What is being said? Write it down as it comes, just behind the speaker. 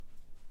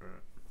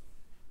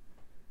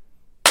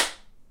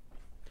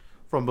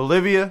from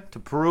Bolivia to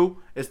Peru.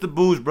 It's the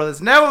Booze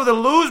Brothers. Now with the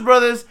Lose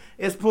Brothers,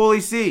 it's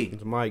Paulie C.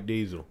 It's Mike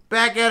Diesel.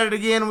 Back at it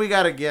again. We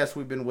got a guest.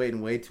 We've been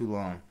waiting way too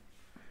long.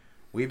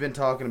 We've been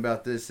talking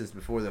about this since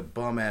before the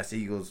bum-ass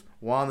Eagles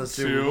won the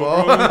Super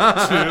Bowl.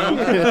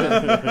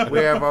 We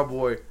have our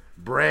boy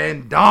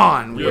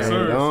Brandon. Yes,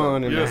 sir.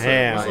 Brandon in the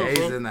house.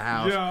 He's in the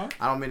house. Yeah.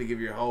 I don't mean to give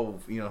your whole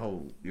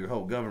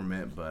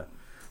government, but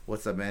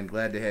what's up, man?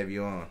 Glad to have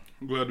you on.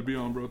 I'm glad to be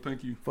on, bro.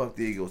 Thank you. Fuck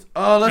the Eagles.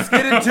 Oh, let's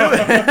get into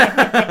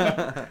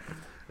it.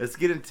 Let's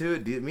get into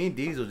it. Me and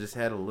Diesel just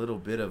had a little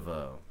bit of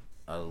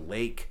a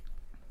lake.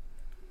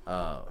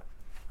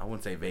 I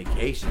wouldn't say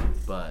vacation,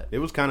 but it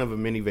was kind of a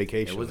mini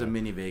vacation. It was a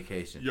mini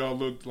vacation. Y'all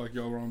looked like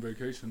y'all were on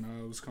vacation.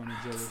 I was kind of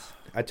jealous.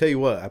 I tell you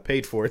what, I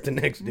paid for it the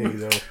next day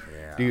though.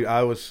 Yeah. Dude,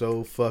 I was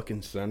so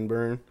fucking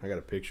sunburned. I got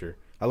a picture.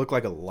 I look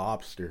like a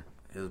lobster.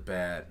 It was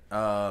bad.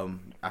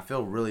 I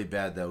feel really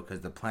bad though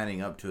because the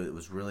planning up to it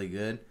was really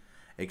good,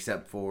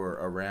 except for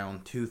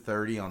around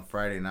 2:30 on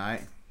Friday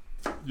night.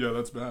 Yeah,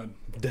 that's bad.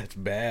 That's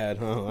bad,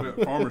 huh?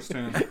 Yeah, farmer's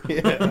tan.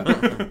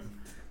 Yeah.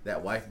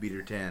 That wife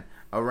beater tan.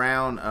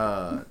 Around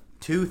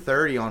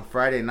 2:30 on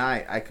Friday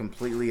night, I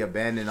completely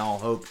abandoned all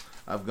hope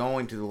of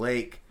going to the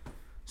lake.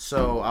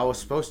 So I was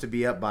supposed to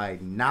be up by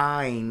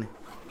 9,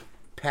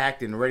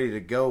 packed and ready to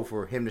go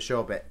for him to show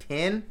up at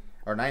 10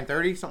 or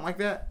 9:30, something like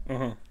that.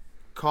 Uh-huh.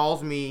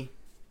 Calls me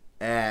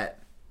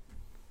at...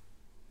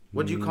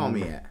 What'd you call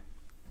me at?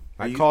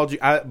 I called you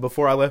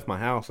before I left my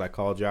house. I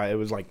called you. It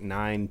was like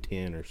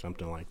 9:10 or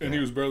something like that. And he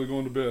was barely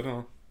going to bed,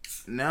 huh?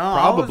 No,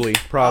 Probably.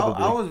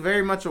 I was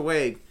very much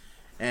awake,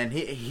 and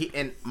he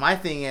and my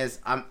thing is,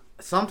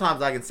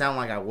 sometimes I can sound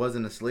like I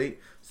wasn't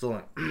asleep. So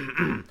like,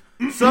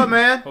 what's up,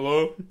 man?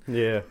 Hello?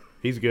 Yeah,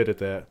 he's good at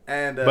that.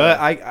 And but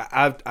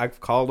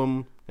I've called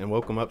him and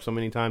woke him up so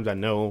many times. I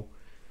know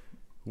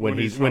when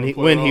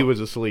he was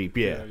asleep.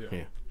 Yeah.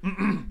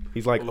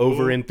 He's like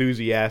over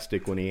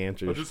enthusiastic when he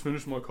answers. I just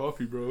finished my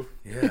coffee, bro.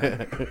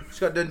 Yeah, just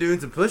got done doing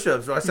some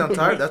push-ups, so I sound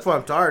tired. That's why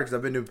I'm tired, because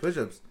I've been doing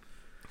push-ups.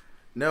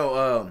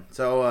 No,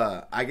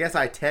 so I guess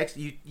I text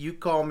you. You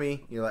call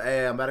me. You're like,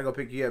 hey, I'm about to go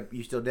pick you up.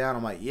 You still down?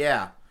 I'm like,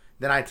 yeah.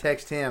 Then I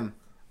text him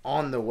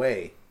on the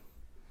way.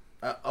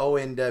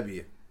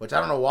 ONW, which I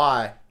don't know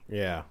why.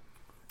 Yeah.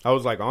 I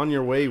was like, on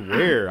your way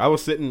where? I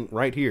was sitting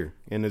right here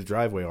in his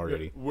driveway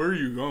already. Where are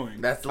you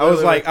going? That's I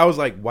was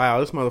like, wow,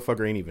 this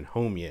motherfucker ain't even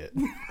home yet.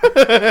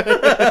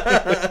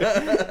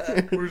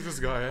 Where's this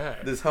guy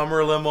at? This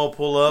Hummer limo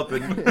pull up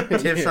and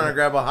Tiff's trying to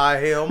grab a high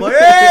heel. I'm like,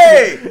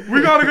 hey,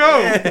 we gotta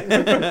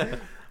go.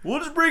 We'll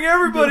just bring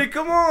everybody.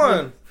 Come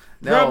on.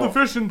 Grab the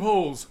fishing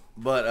poles.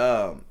 But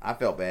I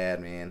felt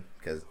bad, man,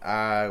 because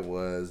I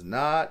was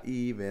not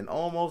even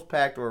almost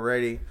packed or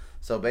ready.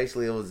 So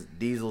basically, it was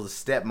Diesel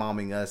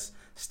stepmomming us,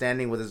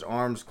 standing with his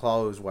arms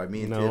closed while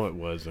me and Tiff. No, it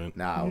wasn't.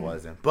 Nah, it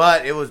wasn't.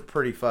 But it was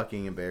pretty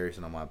fucking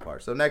embarrassing on my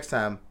part. So next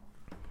time.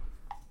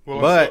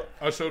 Well,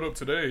 I showed up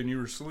today and you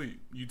were asleep.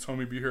 You told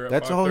me to be here at 5:30.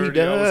 That's all he I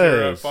was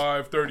here at does.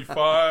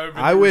 5:35.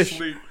 I wish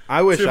Tiff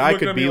I looked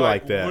could at me be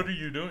like that. What are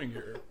you doing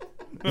here?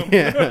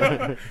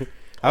 Yeah.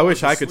 I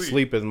wish I could asleep.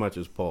 sleep as much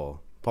as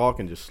Paul. Paul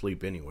can just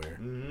sleep anywhere.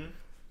 Mm-hmm.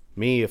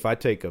 Me, if I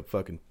take a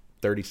fucking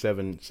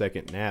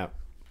 37-second nap,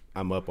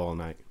 I'm up all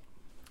night.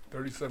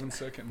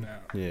 37-second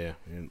nap. Yeah.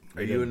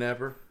 Are you a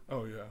napper?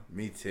 Oh, yeah.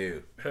 Me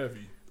too.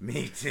 Heavy.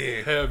 Me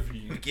too.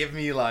 Heavy. Give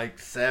me like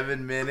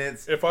 7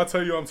 minutes. If I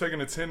tell you I'm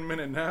taking a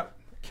 10-minute nap,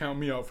 count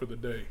me out for the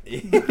day.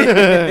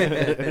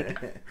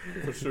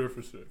 For sure.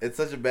 It's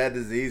such a bad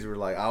disease where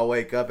like I'll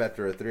wake up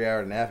after a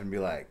 3-hour nap and be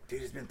like,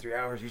 dude, it's been 3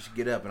 hours, you should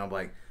get up. And I'm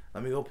like,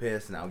 let me go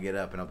piss, and I'll get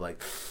up and I'm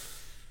like,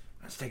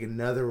 let's take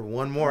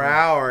one more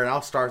hour and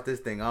I'll start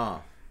this thing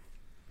off.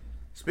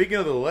 Speaking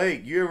of the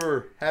lake, you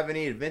ever have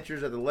any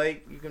adventures at the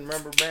lake you can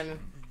remember, Brandon?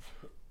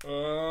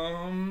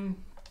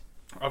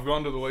 I've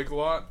gone to the lake a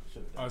lot.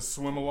 I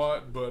swim a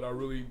lot, but I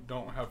really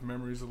don't have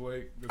memories of the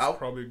lake. That's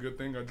probably a good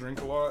thing. I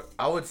drink a lot.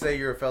 I would say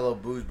you're a fellow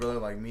booze brother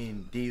like me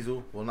and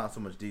Diesel. Well, not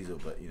so much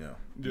Diesel, but you know.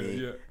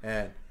 Yeah.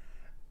 And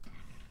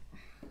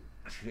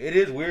it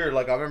is weird.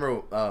 Like I remember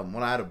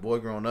when I had a boy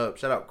growing up.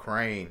 Shout out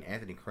Crane,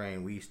 Anthony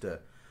Crane. We used to.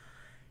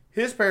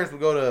 His parents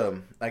would go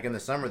to like in the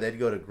summer. They'd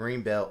go to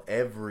Greenbelt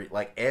every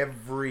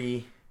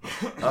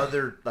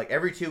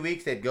 2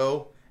 weeks. They'd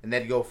go. And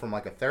they'd go from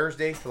like a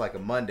Thursday to like a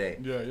Monday.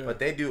 Yeah. But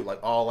they do it like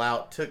all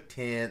out, took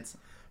tents,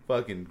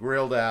 fucking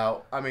grilled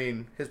out. I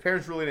mean, his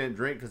parents really didn't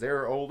drink because they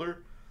were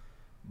older.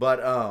 But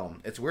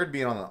it's weird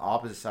being on the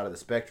opposite side of the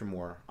spectrum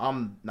where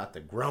I'm not the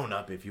grown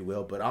up, if you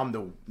will, but I'm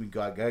the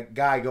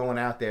guy going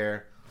out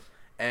there.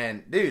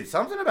 And dude,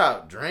 something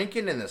about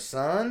drinking in the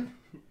sun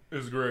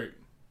is great.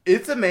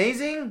 It's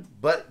amazing,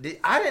 but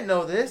I didn't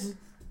know this.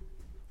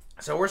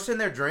 So we're sitting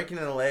there drinking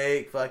in the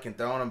lake, fucking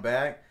throwing them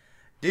back.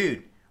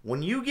 Dude.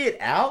 When you get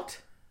out,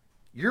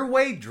 you're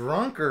way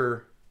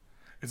drunker.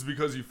 It's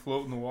because you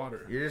float in the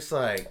water. You're just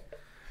like...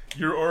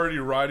 You're already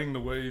riding the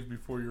wave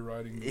before you're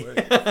riding the wave.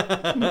 If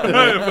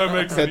that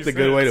makes any sense. That's a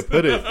good way to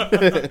put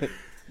it.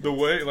 The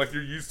wave, like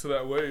you're used to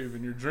that wave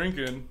and you're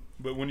drinking,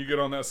 but when you get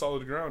on that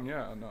solid ground,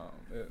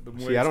 the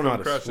waves See, I don't know how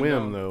to crashing swim,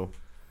 down. though.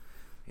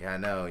 Yeah, I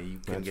know. You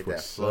couldn't get that what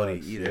floaty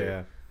sucks. either.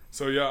 Yeah.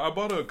 So yeah, I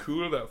bought a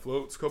cooler that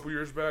floats a couple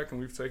years back, and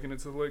we've taken it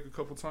to the lake a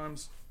couple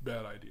times.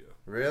 Bad idea.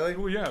 Really?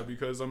 Well, yeah,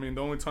 because I mean,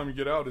 the only time you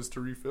get out is to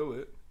refill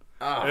it,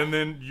 Ah. and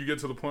then you get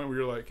to the point where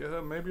you're like,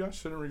 yeah, maybe I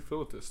shouldn't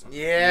refill it this time.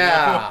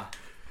 Yeah.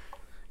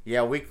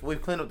 Yeah, we've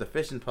cleaned up the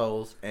fishing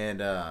poles, and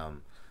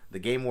the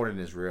game warden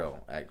is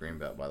real at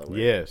Greenbelt, by the way.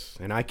 Yes,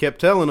 and I kept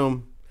telling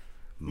them.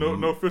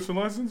 No fishing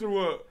license or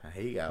what?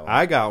 He got one.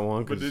 I got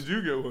one. But did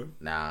you get one?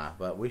 Nah,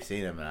 but we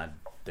seen him, and I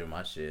threw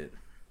my shit.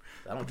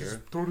 I don't care.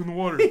 Just throw it in the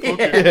water. Fuck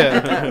it.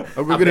 Yeah.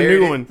 I'll go get a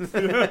new one.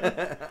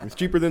 it. It's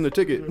cheaper than the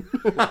ticket.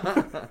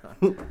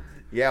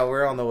 Yeah,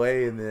 we're on the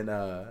way, and then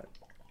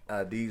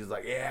D was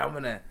like, "Yeah, I'm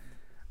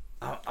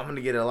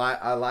gonna get a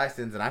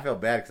license," and I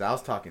felt bad because I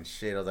was talking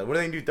shit. I was like, "What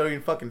do they do? Throw you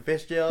in fucking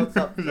fish jail?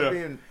 Stop Yeah.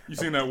 being, You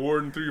seen that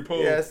warden through your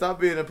pole? yeah, stop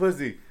being a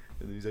pussy."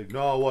 And then he's like,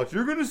 "No, watch.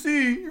 You're gonna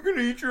see. You're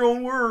gonna eat your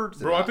own words."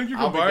 Bro, I think you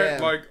I'll can be buy it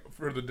damned. like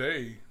for the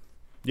day.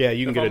 Yeah,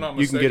 you can If I'm get not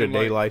you can get a mistaken,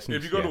 day like, license.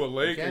 If you go to a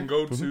lake You and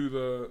can? go to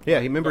the yeah,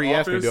 remember the he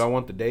asked me, office, do I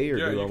want the day or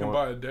yeah, do I you can want?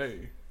 buy a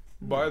day.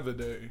 Buy the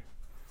day.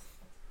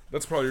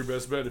 That's probably your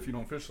best bet if you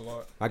don't fish a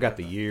lot. I got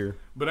the year.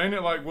 But ain't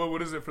it like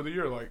what is it for the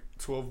year? Like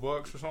 $12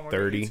 or something like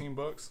 30. that?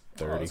 $18?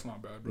 30. Oh, that's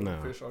not bad, bro.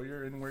 No. Fish all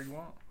year anywhere you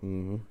want.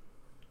 Mm-hmm.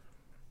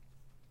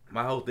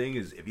 My whole thing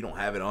is, if you don't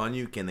have it on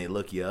you, can they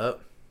look you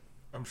up?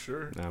 I'm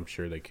sure. I'm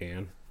sure they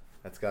can.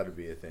 That's got to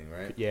be a thing,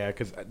 right? Yeah,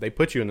 because they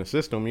put you in the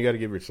system. You got to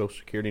give your social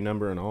security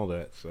number and all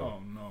that. So Oh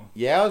no.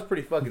 Yeah, I was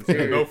pretty fucking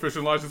serious. No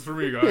fishing license for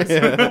me, guys.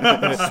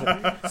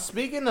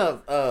 Speaking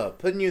of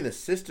putting you in the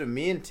system,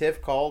 me and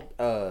Tiff called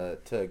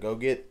to go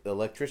get the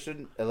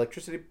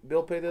electricity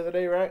bill paid the other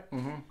day, right?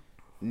 Mm-hmm.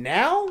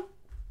 Now,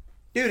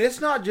 dude, it's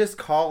not just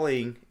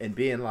calling and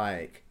being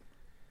like,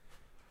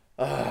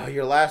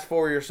 your last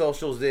 4 of your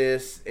socials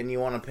this, and you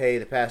want to pay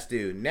the past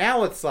due.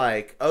 Now it's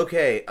like,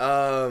 okay,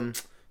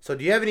 so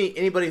do you have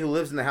anybody who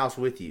lives in the house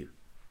with you?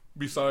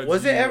 Besides,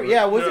 Was it ever?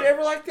 Yeah, was it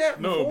ever like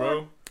that? No, before?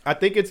 bro. I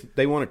think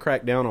they want to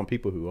crack down on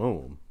people who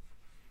own them.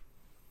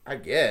 I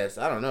guess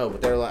I don't know,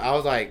 but they're like, I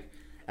was like,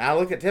 and I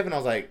looked at Tiff and I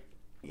was like,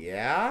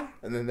 yeah,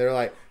 and then they're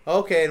like,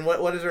 okay, and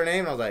what is her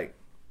name? And I was like,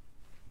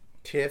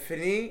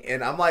 Tiffany,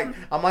 and I'm like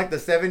the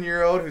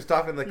 7-year-old who's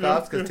talking to the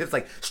cops because Tiff's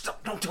like,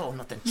 stop, don't tell him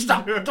nothing,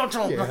 stop, don't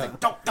tell him nothing,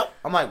 don't.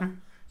 I'm like,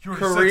 You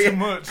already said too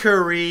much.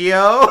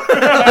 Carrillo. Shut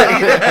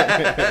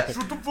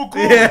the fuck up.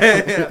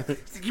 Yeah.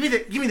 Give me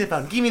the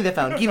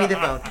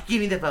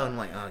phone. I'm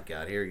like, oh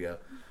god, here we go.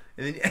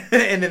 And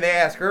then they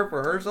ask her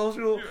for her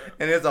social,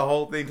 and it's a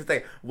whole thing to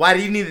say. Why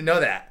do you need to know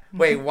that?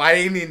 Wait, why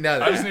do you need to know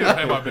that? I just need to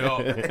pay my bill.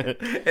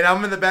 And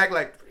I'm in the back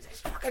like,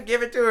 fucking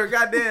give it to her,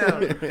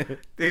 goddamn.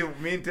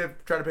 Dude, me and Tiff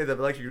tried to pay the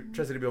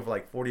electricity bill for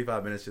like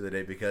 45 minutes the other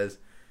day because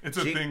It's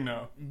a thing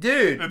now.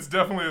 Dude, It's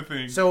definitely a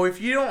thing. so if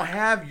you don't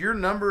have your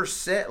number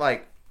set,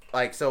 like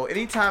so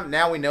anytime,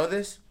 now we know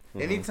this,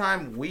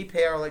 anytime we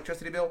pay our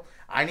electricity bill,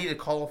 I need to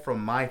call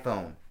from my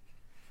phone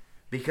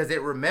because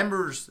it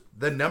remembers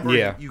the number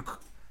you.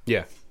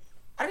 Yeah.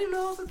 I didn't even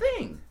know that was a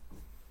thing.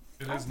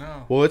 It is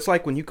now. Well, it's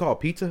like when you call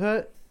Pizza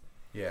Hut,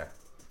 Yeah.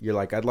 you're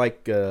like, I'd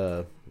like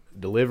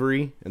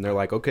delivery, and they're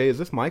like, okay, is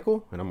this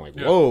Michael? And I'm like,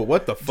 Yeah. whoa,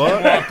 what the You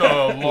fuck? want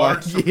the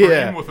large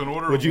supreme with an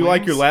order Would of you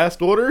like your wings?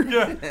 last order?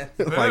 Yeah.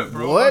 Like,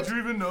 Bro, what? how'd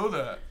you even know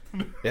that?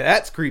 Yeah,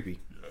 that's creepy.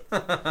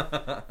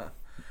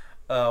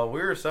 We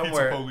were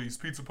somewhere.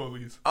 Pizza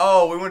police.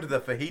 Oh, we went to the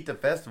Fajita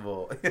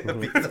Festival.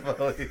 Pizza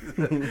police.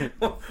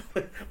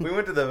 We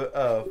went to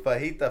the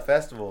Fajita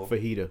Festival.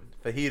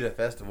 Fajita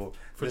Festival.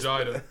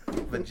 Vagina.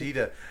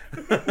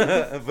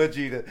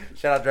 Vegeta.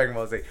 Shout out Dragon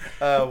Ball Z.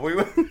 We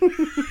went.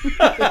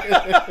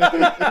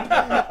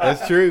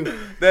 That's true.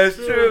 That's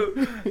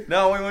true.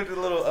 No, we went to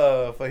the little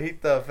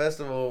Fajita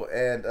Festival,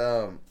 and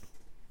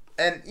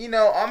you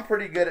know, I'm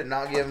pretty good at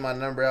not giving my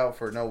number out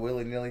for no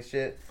willy-nilly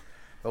shit.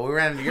 But we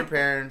ran into your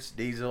parents,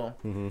 Diesel,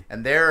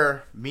 and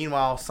they're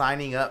meanwhile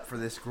signing up for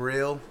this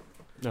grill.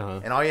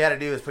 And all you had to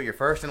do is put your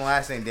first and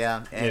last name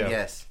down, and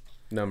yes,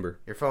 number,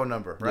 your phone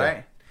number, right?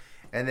 Yeah.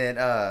 And then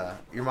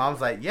your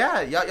mom's like,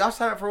 yeah, y'all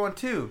sign up for one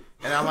too.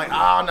 And I'm like,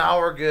 oh, no,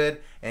 we're good.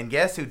 And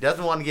guess who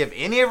doesn't want to give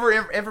any of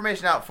her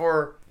information out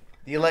for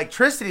the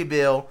electricity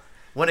bill?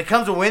 When it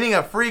comes to winning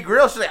a free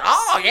grill, she's like,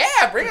 oh,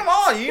 yeah, bring them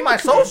on. You need my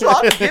social,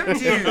 I'll just give them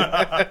to you.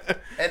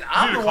 And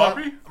I'm the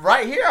one,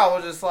 right here, I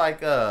was just like,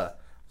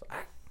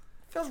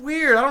 feels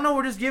weird. I don't know.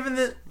 We're just giving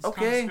this. It's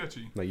okay.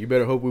 Like, you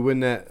better hope we win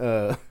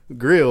that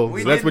grill.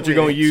 That's what you're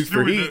going to use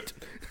for heat.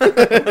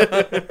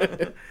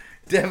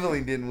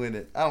 Definitely didn't win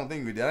it. I don't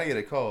think we did. I didn't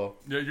get a call.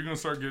 Yeah, you're going to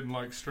start getting,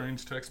 like,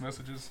 strange text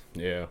messages.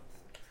 Yeah.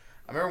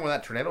 I remember when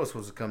that tornado was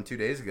supposed to come 2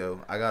 days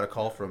ago. I got a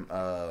call from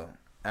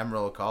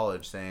Amarillo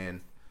College saying,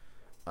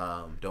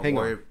 don't Hang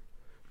worry. on.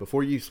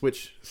 Before you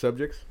switch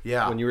subjects,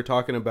 Yeah. when you were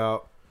talking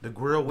about The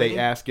grill they winning?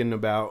 asking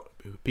about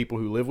people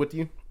who live with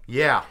you.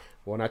 Yeah.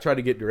 When I tried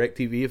to get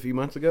DirecTV a few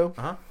months ago,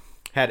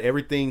 had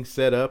everything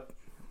set up,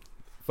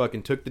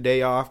 fucking took the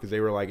day off because they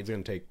were like, it's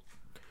going to take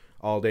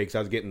all day because I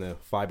was getting the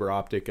fiber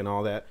optic and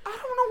all that. I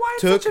don't know why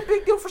why it's such a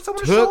big deal for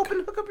someone to show up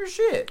and hook up your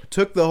shit?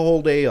 Took the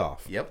whole day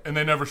off. Yep. And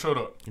they never showed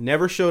up.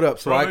 Never showed up.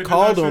 So Bro, I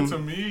called them. To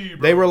me,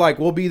 they were like,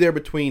 we'll be there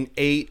between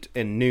 8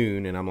 and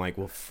noon. And I'm like,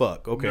 well,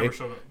 fuck. Okay. Never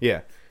showed up.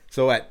 Yeah.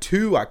 So at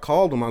 2, I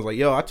called them. I was like,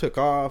 yo, I took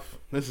off.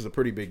 This is a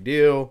pretty big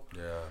deal.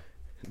 Yeah.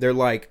 They're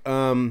like,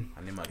 do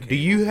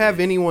you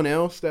have anyone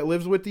else that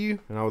lives with you?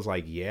 And I was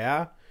like,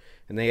 yeah.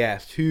 And they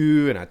asked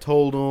who, and I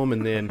told them,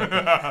 and then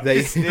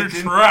they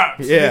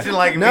trapped. Yeah,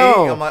 like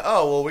no. Me. I'm like,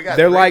 oh well, we got.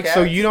 They're like, cats.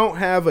 So you don't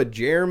have a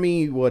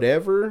Jeremy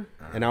whatever?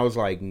 And I was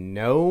like,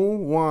 no,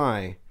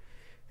 why?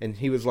 And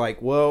he was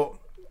like, well,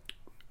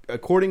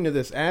 according to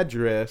this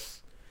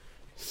address,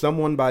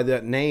 someone by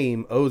that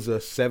name owes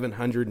us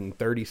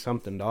 $730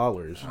 something.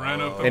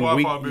 Ran up the and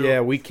Wi-Fi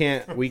bill.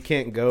 we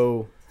can't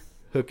go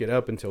hook it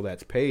up until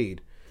that's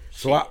paid.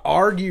 So I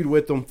argued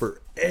with them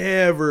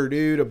forever,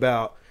 dude,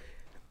 about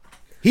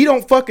he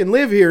don't fucking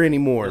live here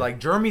anymore. Like,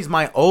 Jeremy's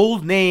my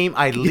old name.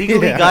 I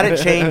legally got it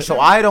changed, so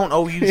I don't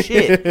owe you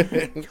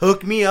shit.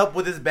 Hook me up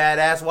with this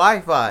badass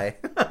Wi-Fi.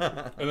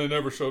 And they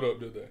never showed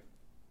up, did they?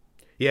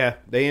 Yeah,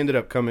 they ended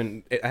up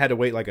coming. I had to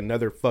wait like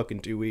another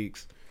fucking 2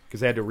 weeks because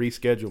they had to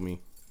reschedule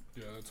me.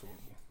 Yeah, that's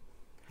horrible.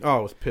 Oh,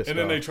 I was pissed off. And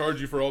then they charge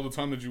you for all the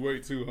time that you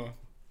wait, too, huh?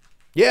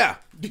 Yeah.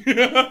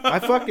 I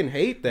fucking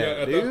hate that,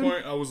 yeah, at dude. that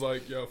point, I was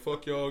like, yeah,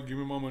 fuck y'all. Give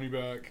me my money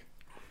back.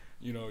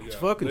 You know, yeah. It's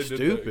fucking they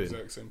stupid. did the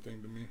exact same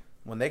thing to me.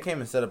 When they came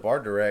and set up our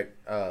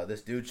direct,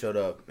 this dude showed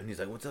up, and he's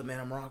like, what's up,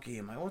 man? I'm Rocky.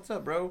 I'm like, what's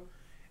up, bro?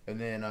 And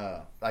then,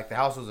 like, the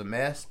house was a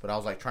mess, but I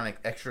was, like, trying to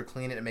extra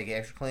clean it and make it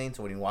extra clean,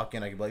 so when you walk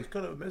in, I could be like, it's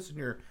kind of a mess in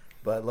here.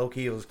 But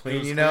low-key, it was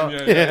clean, you know?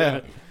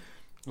 Yeah.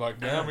 Like,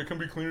 damn, it can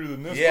be cleaner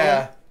than this,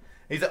 yeah. bro.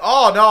 He's like,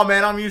 oh, no,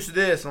 man, I'm used to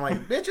this. I'm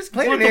like, bitch, it's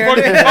clean in here. What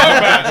the fuck are you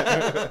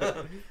talking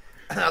about?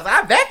 I was like,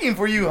 I vacuumed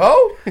for you,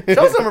 ho.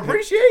 Show some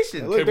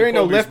appreciation. Look, there ain't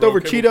no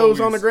leftover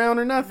Cheetos on the ground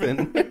or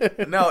nothing.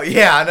 No,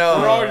 yeah, I know.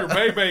 Where all your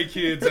Bebe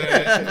kids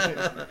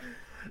at?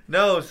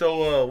 No,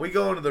 so we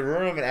go into the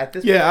room, and at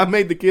this point, I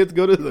made the kids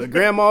go to the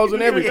grandmas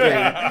and everything.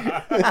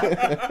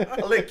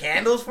 I lit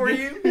candles for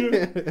you.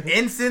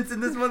 Incense in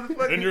this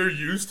motherfucker. And you're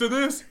used to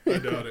this? I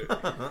doubt it.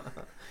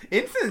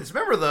 Incense,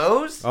 remember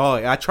those? Oh,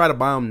 I try to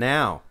buy them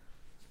now.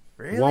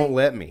 Really? Won't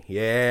let me.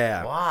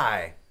 Yeah.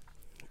 Why?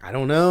 I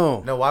don't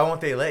know. No, why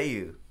won't they let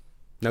you?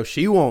 No,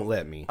 she won't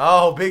let me.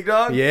 Oh, big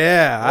dog?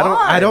 Yeah.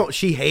 Why? I don't.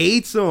 She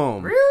hates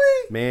them.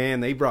 Really? Man,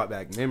 they brought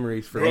back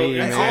memories for me. They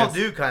man. all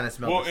do kind of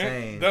smell the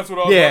same. That's what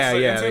I was about to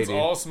say. Yeah, Incense they do.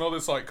 all smell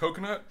this like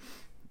coconut.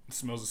 It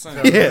smells the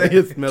same. Yeah,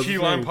 it smells Key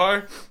the lime same.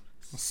 pie.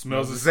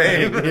 Smells the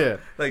same. Yeah.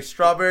 Like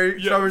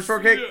strawberry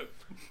shortcake? Yeah.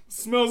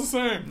 Smells the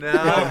same. No.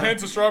 Well,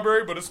 hints of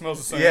strawberry, but it smells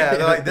the same. Yeah,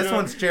 they're like, this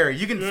one's cherry.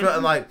 You can smell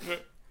it like...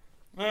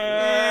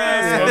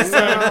 Smells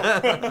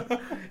the same.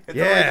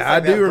 Yeah, I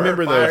do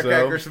remember those,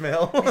 firecracker though.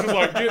 smell. Just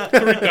like, get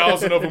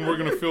 3,000 of them. We're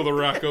gonna fill the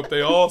rack up.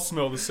 They all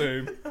smell the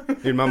same.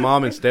 Dude, my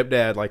mom and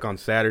stepdad, like on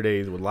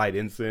Saturdays, would light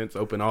incense,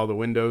 open all the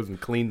windows, and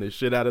clean the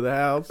shit out of the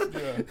house.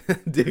 Yeah.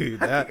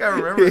 Dude, I think I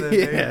remember that.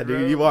 Yeah,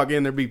 dude, you walk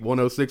in, there'd be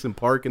 106 and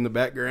Park in the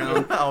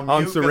background on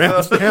mute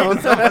surround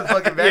sound. Someone's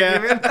fucking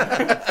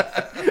vacuuming.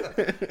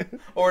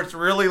 Or it's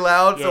really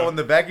loud, so when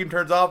the vacuum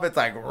turns off, it's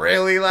like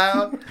really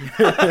loud.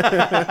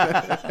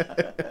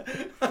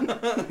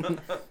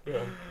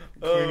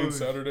 Cleaning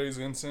Saturday's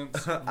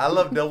incense. I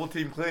love double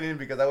team cleaning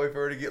because I wait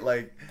for her to get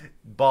like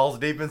balls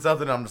deep in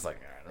something. I'm just like,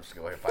 all right, I'm just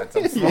gonna find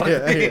something small.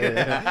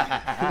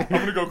 I'm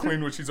gonna go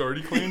clean what she's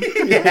already cleaned.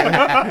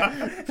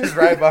 Just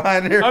right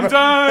behind her. I'm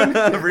done.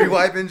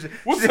 Rewiping.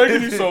 What's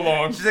taking you so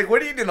long? She's like,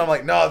 what are you doing? I'm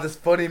like, no, this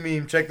funny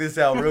meme. Check this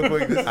out real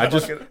quick. This is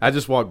I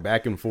just walk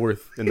back and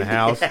forth in the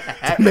house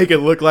to make it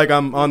look like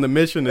I'm on the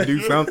mission to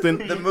do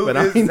something. The move but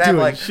is I ain't to have doing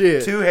like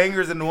shit. 2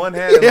 hangers in one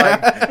hand and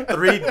like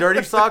 3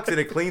 dirty socks and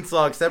a clean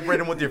sock. Separate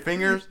them with your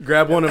fingers.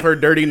 Grab one of her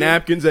dirty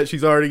napkins that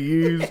she's already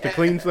used to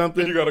clean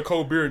something. You got a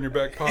cold beer in your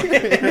back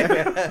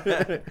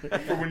pocket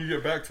for when you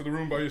get back to the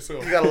room by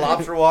yourself. You got a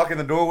lobster walk in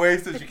the doorway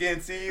so she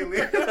can't see you.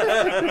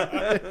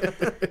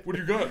 What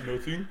do you got?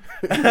 Nothing.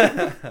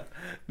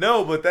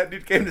 No, but that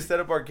dude came to set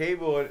up our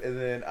cable, and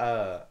then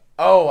I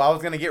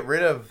was gonna get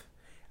rid of.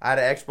 I had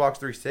an Xbox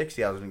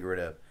 360. I was gonna get rid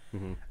of,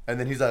 and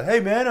then he's like, "Hey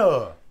man,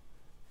 and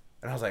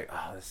I was like,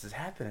 "Oh, this is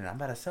happening. I'm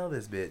about to sell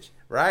this bitch,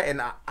 right?"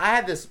 And I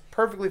had this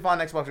perfectly fine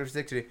Xbox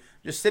 360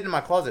 just sitting in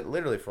my closet,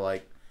 literally for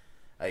like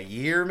a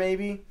year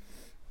maybe.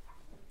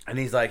 And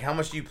he's like, "How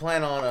much do you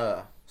plan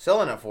on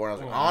selling it for?" And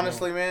I was like,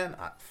 "Honestly, man,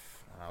 I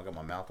got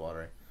my mouth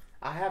watering.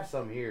 I have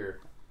some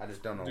here. I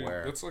just don't know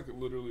where." That's like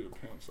literally a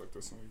pants. Like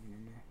that's not even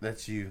in there.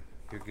 That's you.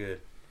 You're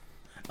good.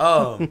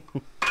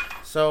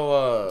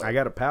 So I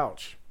got a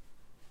pouch,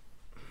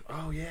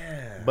 oh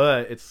yeah,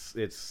 but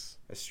it's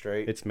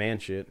straight. It's man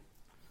shit.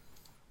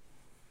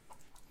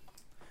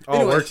 All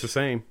Anyway, works the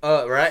same.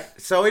 Right.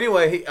 So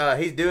anyway, I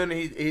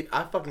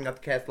fucking got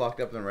the cats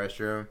locked up in the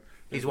restroom.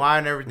 He's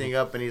wiring everything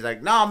up, and he's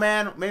like, "No,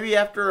 man, maybe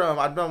after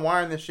I'm done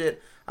wiring this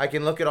shit, I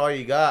can look at all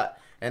you got."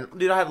 And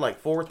dude, I had like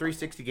 4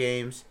 360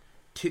 games,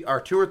 2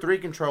 or 3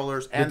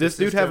 controllers. And Did this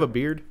dude have a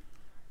beard?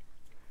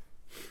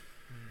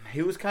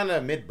 He was kind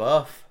of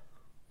mid-buff,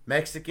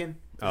 Mexican.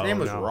 His name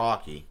was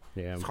Rocky.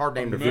 Yeah. It's a hard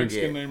name to Mexican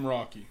forget. named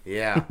Rocky.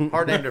 Yeah,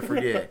 hard name to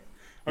forget.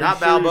 Are Not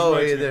you sure he's Balboa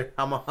Mexican? either.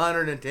 I'm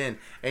 110.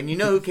 And you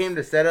know who came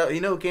to set up?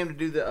 You know who came to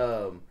do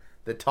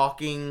the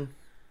talking?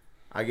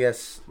 I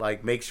guess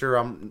like make sure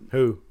I'm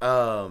Who?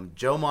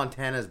 Joe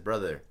Montana's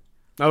brother,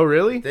 Oh,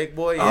 really? Thick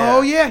Boy. Yeah.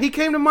 Oh, yeah. He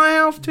came to my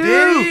house, too.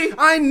 Did he?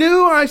 I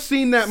knew I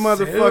seen that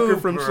motherfucker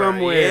from Super.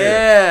 somewhere.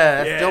 Yeah,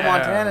 that's Yeah. Joe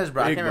Montana's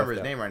brother. I Big can't remember his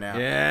buff name right now.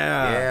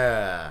 Yeah.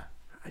 Yeah.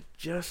 I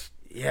just...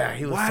 Yeah,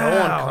 he was so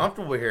Wow.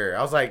 uncomfortable here.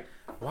 I was like,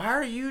 why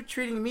are you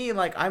treating me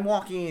like I'm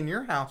walking in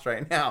your house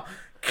right now?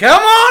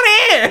 Come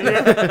on in!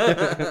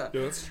 Yeah,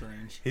 that's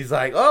strange. He's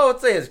like, oh,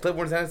 let's say it's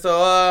clipboard hand. So,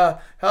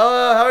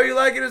 how are you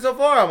liking it so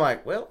far? I'm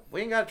like, well,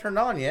 we ain't got it turned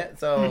on yet,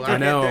 so I know.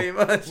 can't tell you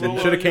much. Well,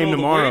 shoulda you came know, the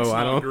tomorrow, weight's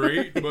I not don't-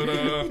 great,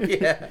 but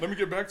Yeah. let me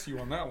get back to you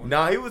on that one.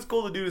 No, he was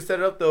cool to do to set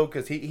it up, though,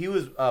 because he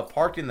was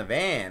parked in the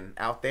van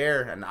out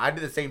there, and I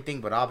did the same thing,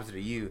 but opposite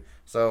of you.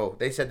 So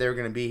they said they were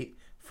going to be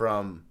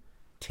from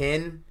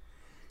 10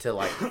 to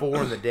like 4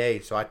 in the day,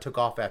 so I took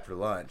off after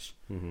lunch.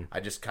 Mm-hmm. I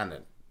just kind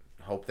of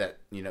hope that,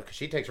 because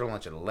she takes her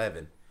lunch at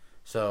 11.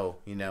 So,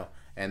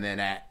 and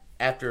then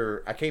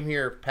after I came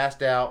here,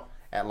 passed out,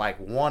 at like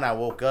 1 I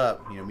woke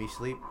up, me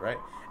sleep, right?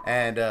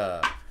 And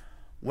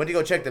went to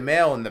go check the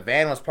mail, and the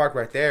van was parked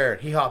right there.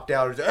 And he hopped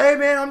out and said, hey,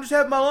 man, I'm just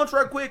having my lunch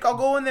right quick. I'll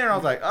go in there. And I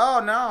was like,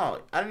 oh, no.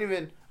 I didn't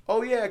even,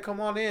 oh, yeah, come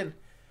on in.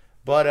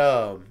 But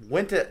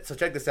so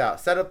check this out.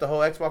 Set up the whole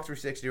Xbox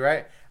 360,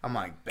 right? I'm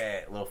like,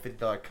 bet, little $50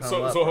 come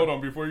up. So hold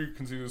on, before you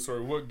continue the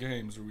story, what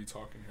games are we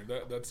talking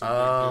here? That's a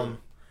big deal.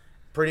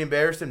 Pretty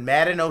embarrassing.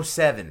 Madden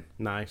 07.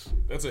 Nice.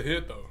 That's a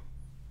hit though.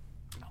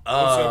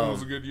 07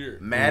 was a good year.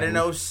 Madden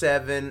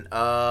 07.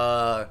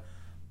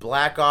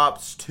 Black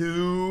Ops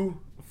 2.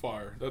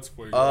 Fire. That's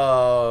way good.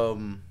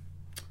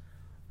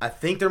 I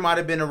think there might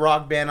have been a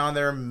Rock Band on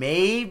there.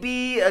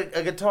 Maybe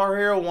a Guitar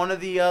Hero, one or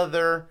the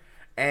other.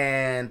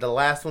 And the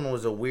last one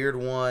was a weird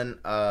one.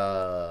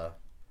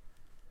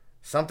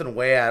 Something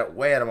way out of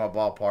my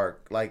ballpark.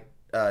 Like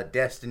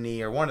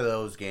Destiny or one of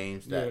those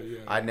games that Yeah.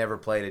 I never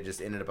played. It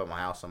just ended up at my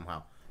house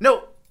somehow.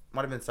 No,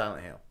 might have been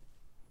Silent Hill.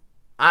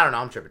 I don't know.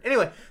 I'm tripping.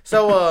 Anyway,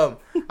 so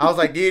I was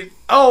like, dude.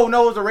 Oh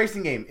no, it was a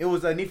racing game. It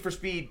was a Need for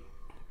Speed.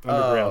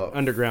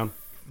 Underground.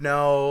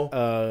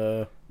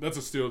 No, That's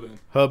a steal then.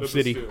 Hub That's a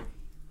City. steal.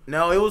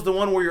 no, it was the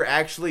one where you're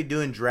actually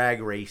doing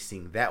drag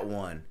racing. That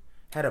one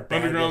had a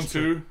bad Underground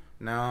history. 2.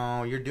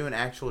 No, you're doing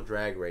actual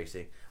drag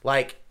racing,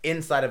 like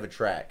inside of a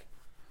track.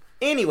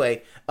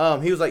 Anyway,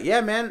 he was like,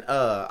 "Yeah, man,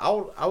 I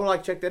would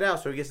like to check that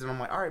out." So he gets it. And I'm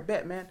like, "All right,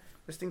 bet, man.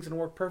 This thing's gonna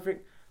work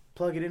perfect.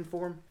 Plug it in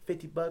for him.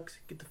 $50.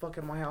 Get the fuck out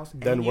of my house."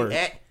 Doesn't work.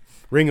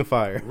 Ring of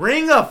Fire.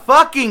 Ring of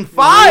fucking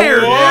fire,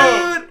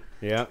 Whoa. dude.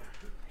 Yeah.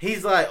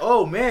 He's like,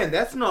 "Oh man,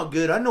 that's not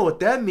good. I know what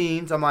that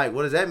means." I'm like,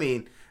 "What does that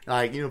mean?"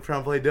 Like,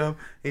 trying to play dumb.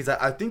 He's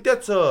like, I think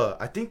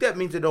that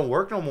means it don't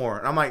work no more."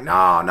 And I'm like,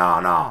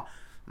 No.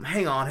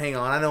 Hang on.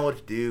 I know what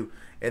to do.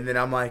 And then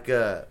I'm like,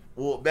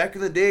 well, back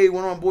in the day,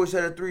 one of my boys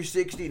had a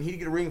 360, and he'd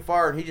get a Ring of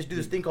Fire, and he'd just do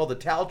this thing called the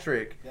towel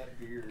trick. That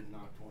beard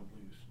knocked one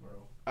loose, bro.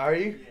 Are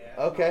you?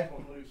 Yeah, Okay.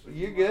 knocked one loose.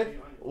 You're good.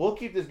 We'll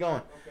keep this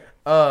going.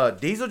 Okay.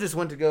 Diesel just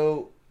went to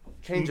go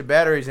change the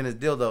batteries in his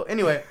dildo.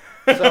 Anyway,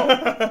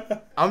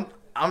 so I'm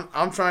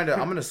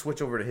gonna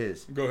switch over to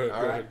his. Go ahead.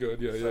 All Go right. ahead.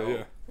 Good. Yeah. So-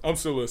 Yeah. I'm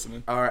still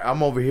listening. All right,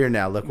 I'm over here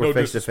now. Look, we're No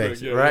face to disrespect,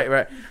 face. yeah, Right, yeah.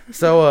 right.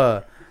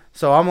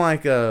 So I'm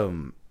like,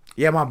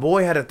 yeah, my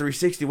boy had a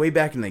 360 way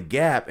back in the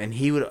Gap, and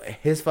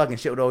his fucking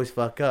shit would always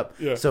fuck up.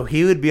 Yeah. So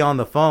he would be on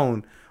the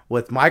phone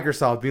with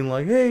Microsoft, being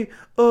like, "Hey,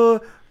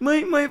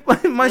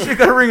 my shit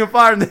got a Ring of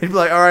Fire," and they'd be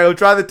like, "All right, we'll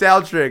try the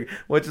towel trick,"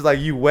 which is like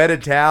you wet a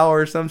towel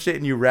or some shit,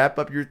 and you wrap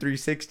up your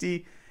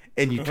 360,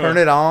 and you turn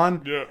it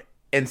on, Yeah.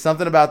 and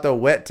something about the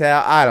wet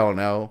towel, I don't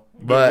know,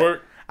 Did it but.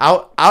 work?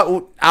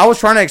 I was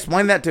trying to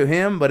explain that to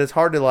him, but it's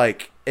hard to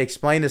like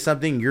explain to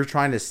something you're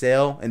trying to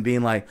sell and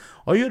being like,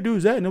 all you gotta do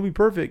is that and it'll be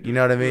perfect. You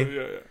know what I mean?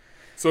 Yeah.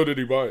 So did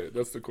he buy it?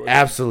 That's the question.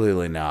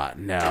 Absolutely not.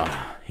 No,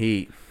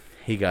 he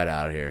got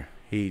out of here.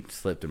 He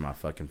slipped through my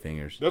fucking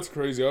fingers. That's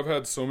crazy. I've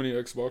had so many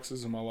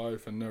Xboxes in my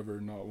life and never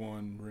not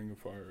one Ring of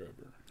Fire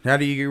ever. How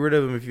do you get rid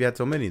of them if you had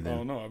so many Oh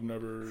then? no, I've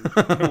never.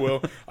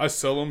 Well, I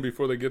sell them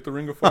before they get the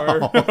Ring of Fire.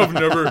 I've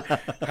never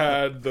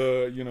had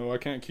the. I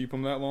can't keep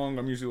them that long.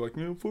 I'm usually like,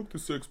 fuck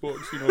this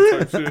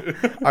Xbox, type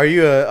shit. Are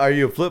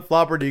you a flip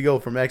flopper? Do you go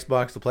from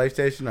Xbox to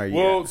PlayStation? Are you?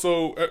 Well,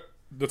 so at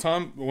the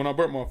time when I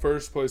bought my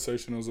first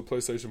PlayStation, it was a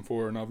PlayStation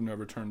 4, and I've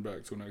never turned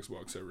back to an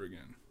Xbox ever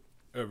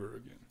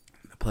again.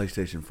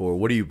 PlayStation 4.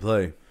 What do you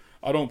play?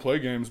 I don't play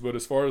games, but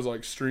as far as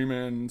like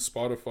streaming,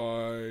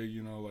 Spotify,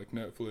 like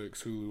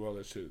Netflix, Hulu, all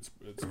that shit,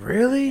 it's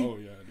Really? Oh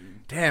yeah,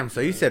 dude. Damn.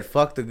 So you said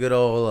fuck the good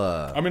old.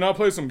 I mean, I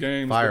play some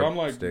games, Fire but I'm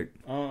like, stick.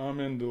 I'm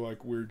into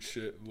like weird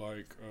shit,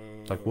 like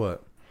Like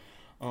what?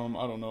 I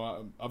don't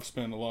know. I've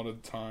spent a lot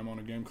of time on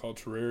a game called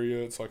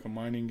Terraria. It's like a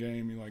mining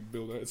game. You like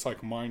build it. It's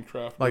like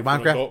Minecraft, Like but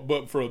for Minecraft?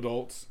 but for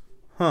adults.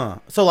 Huh.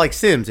 So like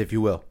Sims, if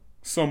you will.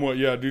 Somewhat,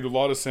 yeah, dude. A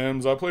lot of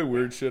Sims. I play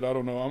weird shit. I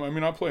don't know. I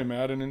mean, I play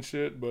Madden and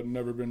shit, but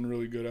never been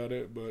really good at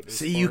it. But as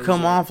See, you far as,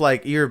 come off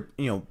like you're,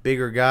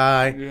 bigger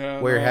guy, yeah,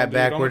 wear your hat dude,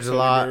 backwards I'm a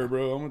lot. Bear,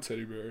 bro. I'm a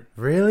teddy bear.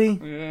 Really?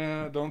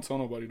 Yeah, don't tell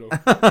nobody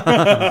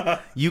though.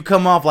 You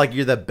come off like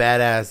you're the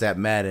badass at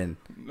Madden.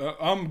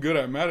 I'm good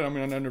at Madden. I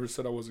mean, I never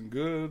said I wasn't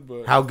good,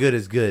 but How good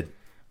is good?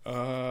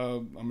 I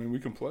mean, we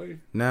can play.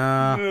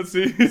 Nah. Yeah,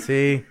 see.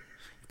 See?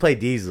 Play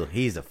Diesel.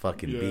 He's a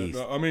fucking Yeah, beast.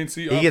 no, I mean,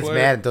 see, He I gets play,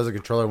 mad and throws a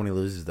controller when he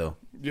loses, though.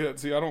 Yeah,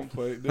 see, I don't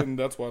play. Then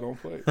that's why I don't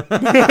play.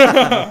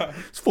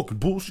 It's fucking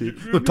bullshit.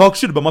 You talk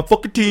shit about my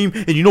fucking team,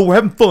 and you know we're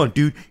having fun,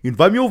 dude. You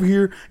invite me over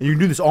here, and you're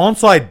doing this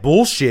onside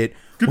bullshit.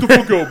 Get the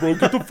fuck out, bro.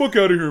 Get the fuck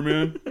out of here,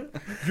 man.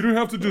 You don't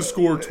have to just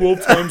score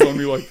 12 times on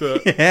me like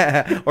that.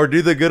 Yeah. Or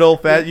do the good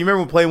old fast. You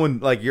remember playing when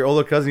like your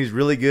older cousin, he's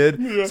really good,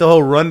 Yeah. so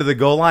he'll run to the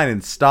goal line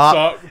and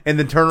stop. And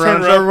then turn around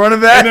and start around,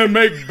 running back. And then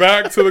make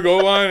back to the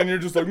goal line, and you're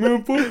just like,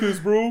 man, fuck this,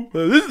 bro.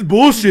 This is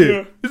bullshit.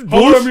 Yeah. This is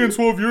Holler at me in bullshit.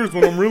 12 years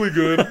when I'm really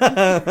good.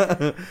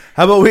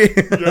 How about we?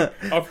 Yeah,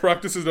 I've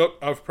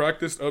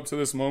practiced up to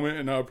this moment,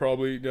 and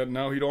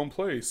now he don't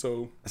play.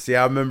 So See,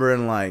 I remember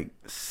in like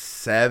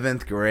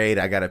 7th grade,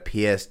 I got a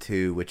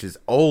PS2, which is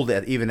old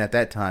even at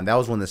that time. That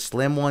was when the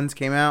slim ones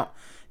came out.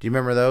 Do you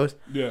remember those?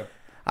 yeah,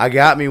 I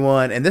got me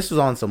one, and this was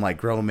on some like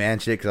grown man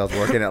shit because I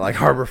was working at like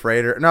Harbor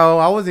Freighter. No,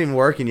 I wasn't even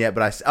working yet,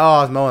 but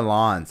I was mowing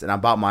lawns, and I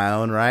bought my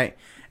own, right?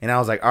 And I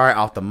was like, all right,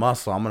 off the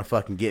muscle, I'm gonna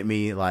fucking get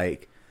me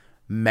like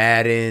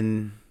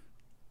Madden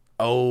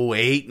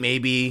 08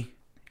 maybe.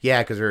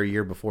 Yeah, because they're a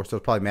year before, so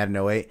it's probably Madden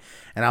 08.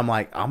 And I'm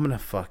like, I'm gonna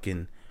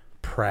fucking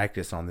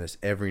practice on this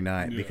every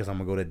night because I'm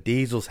gonna go to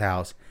Diesel's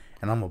house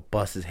and I'm gonna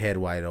bust his head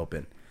wide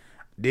open.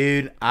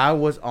 Dude, I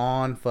was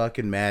on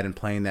fucking Madden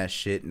playing that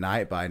shit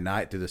night by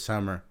night through the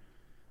summer.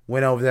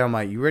 Went over there, I'm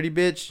like, you ready,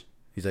 bitch?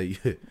 He's like,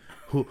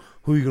 who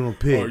you gonna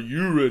pick? are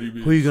you ready,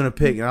 bitch? Who you gonna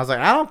pick? And I was like,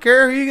 I don't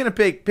care who you gonna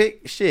pick.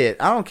 Pick shit.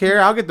 I don't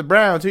care. I'll get the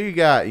Browns. Who you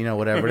got? You know,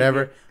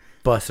 whatever.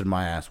 Busted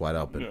my ass wide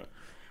open. Yeah.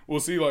 Well,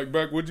 see, like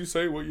back, what'd you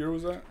say? What year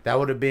was that? That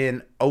would have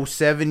been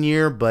 07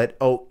 year, but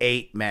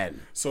 08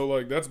 Madden. So,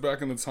 like, that's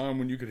back in the time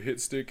when you could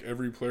hit stick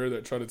every player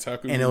that tried to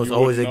tackle you, And it was you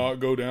always would a- not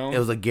go down. It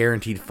was a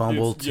guaranteed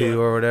fumble It's- too, yeah.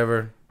 or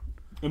whatever.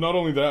 And not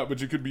only that,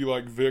 but you could be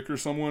like Vic or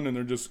someone, and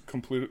they're just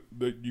complete.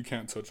 That you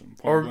can't touch them.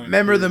 Or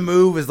remember the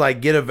move is like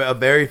get a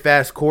very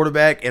fast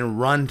quarterback and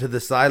run to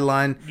the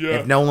sideline. Yeah.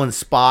 If no one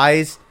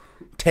spies,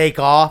 take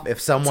off. If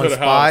someone To the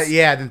spies, house.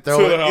 yeah, then throw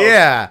To it. the house.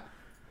 Yeah,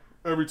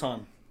 every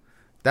time.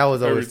 that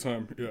was Every always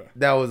time, yeah.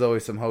 that was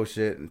always some hoe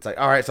shit. It's like,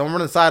 all right, so I'm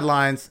running the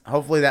sidelines.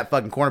 Hopefully that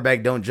fucking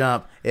cornerback don't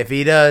jump. If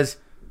he does,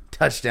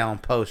 touchdown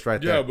post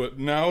right Yeah, there. but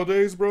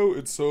nowadays, bro,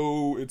 it's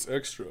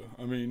extra.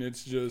 I mean,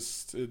 it's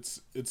just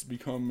it's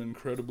become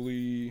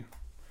incredibly.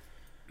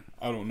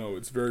 I don't know.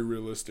 It's very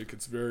realistic.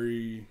 It's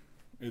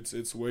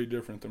way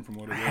different than from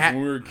what it was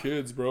when we were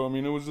kids, bro. I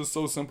mean, it was just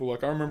so simple.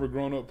 Like I remember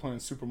growing up playing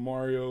Super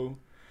Mario,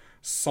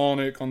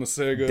 Sonic on the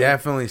Sega.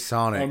 Definitely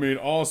Sonic. I mean,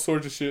 all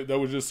sorts of shit that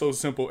was just so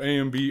simple. A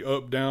and B,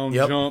 up, down,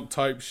 Yep. jump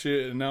type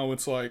shit. And now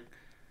it's like,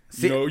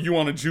 See- you know, you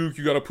want to juke,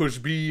 you got to push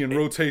B and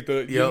rotate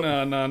the. Yep.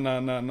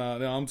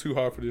 Nah. I'm too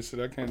hard for this shit.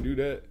 I can't do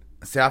that.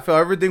 See, I feel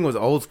everything was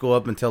old school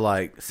up until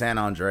like San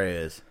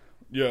Andreas.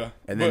 Yeah.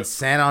 And then but-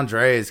 San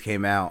Andreas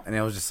came out, and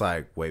it was just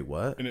like, wait,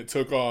 what? and it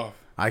took off.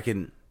 I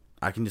can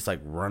just like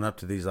run up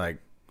to these like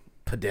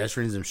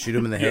pedestrians and shoot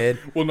them in the head.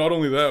 Well, not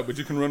only that, but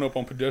you can run up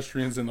on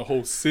pedestrians in the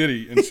whole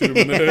city and shoot them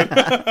in the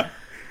head.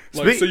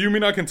 Like, so you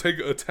mean I can take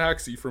a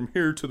taxi from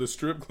here to the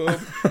strip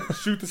club,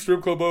 shoot the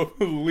strip club up,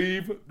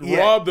 leave, Yeah.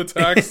 rob the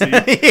taxi,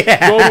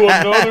 Yeah. go to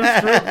another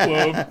strip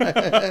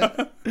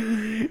club.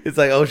 It's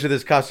like, oh shit,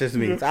 this cops just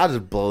me. I'll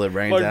just blow their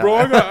brains Like, out. bro,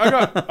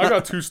 I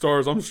got 2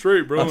 stars. I'm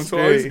straight, bro. I'm until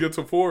I used to straight. get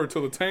to 4,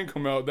 until the tank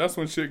come out. That's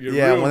when shit get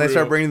yeah, real. when they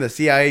start real. bringing the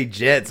CIA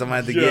jets, I'm gonna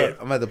have to Yeah. I'm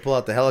gonna have to pull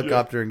out the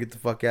helicopter and get the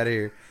fuck out of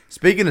here.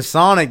 Speaking of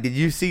Sonic, did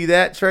you see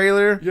that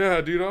trailer?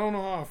 Yeah, dude, I don't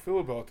know how I feel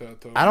about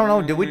that though. I don't know.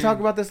 You Did we what I talk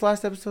mean? about this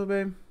last episode,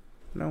 babe?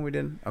 No, we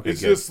didn't. Okay, It's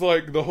good. just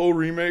like the whole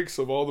remakes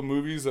of all the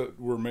movies that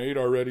were made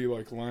already,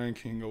 like Lion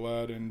King,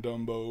 Aladdin,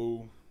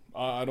 Dumbo.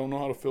 I don't know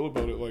how to feel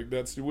about it. Like,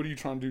 that's what are you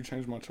trying to do?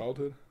 Change my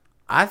childhood?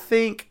 I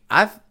think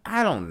I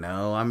don't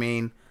know. I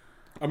mean,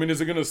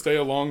 Is it going to stay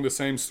along the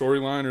same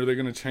storyline, or are they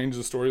going to change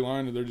the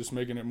storyline, or they're just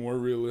making it more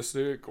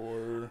realistic,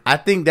 or I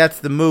think that's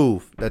the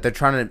move that they're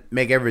trying to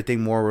make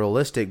everything more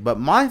realistic. But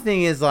my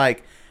thing is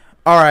like,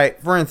 all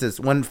right, for instance,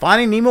 when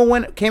Finding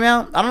Nemo came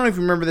out, I don't know if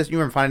you remember this. You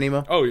remember Finding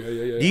Nemo? oh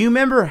yeah. Do you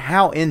remember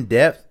how in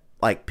depth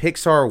like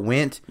Pixar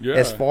went Yeah.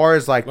 as far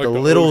as like Like the the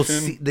little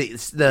ocean? the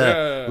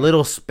Yeah.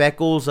 little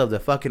speckles of the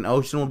fucking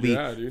ocean would be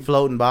Yeah, dude.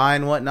 floating by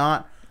and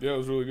whatnot, Yeah, it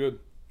was really good.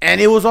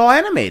 and it was all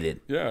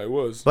animated. Yeah, it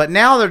was But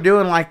now they're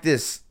doing like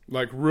this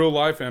like real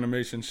life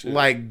animation shit.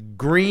 like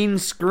green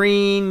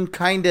screen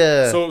kind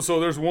of. So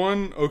there's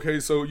one. Okay,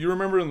 so you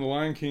remember in the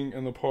Lion King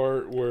and the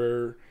part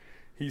where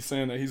he's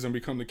saying that he's gonna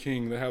become the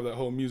king. They have that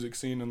whole music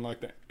scene, and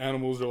like the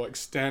animals are like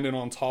standing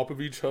on top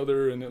of each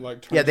other, and it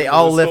like turns Yeah, they into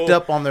all this lift whole-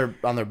 up on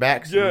their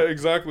backs. Yeah,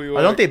 exactly. Oh,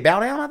 Like, don't they bow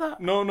down? I thought.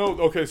 No.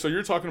 Okay, so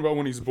you're talking about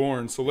when he's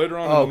born. So later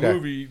on Oh, in the okay.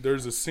 movie,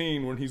 there's a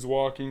scene when he's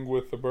walking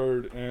with the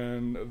bird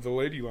and the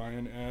lady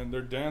lion, and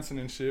they're dancing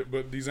and shit.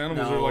 But these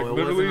animals are like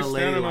literally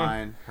standing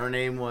on Her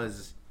name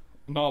was.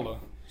 Nala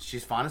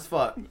She's fine as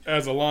fuck.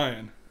 as a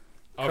lion.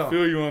 I Come.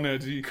 feel you on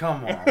that, G.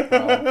 Come on,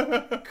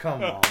 bro.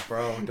 Come on,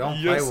 bro. Don't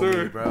Yes, play with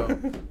sir. me, bro.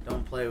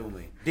 Don't play with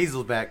me.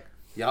 Diesel's back.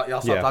 Y'all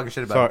stop talking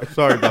shit about it.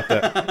 Sorry about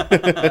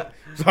that.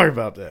 Sorry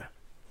about that.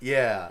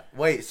 Yeah.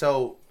 Wait,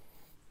 so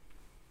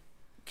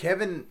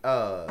Kevin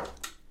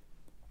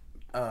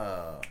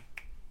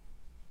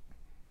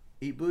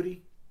Eat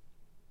Booty?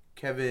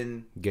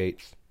 Kevin,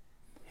 Gates.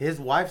 his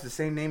wife's the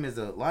same name as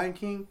the Lion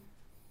King?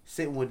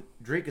 Sitting with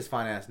Drake is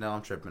fine ass. No,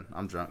 I'm tripping.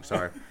 I'm drunk.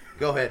 Sorry.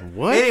 Go ahead.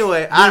 What?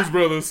 Anyway, Blues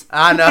Brothers.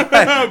 I know.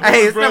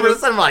 Hey, it's number Brothers.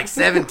 something like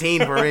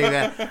 17 for me,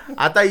 man.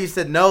 I thought you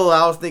said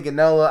Nola. I was thinking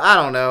Nola. I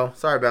don't know.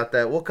 Sorry about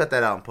that. We'll cut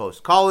that out in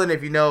post. Call in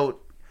if you know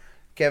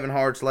Kevin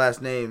Hart's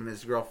last name,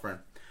 his girlfriend.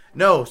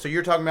 No, so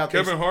you're talking about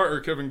Kevin Hart or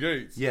Kevin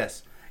Gates?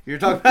 Yes. You're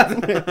talking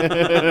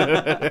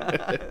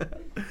about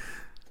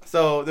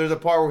So there's a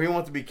part where he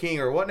wants to be king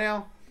or what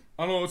now?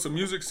 I don't know. It's a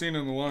music scene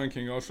in The Lion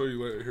King. I'll show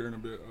you later here in a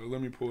bit.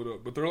 Let me pull it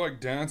up. But they're like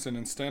dancing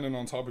and standing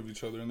on top of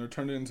each other, and they're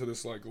turned into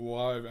this like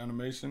live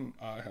animation.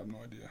 I have no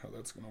idea how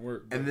that's gonna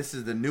work. But And this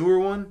is the newer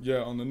one?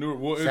 yeah, on the newer.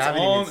 Well, So it's I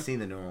haven't on. even seen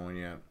the newer one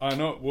yet. I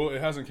know. Well,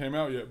 it hasn't came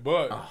out yet,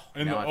 but Oh,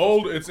 in now the I feel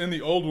old, stupid. it's in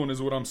the old one is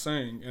what I'm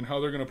saying, and how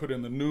they're gonna put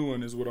in the new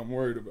one is what I'm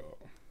worried about.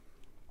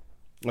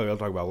 Oh, y'all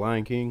talk about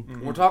Lion King.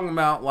 Mm-hmm. We're talking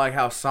about like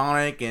how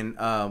Sonic and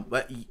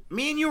but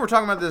me and you were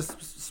talking about this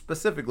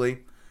specifically,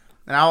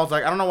 and I was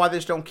like, I don't know why they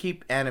just don't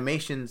keep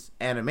animations.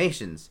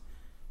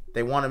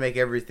 They want to make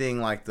everything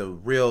like the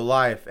real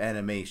life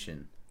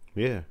animation.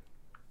 Yeah,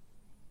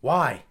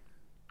 Why?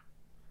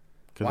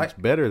 because Why- it's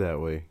better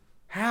that way.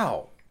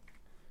 How?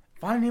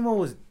 Finding Nemo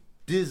was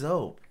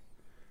Dizzo.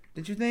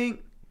 Did you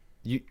think?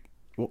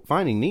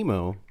 Finding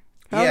Nemo.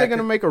 How are Yeah, they going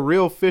to 'cause- make a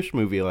real fish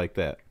movie like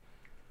that?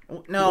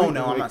 No, Wait,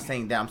 no, I'm wait. not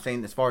saying that. I'm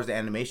saying as far as the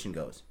animation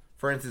goes.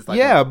 For instance, like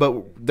Yeah,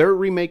 but they're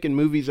remaking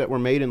movies that were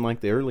made in like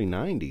the early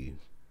 '90s,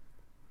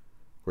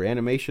 where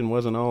animation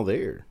wasn't all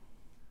there.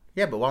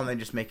 yeah, but why don't they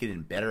just make it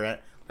in better?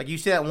 Like you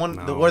see that one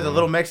No, where the man.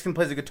 little Mexican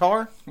plays the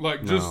guitar.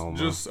 Like No,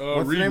 just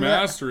What's the name of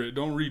that? remaster it.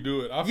 Don't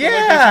redo it. I feel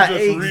Yeah, like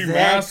they should just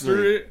exactly.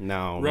 remaster it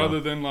No, rather no.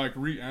 than like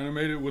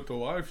reanimate it with the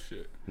live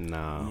shit.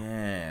 No,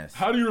 Yes.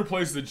 How do you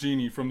replace the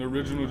genie from the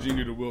original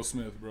genie to Will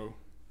Smith, bro?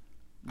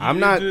 I'm It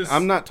not. just-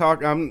 I'm not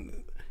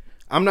talking.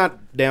 I'm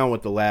not down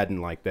with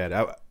Aladdin like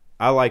that.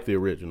 I like the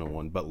original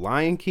one, but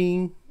Lion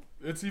King,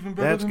 It's even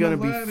better. that's than gonna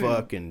be Aladdin.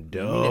 fucking You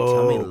mean to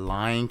tell me dope.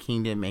 Lion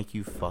King didn't make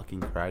you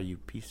fucking cry, you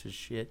piece of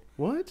shit?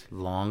 What?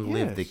 Long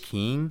live the Yes.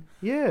 king.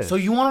 Yeah. So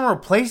you want to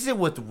replace it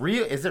with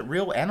real? Is it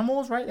real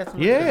animals? Right? That's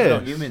what Yes. there's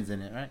no humans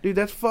in it, right? Dude,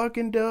 that's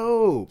fucking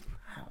dope.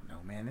 I don't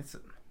know, man. I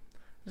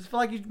just feel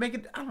like you make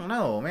it. I don't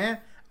know, man.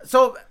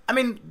 So I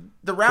mean,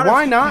 the route.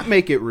 Why it's- not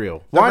make it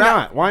real? Why route-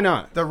 not? Why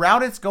not? The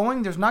route it's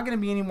going, there's not going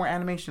to be any more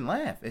animation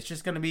left. It's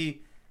just going to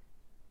be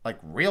like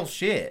real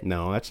shit.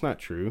 No, that's not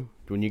true.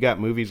 When you got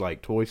movies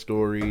like Toy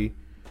Story,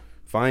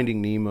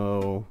 Finding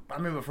Nemo, I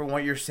mean, but from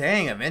what you're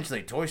saying,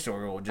 eventually Toy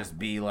Story will just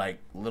be like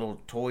little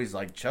toys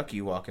like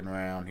Chucky walking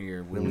around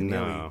here willy nilly.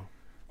 no.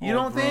 You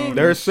don't think?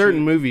 There are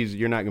certain movies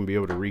you're not gonna be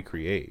able to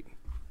recreate.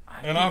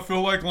 And I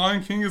feel like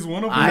Lion King is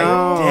one of them. I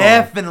No.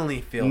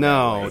 definitely feel No,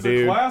 that way. It's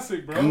dude. a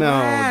classic, bro. No,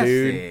 Classic.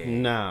 dude.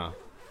 Nah.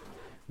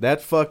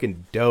 That's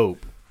fucking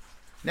dope.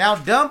 Now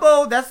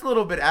Dumbo, that's a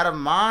little bit out of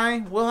my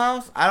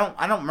wheelhouse. I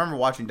don't remember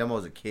watching Dumbo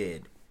as a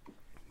kid.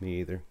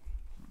 Me either.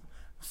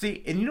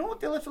 See, and you know what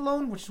they left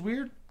alone, which is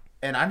weird,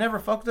 and I never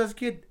fucked with as a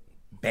kid.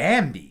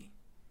 Bambi,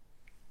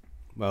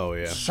 Oh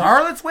yeah.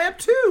 Charlotte's Web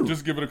too.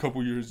 Just give it a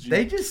couple years, G.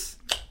 They just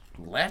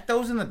left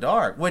those in the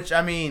dark. Which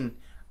I mean,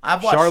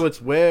 I've watched.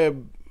 Charlotte's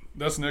Web.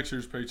 That's next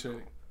year's paycheck.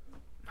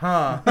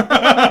 Huh?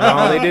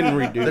 No, they didn't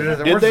redo We're it. Did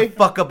supposed to they?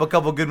 fuck up a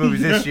couple good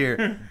movies this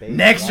year.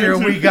 Next year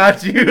we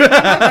got you.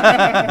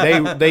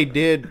 They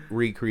did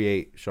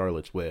recreate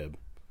Charlotte's Web.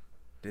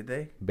 Did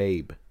they?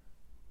 Babe.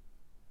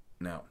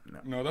 No.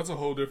 No, that's a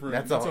whole different.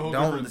 That's That's a all. whole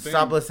Don't different thing.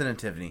 stop listening,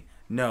 Tiffany.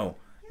 No.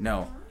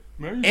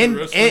 Maybe In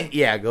wrestling.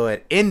 yeah, go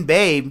ahead. In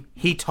Babe,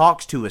 he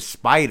talks to a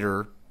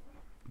spider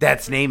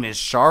that's name is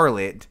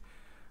Charlotte.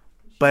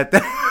 But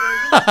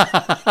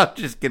I'm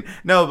just kidding.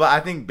 No, but I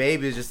think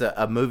Babe is just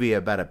a movie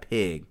about a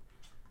pig.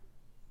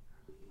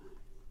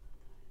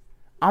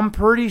 I'm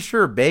pretty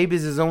sure Babe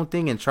is his own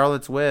thing in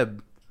Charlotte's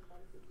Web.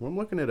 I'm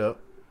looking it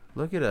up.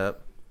 Look it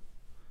up.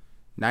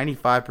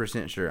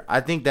 95% sure.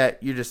 I think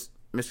that you're just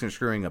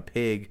misconstruing a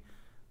pig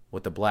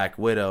with the Black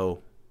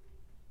Widow.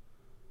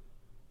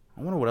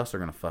 I wonder what else they're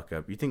gonna fuck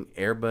up. You think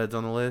Airbud's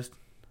on the list?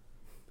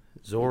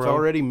 Zorro. It's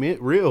already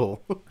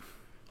real.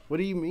 What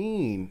do you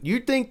mean?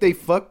 You think they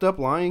fucked up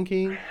Lion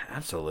King?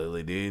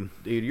 Absolutely, dude.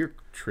 Dude, you're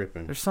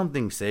tripping. There's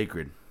something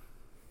sacred.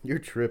 You're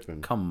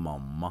tripping. Come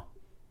on, ma.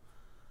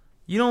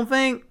 You don't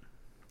think?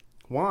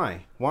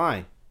 Why?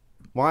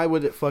 Why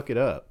would it fuck it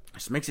up?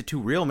 Just makes it too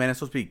real, man. It's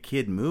supposed to be a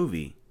kid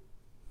movie.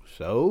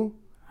 So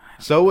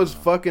was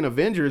fucking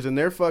Avengers, and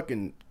they're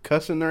fucking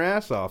cussing their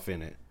ass off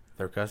in it.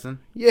 They're cussing?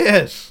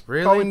 Yes.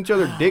 Really? Calling each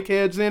other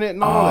dickheads in it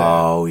and all that.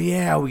 Oh,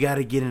 yeah. We got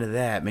to get into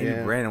that. Maybe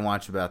Yeah. Brandon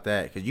watched about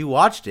that. Because you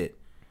watched it.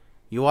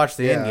 You watched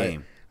the end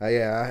game.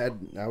 I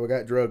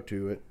got drugged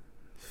to it.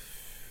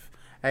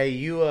 Hey,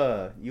 you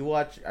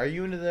watch... Are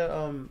you into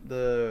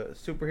the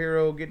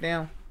superhero Get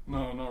Down?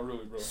 No, not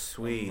really, bro.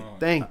 Sweet. I'm not.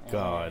 Thank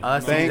God.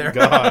 Us Thank either.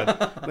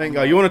 God. Thank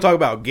God. You want to talk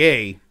about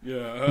gay?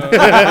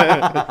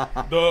 Yeah.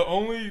 The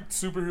only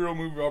superhero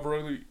movie I've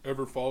really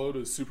ever followed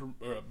is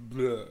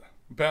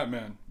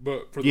Batman.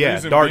 But for the Yeah,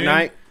 reason Dark being,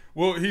 Knight.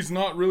 well, he's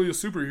not really a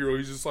superhero.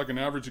 He's just like an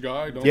average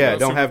guy.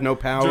 Don't have no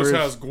powers. Just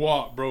has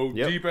guap, bro.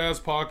 Yep. Deep ass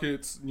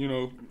pockets. You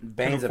know,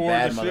 Bane's can a afford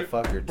bad the shit.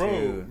 motherfucker, bro,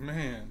 too.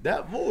 Man,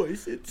 That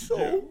voice, it's so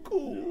Yeah.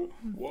 cool.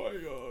 why?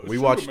 We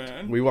watched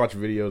Superman?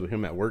 videos of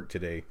him at work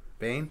today.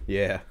 Bane?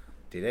 Yeah.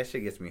 Dude, that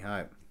shit gets me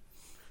hyped.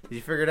 Did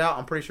you figure it out?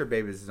 I'm pretty sure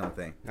Babe is his own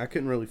thing. I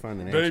couldn't really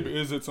find an answer. Babe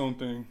is its own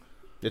thing.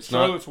 It's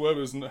Charlotte's Web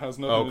has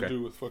nothing okay. to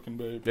do with fucking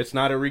Babe. It's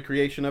not a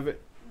recreation of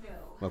it?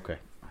 No. Okay.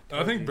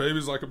 I think Babe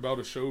is like about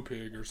a show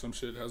pig or some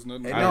shit. It has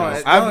nothing to do I don't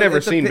with know. I've never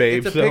it's a seen pig-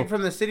 Babe, It's a so- pig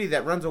from the city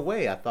that runs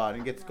away, I thought,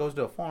 and goes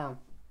to a farm.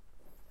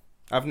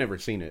 I've never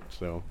seen it,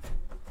 so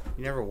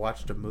You never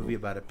watched a movie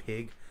about a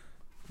pig?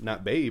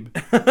 not Babe.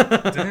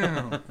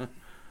 Damn.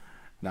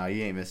 No,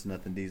 you ain't missing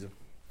nothing, Diesel.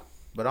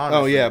 But Oh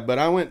honestly, yeah, but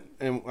I went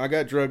and I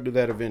got drugged to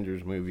that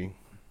Avengers movie.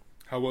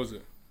 How was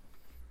it?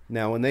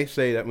 Now, when they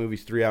say that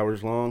movie's 3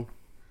 hours long,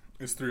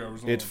 It's 3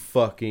 hours long. it's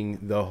fucking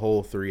the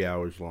whole 3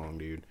 hours long,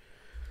 dude.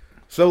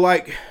 So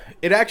like,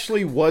 it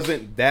actually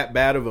wasn't that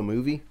bad of a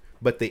movie,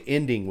 but the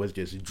ending was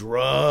just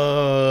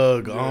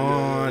drug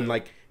on. yeah.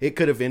 Like, it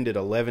could have ended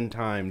 11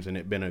 times and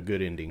it been a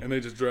good ending. and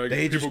they just drag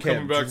They people just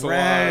coming kept back to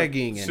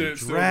dragging life. and Shit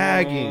still going on.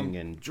 dragging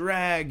and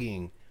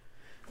dragging.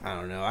 I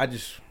don't know.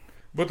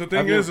 But the thing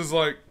I've is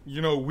like,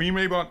 you know, we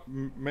may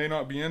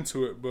not be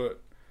into it,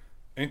 but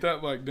ain't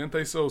that like, didn't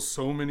they sell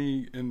so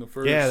many in the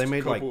first Yeah, they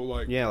made couple,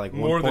 like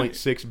more than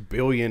 1.6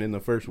 billion in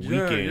the first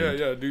weekend.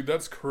 Yeah, dude,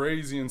 that's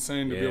crazy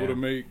insane to be Yeah. able to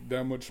make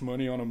that much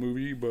money on a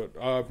movie, but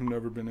I've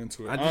never been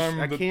into it.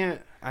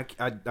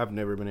 I've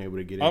never been able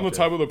to get I'm into the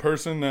type of the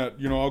person that,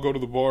 you know, I'll go to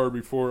the bar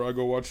before I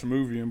go watch a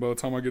movie, and by the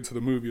time I get to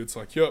the movie, it's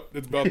like, yep,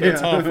 it's about that Yeah.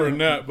 time for a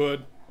nap,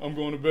 bud. I'm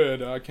going to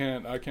bed. I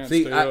can't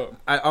See, stay up.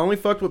 I only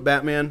fucked with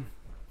Batman.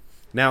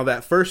 Now,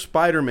 that first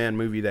Spider-Man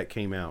movie that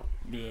came out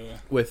Yeah.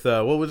 with,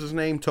 what was his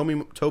name?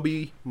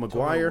 Tobey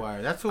Maguire?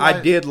 Maguire. That's who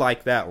I did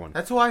like that one.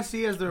 That's who I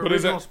see as the But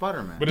is original that-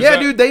 Spider-Man. but is Yeah, that-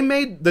 dude, they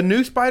made the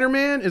new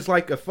Spider-Man is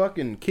like a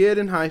fucking kid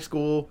in high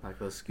school. Like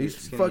those He's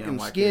skinny fucking young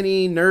white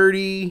skinny,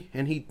 nerdy,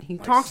 and he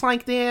talks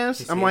like this.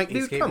 he I'm skate- like, he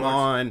dude, come skateboards?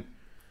 on. kids.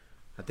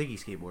 I think he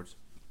skateboards.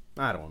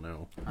 I don't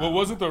know. Well,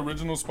 wasn't the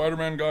original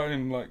Spider-Man guy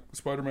in, like,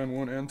 Spider-Man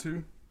 1 and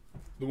 2?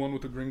 The one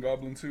with the Green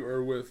Goblin, too?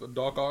 Or with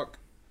Doc Ock?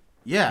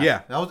 Yeah,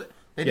 Yeah. That was.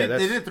 They Yeah, did.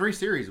 that's- They did 3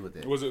 series with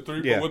it. Was it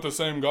 3? Yeah. But with the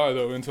same guy,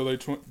 though, until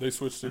they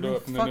switched it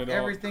up. And Fuck then it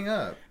everything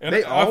up. And They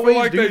I feel always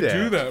like do they that.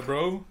 do that,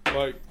 bro.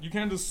 Like, you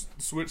can't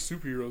just switch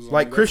superheroes. on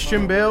Like me. That's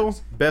Christian not how it Bale,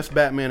 works. best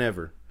Batman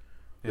ever.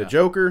 The Yeah.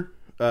 Joker,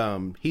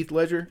 Heath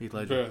Ledger, Heath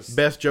Ledger.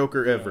 Best.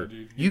 Joker ever.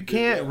 dude, he You did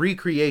can't that.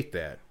 recreate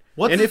that.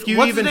 What's and his, if you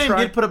what's even his name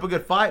try, did put up a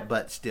good fight,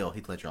 but still,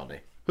 Heath Ledger all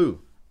day. who?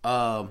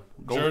 Gold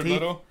Jared teeth.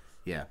 Leto?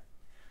 Yeah,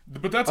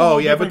 But that's a Oh,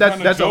 whole yeah, but different that's-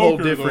 kind of that's a whole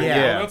Joker, different- though.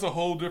 yeah. That's a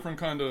whole different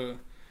kind of.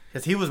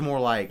 because he was more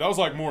like. That was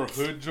like more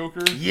hood Joker.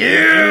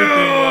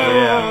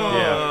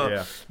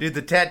 Yeah. Dude,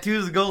 the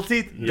tattoos, the gold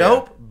teeth, Yeah.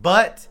 dope,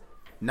 but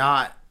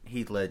not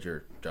Heath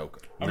Ledger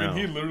Joker. I No. mean,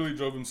 he literally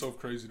drove himself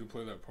crazy to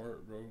play that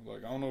part, bro.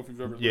 Like, I don't know if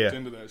you've ever Yeah. looked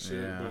into that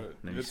shit, Yeah. Then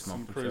but he it's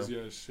some smoked crazy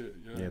ass shit.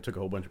 Yeah, took a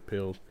whole bunch of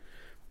pills.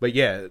 But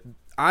yeah,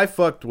 I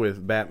fucked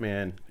with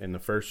Batman in the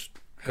first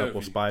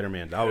couple Heavy.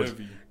 Spider-Mans.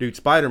 Heavy. Dude,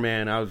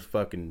 Spider-Man, I was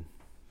fucking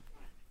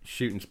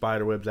shooting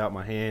spider webs out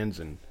my hands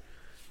and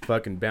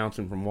fucking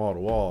bouncing from wall to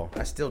wall.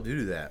 I still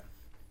do that.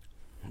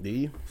 Do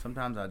you?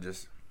 Sometimes I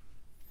just.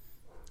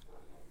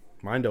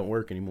 Mine don't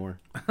work anymore.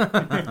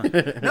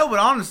 No, but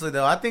honestly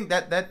though, I think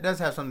that does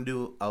have something to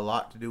do, a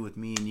lot to do with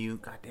me and you.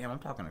 God damn, I'm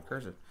talking to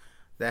cursive.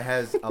 That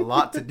has a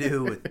lot to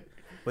do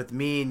with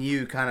me and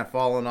you kind of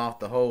falling off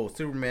the whole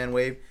Superman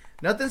wave.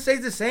 Nothing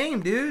stays the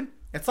same, dude.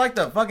 It's like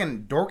the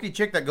fucking dorky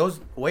chick that goes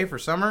away for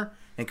summer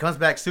and comes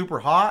back super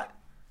hot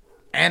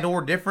and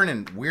or different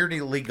and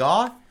weirdly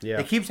goth. Yeah.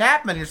 It keeps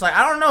happening. It's like,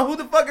 I don't know who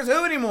the fuck is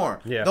who anymore.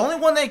 Yeah. The only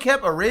one they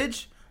kept, a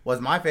Ridge, was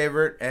my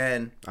favorite,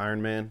 and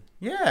Iron Man,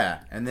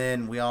 yeah. And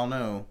then we all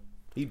know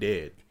he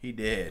did. he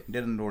did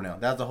in the doornail.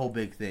 That was a whole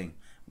big thing.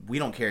 We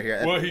don't care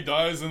here. What, he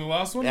dies in the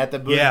last one? At the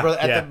Booze Yeah,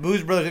 Brothers, yeah. at the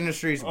Booze Brothers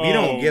Industries, we Oh,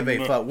 don't give a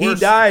no. fuck. He We're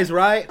dies,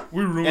 right?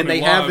 We ruined And they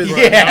it have live his-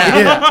 right now.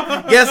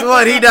 Yeah. Guess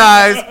what? He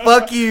dies.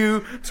 Fuck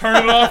you.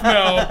 Turn it off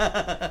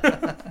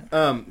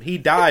now. He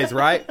dies,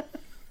 right?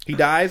 He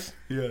dies.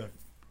 Yeah.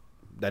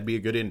 That'd be a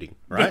good ending,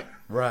 right?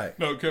 Right.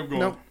 No, kept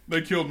going. Nope.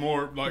 They killed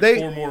more, like They-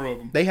 4 more of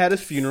them. They had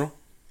his funeral.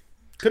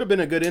 Could have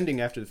been a good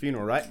ending after the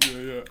funeral, right?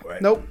 Yeah.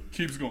 Right. Nope.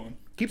 Keeps going.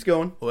 Keeps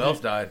going. Who else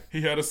died?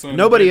 He had a son.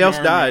 Nobody Baby else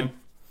Iron died. Man.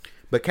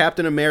 But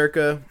Captain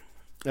America,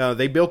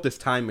 they built this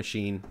time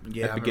machine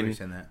Yeah, at I the remember you beginning,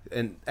 saying that.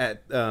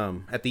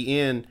 and at the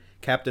end,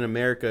 Captain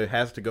America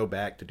has to go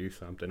back to do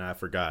something. I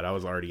forgot. I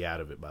was already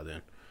out of it by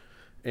then.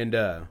 And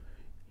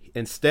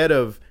instead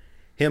of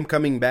him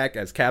coming back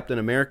as Captain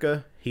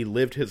America, he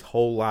lived his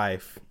whole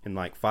life in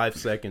like 5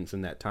 seconds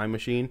in that time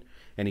machine,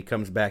 and he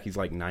comes back. He's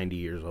like 90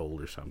 years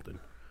old or something.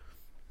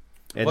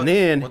 And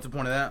then what's the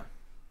point of that?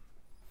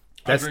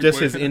 that's drink just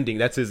way- his ending.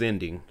 That's his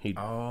ending. He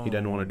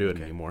doesn't want to do it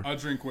anymore. I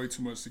drink way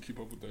too much to keep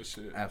up with that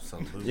shit.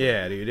 Absolutely.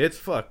 Yeah, dude, it's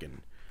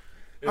fucking.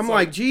 It's I'm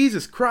like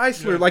Jesus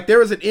Chrysler. Yeah. Like there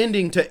was an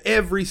ending to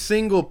every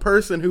single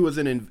person who was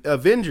in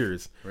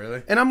Avengers.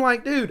 Really? And I'm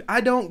like, dude, I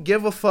don't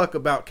give a fuck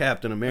about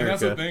Captain America.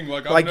 that's the thing,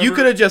 like, I've you never-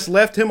 could have just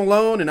left him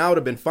alone, and I would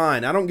have been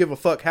fine. I don't give a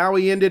fuck how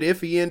he ended, if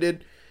he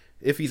ended,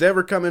 if he's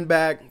ever coming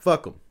back.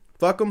 Fuck him.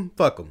 Fuck him.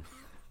 Fuck him.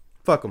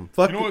 Fuck him.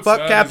 Fuck, You know what's fuck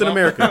sad Captain is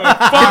America.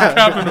 Fuck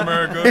Captain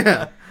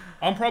America.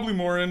 I'm probably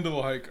more into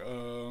like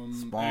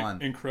Spawn.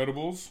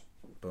 Incredibles,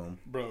 Boom.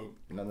 bro.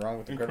 Nothing wrong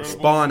with Incredible. Incredibles.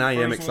 Spawn, I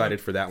First am one.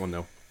 excited for that one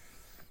though.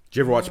 Did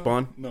you ever watch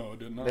Spawn? No, I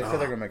did not. They said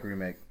they're gonna make a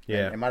remake.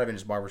 Yeah. And it might have been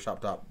just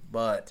barbershop top,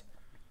 but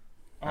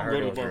I I don't heard go it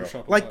to the was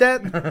real. barbershop. a Like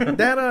lot.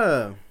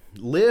 that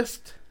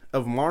list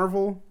of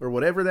Marvel or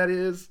whatever that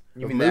is.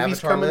 You of mean the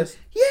Avatar list?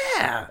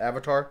 Yeah.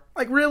 Avatar.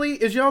 Like really,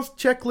 is y'all's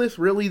checklist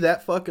really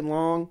that fucking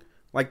long?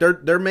 Like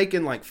they're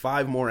making like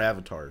 5 more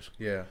avatars,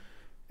 Yeah.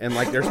 and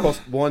like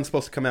one's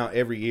supposed to come out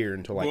every year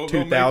until like Well,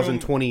 they'll make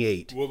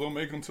 2028. Well, they'll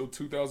make them till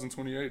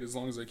 2028 as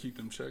long as they keep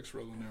them checks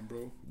rolling in,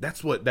 bro. That's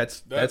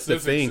the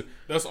thing.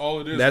 That's all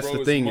it is. That's bro. the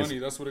It's thing is- money.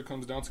 That's what it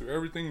comes down to.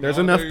 Everything. There's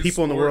enough nowadays,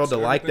 people in the world to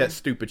sports, like that everything.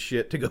 stupid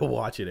shit to go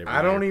watch it every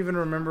I don't year. even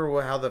remember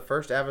how the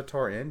first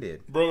Avatar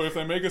ended. Bro, if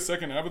they make a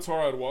second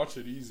Avatar, I'd watch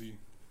it easy.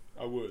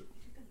 I would.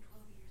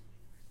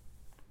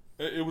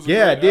 It was.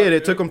 Yeah, it did.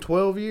 It took them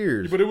 12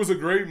 years. But it was a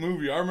great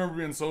movie. I remember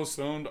being so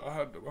stoned.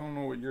 I don't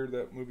know what year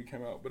that movie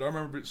came out, but I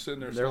remember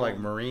sitting there. They're like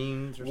stoned,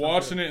 Marines or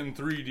watching something. it in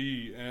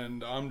 3D,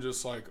 and I'm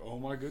just like, oh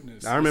my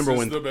goodness. I remember this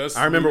when is the best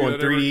I remember movie when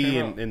that ever 3D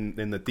came out.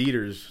 in the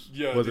theaters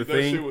Yeah, was dude, a that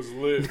thing. shit was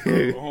lit,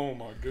 bro. Oh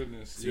my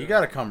goodness. So you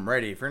gotta come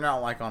ready. If you're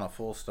not like on a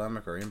full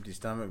stomach or empty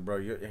stomach, bro,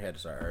 your head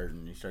start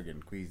hurting. You start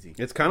getting queasy.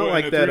 It's kind of What,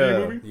 in like the that.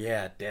 3D movie?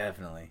 Yeah,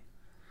 definitely.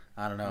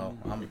 I don't know.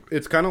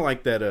 It's kind of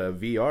like that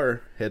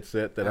VR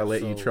headset that I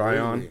let you try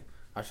on. Absolutely.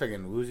 I start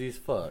getting woozy as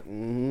fuck.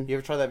 Mhm. You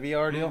ever try that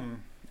VR deal?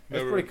 That's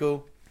Never. pretty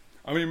cool.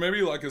 I mean,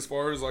 maybe like as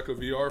far as like a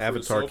VR. For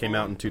Avatar the came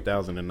cell out in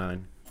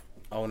 2009.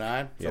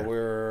 09? Yeah. So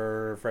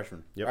we're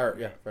freshmen. Yep. Or,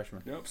 yeah,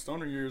 freshmen. phone. Yep,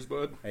 stoner years,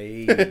 bud.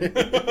 Hey.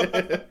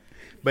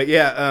 But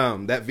yeah,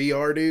 that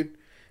VR, dude,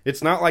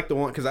 it's not like the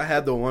one, because I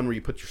had the one where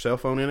you put your cell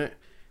phone in it.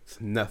 It's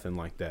nothing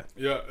like that.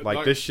 Yeah,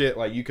 Like this shit,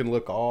 like you can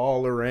look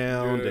all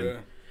around, Yeah, and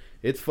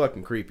it's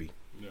fucking creepy.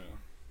 yeah.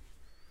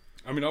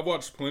 I mean, I've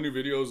watched plenty of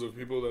videos of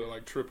people that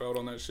like trip out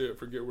on that shit,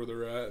 forget where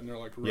they're at, and they're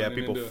like running Yeah,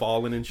 people into,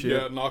 falling and shit.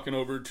 Yeah, knocking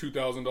over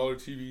 $2,000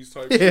 TVs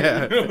type.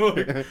 Yeah.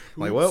 Shit.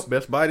 Like, well,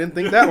 Best Buy didn't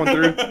think that one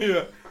through.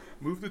 yeah.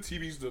 Move the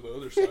TVs to the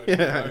other side.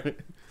 Yeah. Like,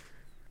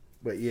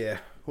 But yeah,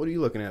 what are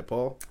you looking at,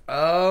 Paul?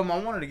 I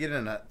wanted to get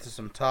into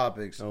some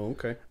topics. Oh,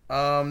 okay.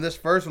 This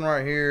first one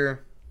right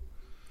here.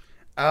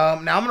 Now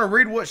I'm gonna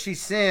read what she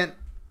sent.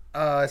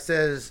 It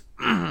says,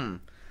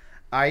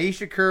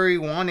 Aisha Curry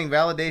wanting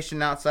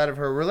validation outside of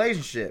her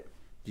relationship.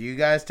 Do you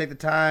guys take the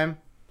time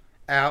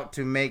out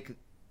to make?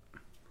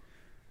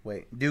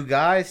 Wait, do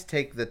guys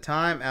take the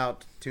time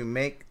out to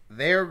make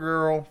their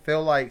girl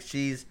feel like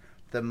she's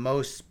the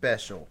most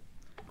special?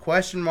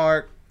 Question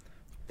mark.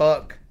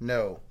 Fuck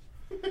no.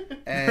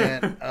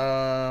 And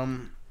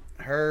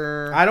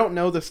her. I don't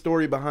know the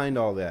story behind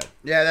all that.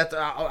 Yeah, that's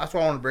why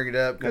I want to bring it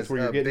up That's because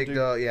where you're getting Big to?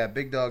 Dog. Yeah,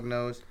 Big Dog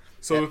knows.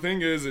 so the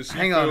thing is she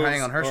Hang on. All Her right,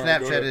 go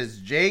Snapchat ahead. is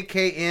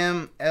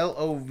JKMLOVEE.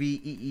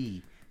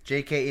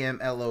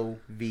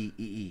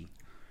 JKMLOVEE.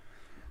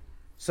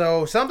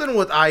 So something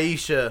with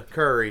Aisha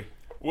Curry.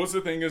 What's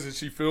the thing is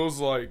she feels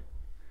like,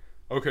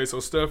 okay, so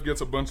Steph gets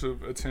a bunch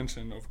of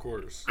attention, of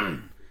course,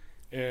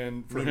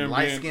 and for him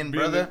Light-skinned being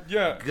brother,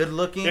 yeah, good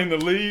looking, in the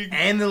league,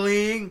 and the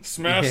league,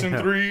 smashing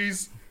Yeah.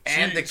 threes,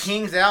 and the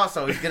King's out,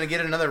 so he's gonna get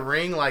another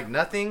ring like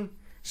nothing.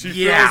 She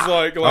Yeah. feels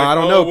like I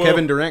don't know. well,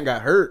 Kevin Durant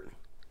got hurt.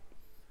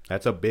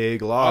 That's a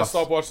big I loss.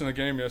 stopped watching the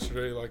game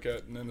yesterday, like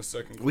in the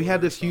second. We quarter had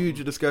or this something.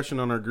 huge discussion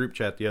on our group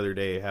chat the other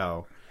day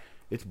how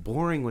it's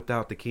boring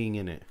without the King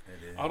in it.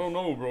 I don't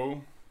know,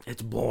 bro.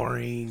 It's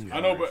boring.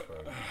 I know, but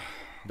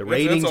The that's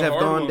ratings a have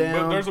hard gone one.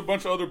 down. But there's a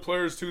bunch of other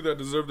players too that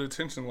deserve the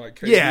attention, like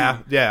KD,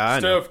 yeah, I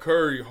know. Steph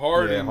Curry,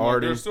 Harden. Yeah, Like,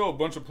 Harden. there's still a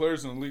bunch of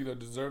players in the league that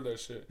deserve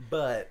that shit.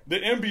 But The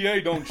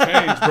NBA don't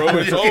change, bro.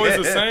 It's always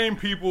the same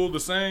people,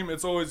 the same.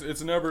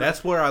 It's never.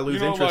 That's where I lose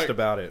You know, interest like,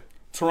 about it.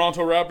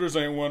 Toronto Raptors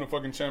ain't won a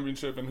fucking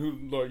championship, and who,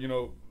 like, you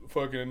know,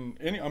 fucking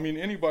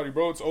anybody,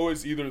 bro. It's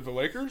always either the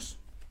Lakers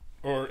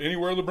or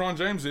anywhere LeBron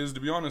James is. To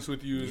be honest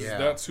with you, Yeah.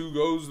 that's who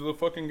goes to the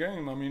fucking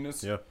game. I mean,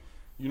 it's Yeah.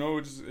 you know,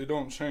 it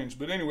don't change.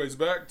 But anyways,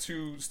 back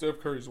to Steph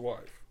Curry's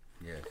wife.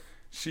 yeah,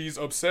 She's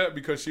upset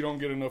because she don't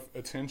get enough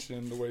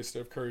attention the way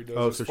Steph Curry does.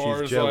 Oh, as so far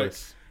she's as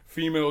jealous.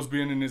 females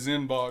being in his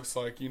inbox,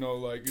 like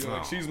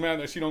she's mad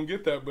that she don't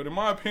get that. But in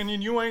my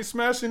opinion, you ain't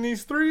smashing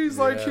these threes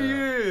like he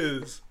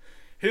is.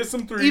 Hit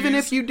some threes. Even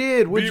if you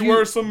did, would you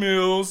worth some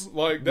meals?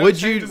 Like that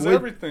changes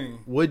everything.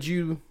 Would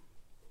you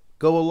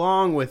go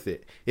along with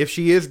it if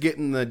she is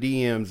getting the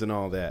DMs and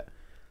all that?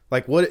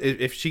 Like, what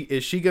if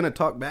she gonna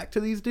talk back to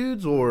these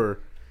dudes, or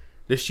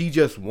does she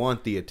just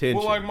want the attention?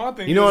 Well, like my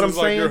thing, you know what I'm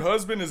like saying? Your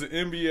husband is an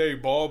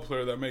NBA ball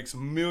player that makes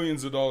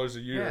millions of dollars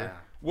a year. Yeah.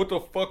 What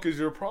the fuck is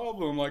your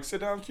problem? Like,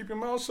 sit down, keep your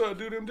mouth shut,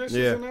 do them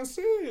dishes, and that's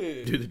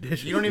it. Do the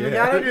dishes. You don't even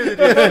gotta do the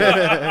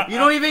dishes. You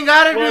don't even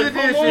gotta do the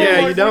dishes. Yeah,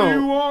 like, you don't. What do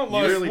you want?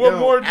 Like, really what don't.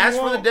 more do you Ask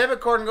for want? the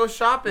debit card and go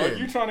shopping. Like,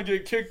 you trying to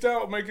get kicked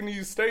out making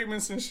these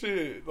statements and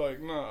shit.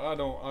 Like, no, I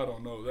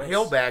don't know. That's,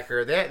 He'll back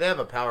her. They have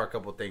a power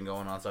couple thing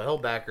going on, so he'll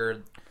back her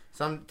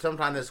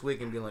sometime this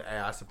week and be like, "Hey,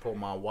 I support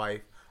my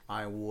wife.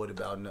 I ain't worried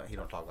about no." He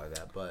don't talk like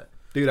that, but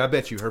Dude, I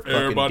bet you her fucking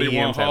everybody DMs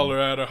want to holler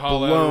have at her,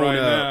 holler at blown her right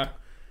up. now.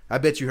 I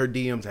bet you her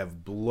DMs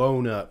have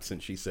blown up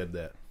since she said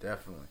that.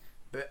 definitely.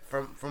 But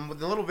from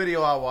the little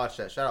video I watched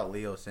that shout out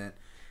Leo sent,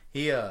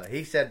 he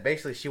said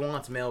basically she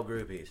wants male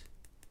groupies.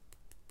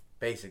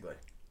 Basically.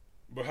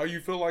 But how you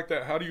feel like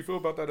that? How do you feel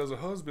about that as a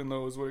husband,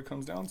 though, is what it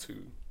comes down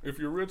to. If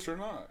you're rich or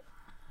not.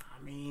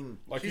 I mean,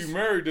 Like, you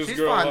married this she's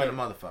girl, fine like- than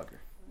a motherfucker.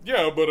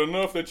 Yeah, but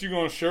enough that you're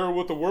going to share it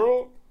with the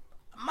world?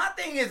 My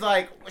thing is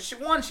like, she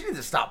needs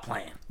to stop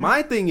playing.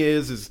 My thing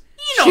is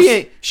You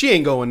know, she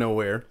ain't going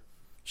nowhere.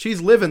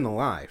 She's living the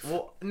life.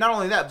 Well, not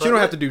only that, but She don't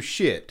have to do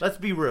shit. Let's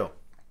be real.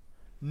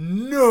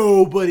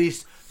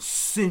 Nobody's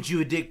sent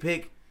you a dick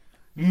pic.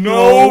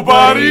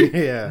 Nobody?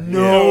 Yeah.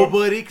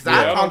 Nobody. Because Yeah,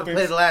 I I don't contemplated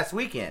think so. last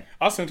weekend.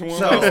 I sent him one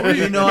So, last week.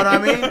 you know what I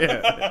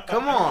mean?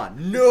 Come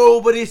on.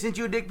 Nobody sent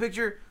you a dick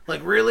picture?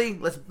 Like, really?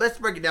 Let's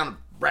break it down to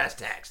brass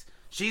tacks.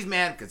 She's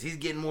mad because he's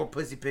getting more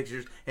pussy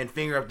pictures and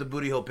finger up the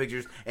booty hole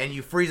pictures. And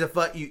you freeze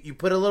you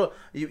put a little,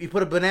 you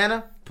put a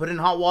banana, put it in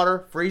hot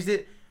water, freeze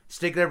it,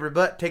 stick it up her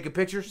butt, take a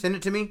picture, send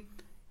it to me.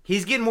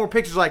 He's getting more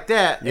pictures like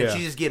that, and Yeah.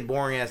 she's just getting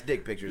boring ass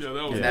dick pictures. Yeah,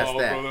 that was and that's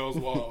wild, that. bro. That was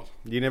wild.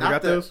 You never Not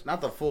got those?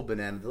 Not the full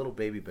banana, the little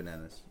baby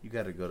bananas. You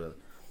got to go to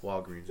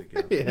Walgreens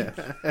again. Yeah.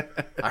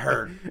 I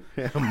heard.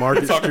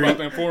 Market Talk about Street.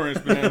 them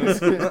 4-inch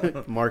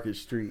bananas. Market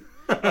Street.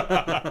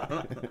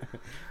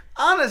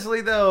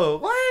 Honestly, though,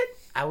 what?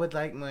 I would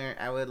like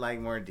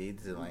more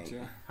dudes to like Yeah.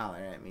 holler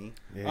at me.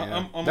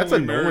 Yeah. I'm That's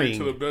only married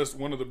annoying. to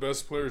one of the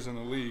best players in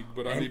the league,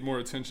 but I need more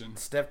attention.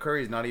 Steph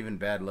Curry's not even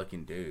bad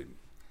looking dude.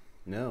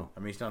 No. I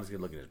mean, he's not as good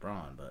looking as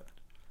Braun, but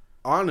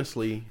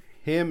Honestly,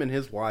 him and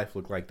his wife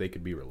look like they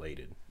could be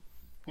related.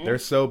 Hmm? They're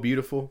so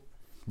beautiful,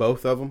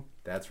 both of them.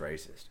 that's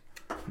racist.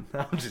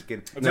 I'm just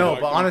kidding. That's No,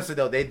 like- but honestly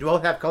though, they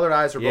both have colored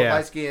eyes. They're both Yeah.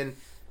 light skinned.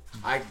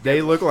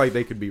 They look like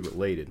they could be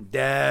related.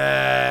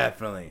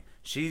 Definitely.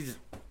 She's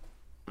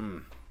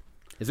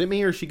Is it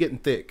me or is she getting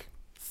thick?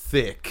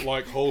 Thick.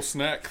 Like whole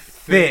snack.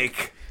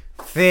 thick.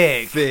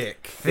 Thick.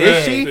 Thick.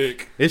 Is she?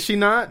 Thick. Is she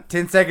not?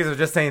 10 seconds of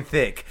just saying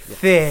thick.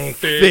 Thick.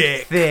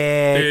 Thick. Thick.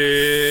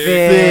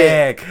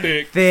 Thick. Thick.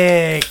 Thick.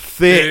 Thick.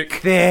 Thick.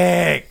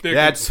 Thick. Thick.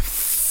 That's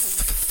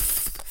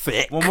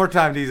thick. One more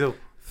time, Diesel.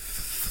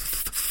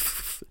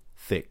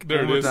 Thick. There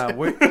One it more is. time.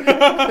 We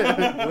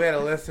had a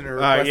listener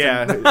requesting.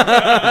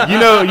 Yeah.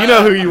 you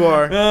know who you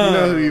are. You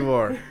know who you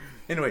are.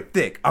 Anyway,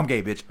 thick. I'm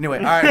gay, bitch. Anyway,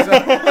 all right.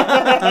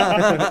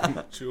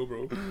 So Chill,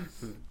 bro.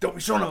 don't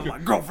be showing up my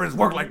girlfriend's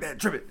work like that.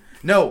 Trip it.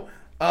 No.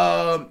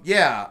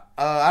 Yeah.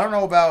 I don't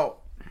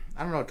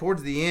know.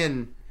 Towards the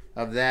end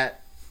of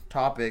that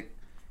topic,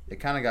 it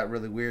kind of got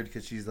really weird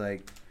because she's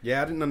like,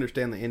 Yeah, I didn't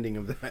understand the ending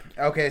of that.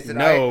 okay, so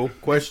No,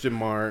 question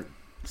mark.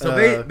 So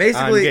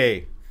basically, I'm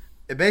gay.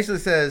 it basically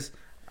says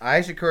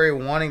Aisha Curry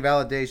wanting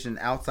validation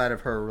outside of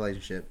her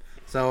relationship.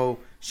 So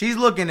she's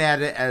looking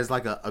at it as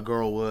like a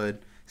girl would,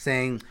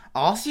 saying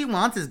all she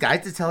wants is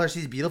guys to tell her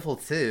she's beautiful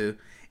too.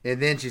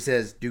 And then she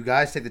says, do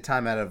guys take the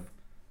time out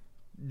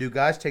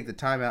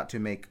to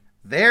make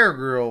their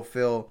girl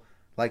feel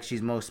like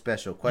she's most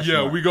special? Question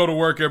Yeah, mark. we go to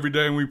work every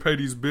day and we pay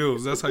these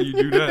bills. That's how you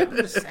do that.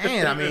 Just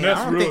saying. I mean, And that's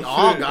I don't real think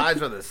all shit.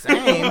 guys are the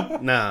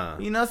same. Nah.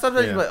 You know,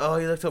 sometimes Yeah. you're like, oh,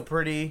 you look so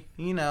pretty.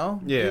 You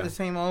know, Yeah. You're the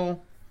same old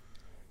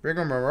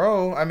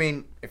rigmarole. I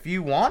mean, if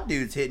you want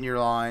dudes hitting your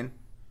line,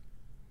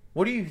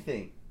 what do you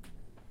think?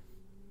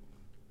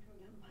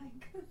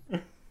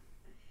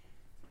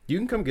 You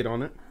can come get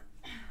on it.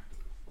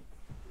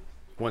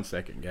 1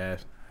 second,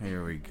 guys.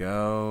 Here we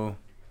go.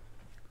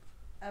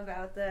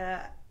 About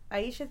the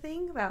Aisha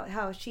thing, about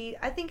how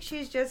I think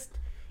she's just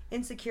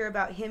insecure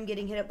about him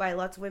getting hit up by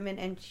lots of women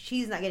and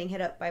she's not getting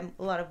hit up by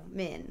a lot of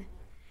men.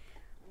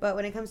 But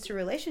when it comes to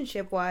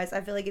relationship wise,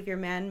 I feel like if your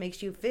man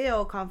makes you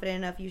feel confident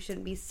enough, you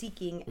shouldn't be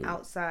seeking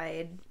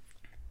outside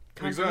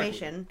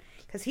confirmation.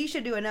 Because he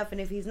should do enough, and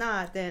if he's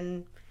not,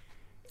 then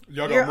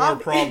Y'all You're got more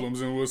ob- problems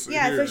than what's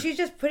yeah. here. So she's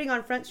just putting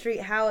on Front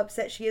Street how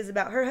upset she is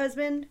about her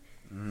husband,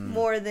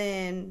 more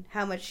than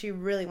how much she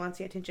really wants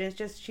the attention. It's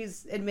just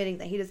she's admitting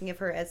that he doesn't give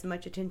her as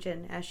much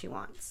attention as she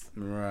wants.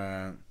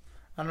 Right.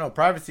 I don't know.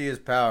 Privacy is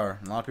power.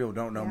 A lot of people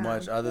don't know Yeah.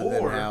 much other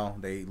Or- than how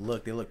they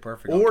look. They look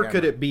perfect. on Or camera.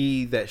 could it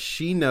be that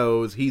she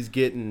knows he's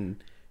getting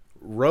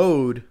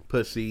road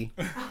pussy,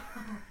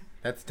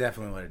 That's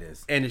definitely what it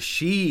is. and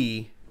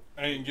she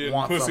Ain't getting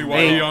Want pussy some while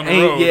he ain't, on the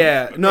ain't- road.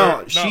 yeah,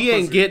 no, Or, she not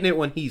ain't pussy. getting it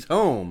when he's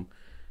home.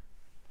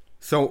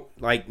 So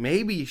like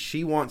maybe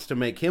she wants to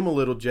make him a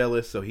little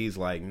jealous, so he's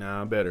like,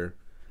 nah, I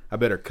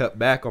better cut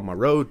back on my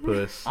road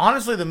puss.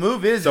 Honestly, the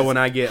move is So when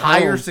I get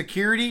higher home-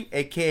 security,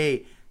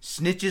 aka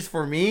snitches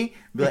for me.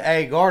 Be like,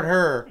 hey, guard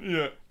her.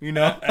 Yeah. You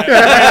know,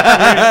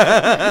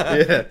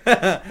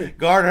 Yeah.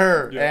 guard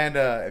her, Yeah. and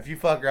if you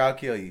fuck her, I'll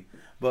kill you.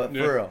 But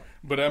Yeah. for real,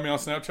 But add me on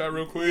Snapchat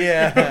real quick.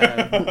 yeah,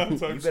 Type you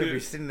better shit. be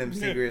sending them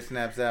secret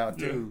snaps out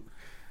too.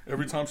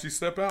 Every time she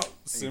step out,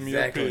 send me a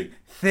Exactly. pic.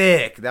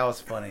 Thick. That was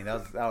funny.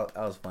 That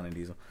was funny,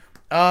 Diesel.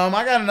 I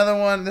got another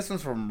one. This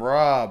one's from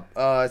Rob.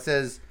 It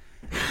says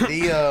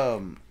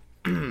the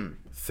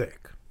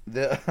Thick.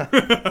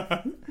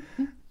 the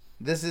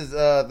this is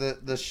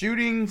the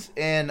shootings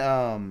in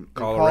Colorado.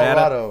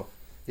 Colorado.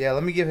 Yeah,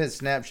 let me give his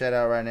Snapchat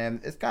out right now.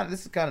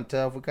 This is kind of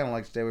tough. We kind of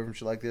like to stay away from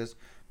shit like this,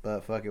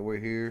 but fuck it, we're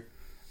here.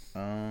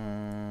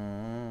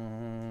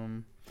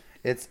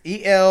 It's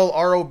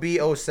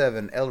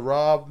ELROB07,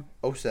 Elrob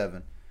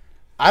 07.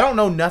 I don't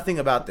know nothing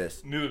about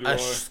this. Neither do A I.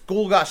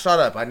 school got shot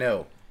up. I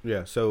know.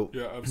 Yeah, so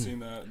Yeah, I've seen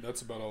that.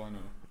 That's about all I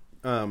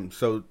know.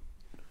 so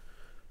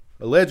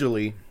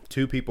allegedly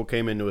 2 people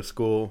came into a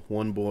school,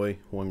 1 boy,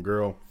 1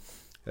 girl.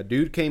 A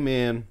dude came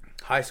in,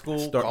 High school,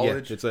 yeah,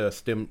 college. it's a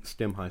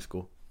STEM high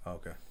school.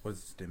 Okay, what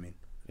does STEM mean?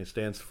 It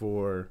stands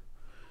for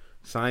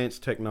Science,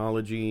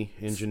 Technology,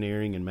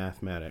 Engineering, and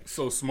Mathematics.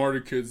 So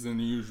smarter kids than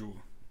the usual.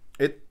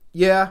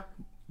 Yeah,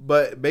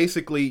 but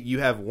basically you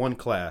have one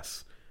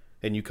class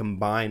and you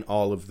combine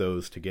all of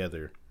those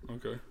together,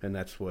 Okay. and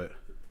that's what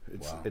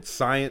Wow. it's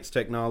Science,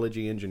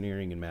 Technology,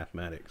 Engineering, and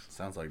Mathematics.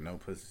 Sounds like no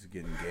pussy's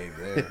getting gave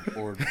there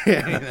or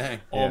anything.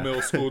 All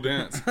male school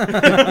dance.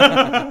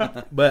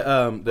 But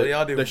What do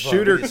y'all do? the for fun?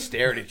 shooter, We just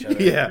stare at each other.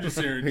 yeah, Just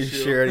here and we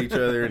chill. share at each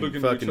other and Look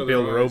into fucking each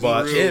build other's eyes.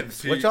 robots. Real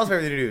Chips. What deep. y'all's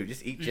favorite to do?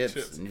 Just eat Eat chips.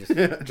 chips. And just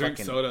Drink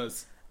fucking-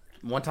 sodas.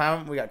 One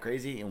time we got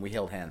crazy and we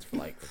held hands for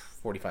like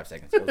 45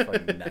 seconds. It was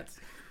fucking nuts.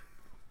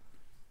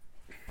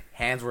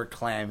 Hands were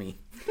clammy.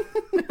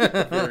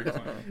 Very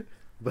clean.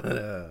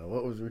 But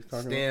what was we talking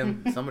about?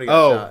 Stem. Somebody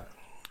got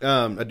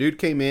shot. A dude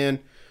came in,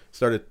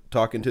 started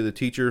talking to the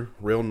teacher,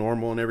 real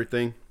normal and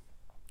everything.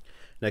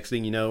 Next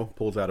thing you know,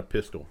 pulls out a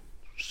pistol.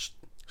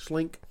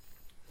 Slink.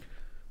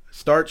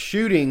 Starts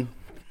shooting.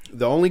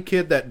 The only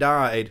kid that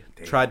died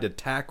tried to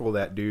tackle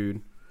that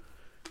dude.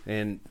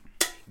 And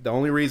the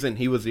only reason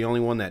he was the only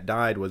one that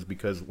died was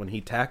because when he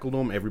tackled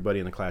him, everybody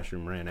in the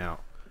classroom ran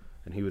out.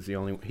 And he was the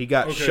only one. He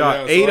got Okay,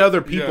 shot. yeah, 8 so-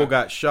 other people yeah.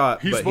 got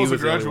shot. He's but he supposed to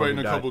was the only one graduate in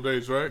who a died. couple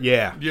days, right?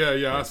 Yeah.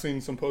 Yeah. I've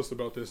seen some posts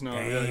about this now.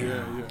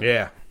 Yeah.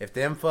 Yeah. If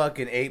them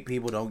fucking 8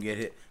 people don't get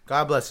hit,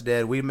 God bless the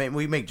dead. We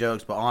make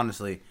jokes, but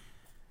honestly,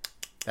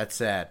 that's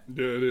sad.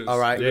 Yeah, it is. All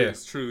right. It Yeah.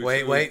 is,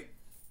 truly. Wait.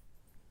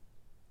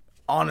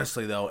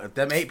 Honestly though, if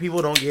them 8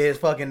 people don't get his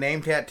fucking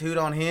name tattooed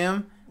on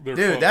him, They're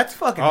dude, fucked. that's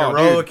fucking Oh,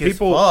 heroic dude,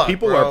 people as fuck,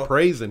 people bro. are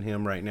praising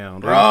him right now,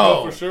 dude. Bro.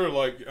 Oh, for sure.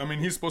 Like, I mean,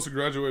 he's supposed to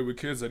graduate with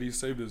kids that he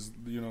saved his,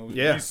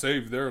 Yeah. he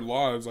saved their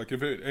lives. Like,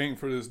 if it ain't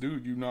for this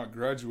dude, you not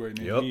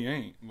graduating. Yep. And he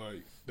ain't.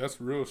 Like,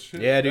 that's real shit.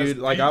 Yeah, That's dude.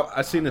 Like deep.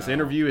 I seen this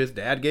interview his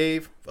dad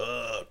gave.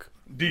 Fuck.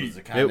 deep.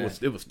 It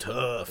was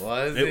tough.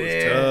 Was it was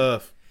it?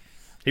 tough.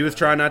 He was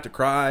trying not to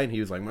cry, and he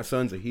was like, "My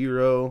son's a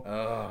hero."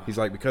 Oh, He's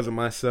like, because of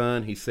my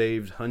son, he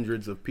saved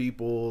hundreds of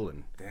people,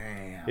 and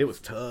damn. it was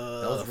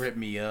Those tough. ripped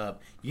me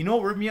up. You know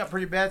what ripped me up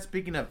pretty bad?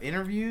 Speaking of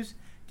interviews,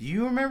 do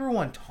you remember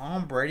when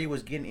Tom Brady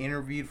was getting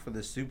interviewed for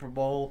the Super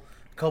Bowl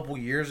a couple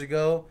years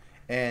ago?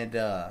 And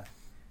a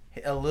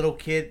little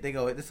kid, they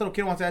go, this little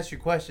kid wants to ask you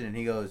a question. And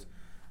he goes,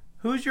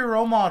 who's your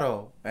role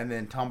model? And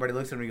then Tom Brady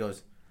looks at him and he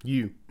goes,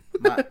 You.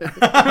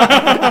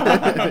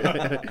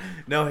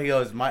 no, he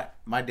goes, my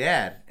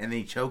dad. And then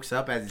he chokes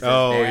up as he says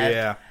Oh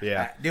dad.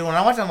 yeah. Dude, when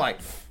I watch it, I'm like,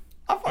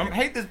 I fucking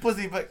hate this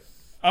pussy, but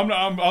I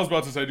was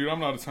about to say, dude, I'm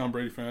not a Tom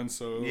Brady fan,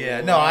 so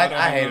Yeah, no, I don't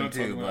hate know him what too,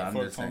 talking but about. I'm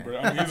Fuck just Tom saying. Brady.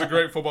 I mean, he's a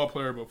great football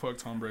player, but fuck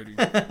Tom Brady.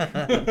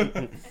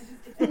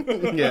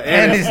 Yeah,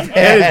 And his and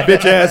dad. his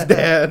bitch ass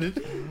dad.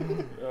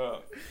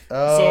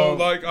 So,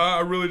 like,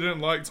 I really didn't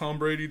like Tom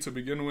Brady to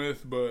begin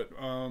with, but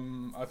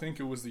I think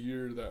it was the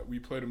year that we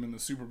played him in the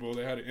Super Bowl.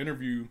 They had an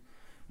interview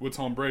with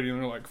Tom Brady, and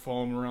they're like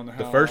following him around the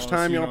house. The first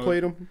time you y'all know.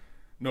 played him.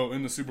 No,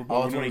 in the Super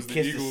Bowl. Oh, it's when it he was the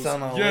kissed his Eagles.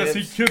 son on the Yes,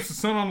 lips? he kissed his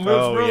son on the lips,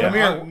 Oh, bro. yeah. Come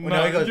here. Not-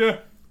 No, he goes, yeah.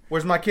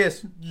 where's my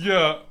kiss?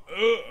 Yeah.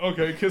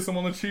 Okay, kiss him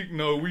on the cheek.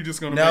 No, we just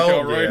gonna No, make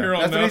out right yeah. here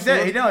on That's what he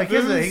said. He, no, he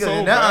This kisses it. is He goes,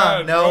 so nuh-uh,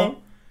 bad, no. bro.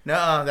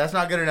 Nuh-uh, that's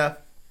not good enough.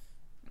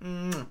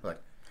 Like,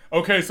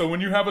 Okay, so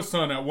when you have a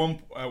son, at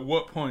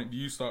what point do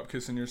you stop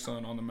kissing your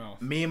son on the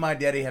mouth? me and my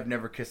daddy have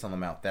never kissed on the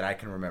mouth that I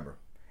can remember.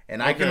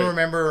 And I can Okay.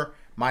 remember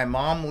my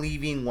mom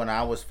leaving when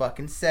I was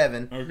fucking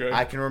 7. Okay.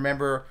 I can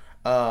remember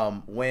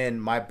when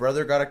my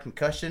brother got a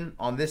concussion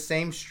on this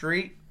same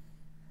street.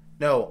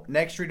 No,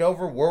 next street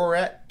over, where we're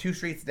at, 2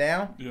 streets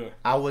down. Yeah.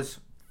 I was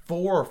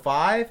 4 or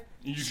 5,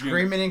 You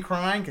screaming and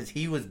crying because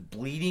he was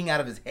bleeding out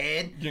of his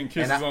head. Getting And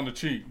kisses I- on the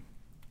cheek.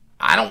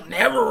 I don't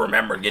never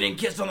remember getting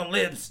kissed on the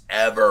lips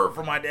ever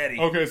from my daddy.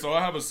 Okay, so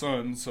I have a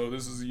son, so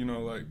this is,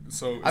 like,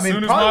 so I as mean,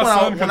 soon as probably my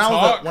son can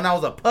talk, when I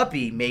was a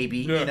puppy, maybe,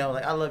 Yeah.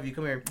 Like, I love you,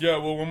 come here. yeah,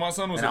 well, when my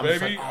son was And a I'm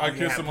just baby, like, I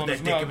kissed him put on that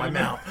his dick mouth. in my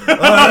mouth.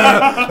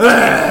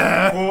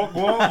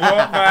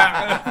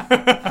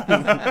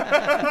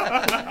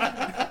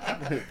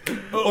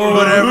 Or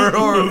whatever,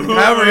 or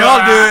however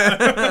y'all do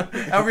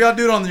it. However y'all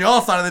do it on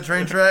y'all side of the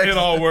train track. It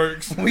all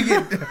works. We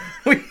get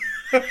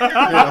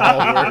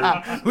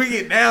we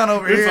get down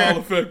over It's here. all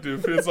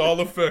effective. It's all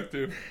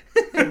effective.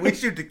 We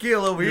shoot to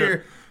kill over Yeah.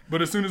 here.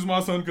 But as soon as my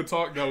son could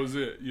talk, that was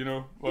it.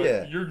 Like,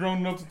 Yeah. you're grown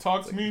enough to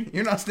talk to me.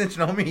 You're not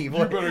snitching on me, boy.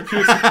 You better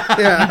kiss. You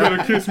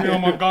better kiss me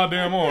on my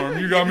goddamn arm.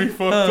 You got me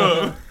fucked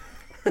up.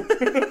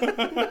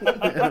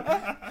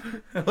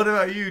 What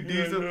about you,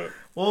 Diesel? Yeah.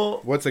 Well,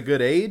 What's a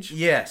good age?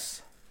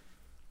 yes.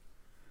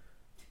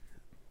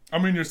 I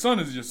mean, your son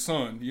is your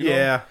son.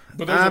 Yeah.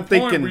 But there's I'm a point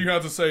thinking- where you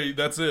have to say,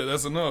 that's it.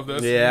 That's enough.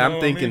 That's Yeah, I'm what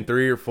I thinking mean?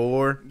 3 or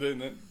 4.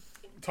 Then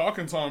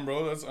talking time,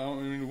 bro. That's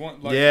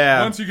like,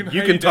 Yeah. Once you can, you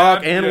hey, can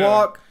talk Dad, and yeah.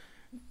 walk.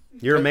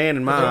 You're a man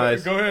in my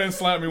eyes. Go ahead and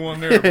slap me one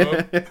there,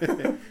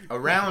 bro.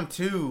 Around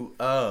 2,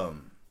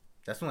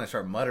 that's when I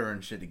start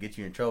muttering shit to get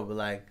you in trouble.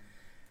 Like,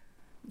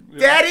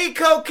 Daddy,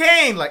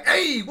 cocaine. Like,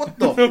 hey, what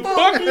the The fuck?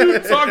 fuck are you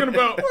talking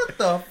about? What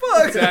the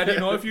fuck? Dad,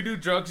 if you do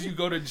drugs, you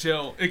go to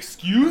jail.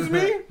 Excuse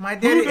me? My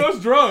Who daddy,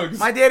 does drugs?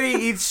 my daddy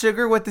eats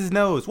sugar with his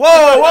nose. Whoa,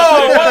 whoa,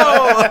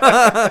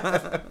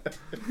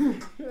 whoa.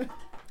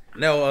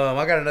 No,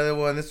 I got another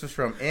one. This was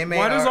from M.A.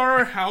 Why does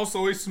our house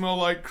always smell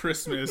like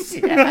Christmas?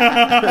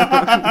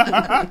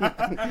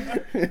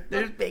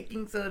 There's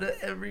baking soda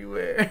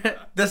everywhere.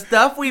 The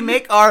stuff we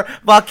make our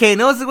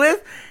volcanoes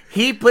with,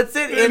 he puts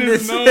it in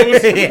his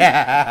this. nose.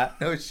 Yeah,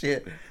 no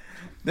shit.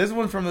 This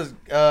one from this,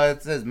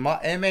 it says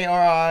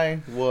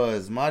Mari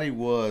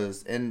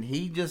was, and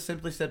he just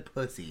simply said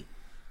pussy.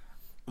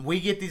 We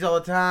get these all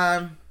the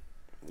time.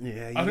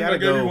 Yeah, you I think gotta I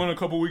gave you go. one a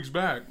couple weeks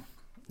back.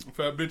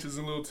 Fat bitches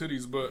and little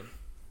titties, but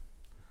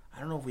I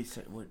don't know if we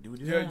said, what, do we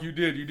do yeah, that? you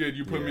did.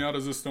 You put me Yeah. out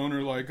as a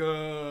stoner, like,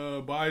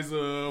 buys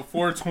a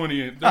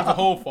 420. There's a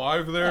whole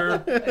 5 there.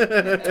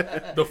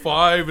 The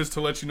 5 is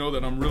to let you know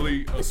that I'm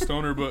really a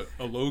stoner, but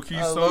a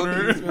low-key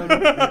stoner.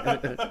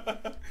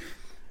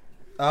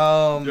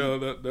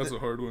 Yeah, that's a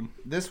hard one.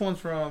 This one's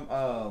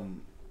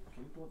from,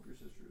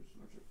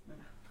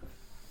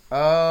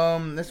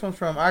 this one's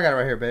from, I got it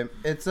right here, babe.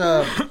 It's,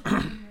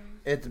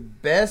 it's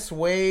best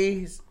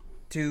ways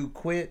to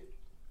quit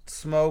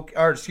smoke,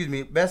 or excuse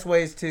me, best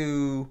ways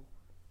to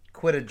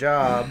quit a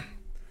job.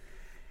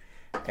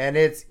 And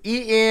it's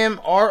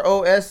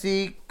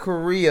EMROSC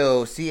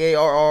Carrillo,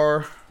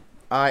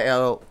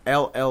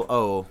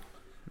 CARRILLO.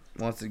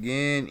 Once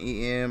again,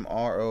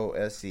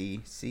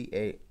 EMROSC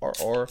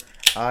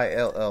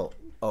CARRILLO.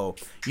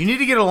 You need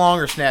to get a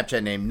longer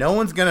Snapchat name. No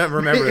one's gonna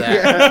remember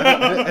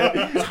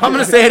that. So I'm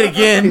gonna say it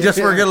again just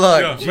for good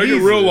luck. Yeah, make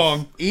it real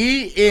long.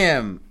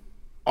 EMROSECARRILLO.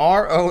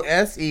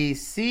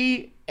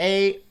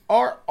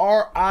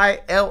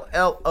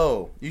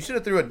 You should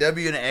have threw a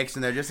W and an X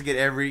in there just to get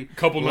every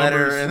Couple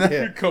letter numbers. in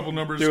there. Couple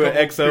numbers. Do an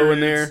couple XO in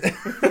there.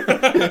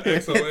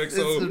 periods.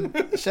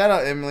 XO. It's shout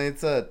out Emily.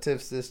 It's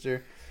Tiff's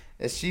sister.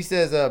 She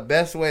says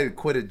best way to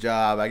quit a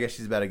job. I guess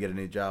she's about to get a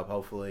new job.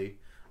 Hopefully,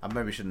 I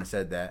maybe shouldn't have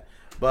said that.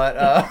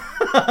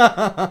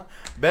 But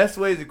best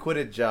way to quit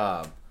a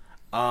job.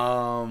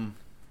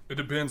 It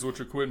depends what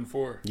you're quitting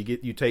for.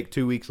 You take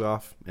 2 weeks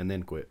off and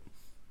then quit.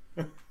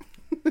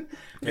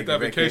 Get that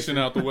vacation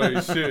out the way.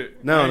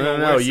 Shit. No, Ain't no,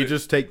 gonna no. waste You it.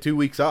 just take 2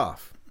 weeks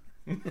off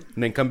and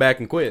then come back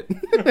and quit.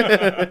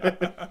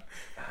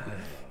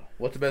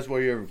 What's the best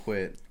way you ever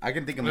quit? I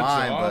can think of A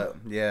mine, job?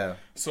 but yeah.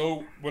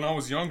 So when I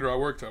was younger, I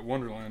worked at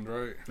Wonderland,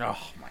 right?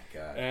 Oh my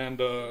god. And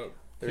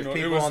There's it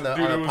people was- on the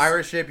dude, it was-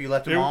 pirate ship. You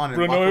left them on and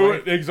Bro, walked no,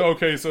 away.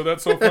 okay, so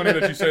that's so funny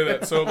that you say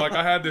that. So like,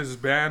 I had this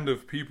band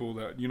of people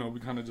that we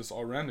kind of just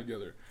all ran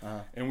together,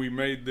 and we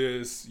made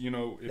this. If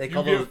They you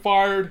call get those-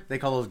 fired, They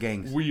call those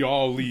gangs. we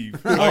all leave.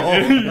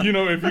 Like,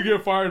 if you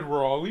get fired,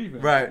 we're all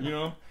leaving. Right.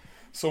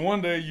 So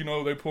one day,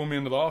 they pull me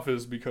into the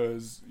office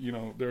because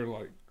they're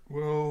like,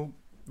 well,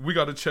 we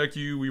got to check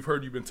you. We've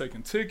heard you've been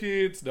taking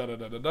tickets. Da da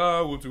da da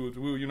da. Woo woo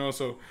woo.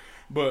 So.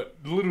 But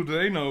little do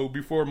they know,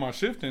 before my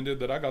shift ended,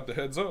 that I got the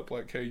heads up,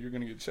 like, hey, you're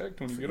going to get checked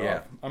when you get Yeah.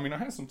 off. I mean, I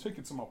had some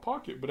tickets in my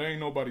pocket, but it ain't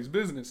nobody's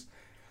business.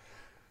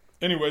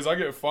 Anyways, I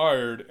get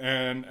fired,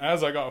 and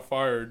as I got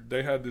fired,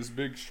 they had this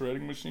big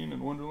shredding machine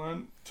in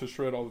Wonderland to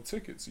shred all the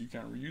tickets, so you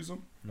can't reuse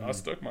them. I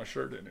stuck my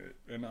shirt in it,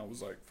 and I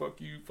was like,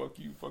 fuck you, fuck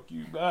you, fuck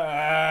you.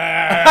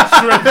 That's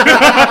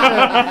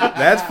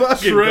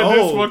fucking Shred this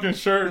gold. fucking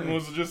shirt and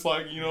was just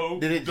like,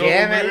 Did it double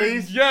jam at rig.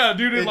 least? Yeah,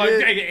 dude, it It like,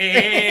 did?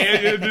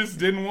 it just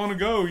didn't want to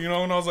go, and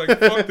I was like,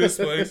 fuck this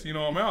place, I'm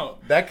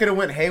out. That could have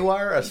went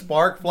haywire. A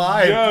spark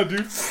fly. Yeah,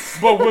 dude.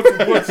 But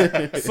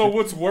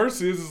what's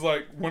worse is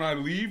like when I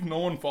leave, no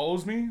one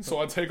follows me. So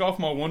I take off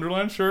my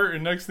Wonderland shirt,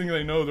 and next thing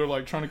they know, they're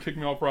like trying to kick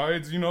me off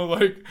rides.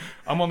 Like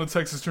I'm on the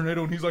Texas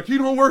Tornado, and he's like, "He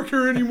don't work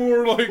here anymore."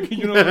 Like,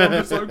 and I'm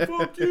just like,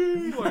 "Fuck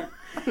you!" Like,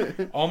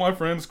 All my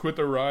friends quit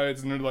their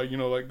rides, and they're like,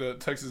 like the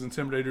Texas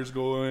Intimidators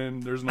go in.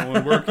 There's no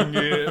one working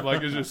it.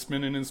 Like, it's just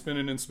spinning and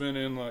spinning and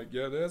spinning. Like,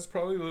 yeah, that's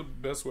probably the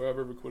best way I've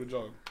ever quit a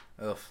job.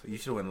 Ugh, you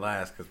should have went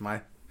last because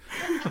my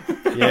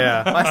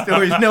Yeah.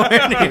 story's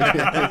nowhere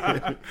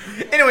near.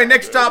 Anyway,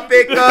 next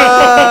topic.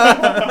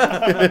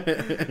 I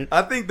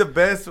think the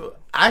best.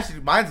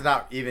 Actually, mine's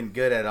not even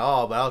good at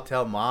all, but I'll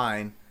tell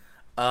mine.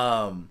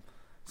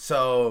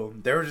 So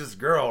there was this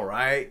girl,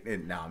 right?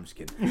 And no, I'm just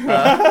kidding.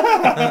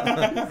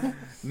 I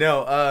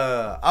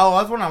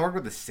was when I worked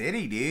with the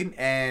city, dude,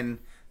 and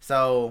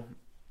so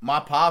my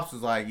pops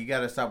was like, "You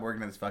got to stop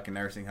working at this fucking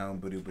nursing home."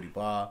 Booty booty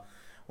bah.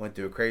 Went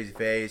through a crazy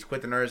phase.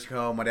 Quit the nursing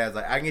home. My dad's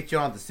like, "I can get you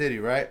on to the city,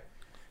 right?"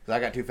 Because I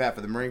got too fat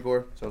for the Marine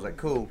Corps, so I was like,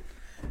 "Cool."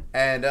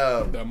 And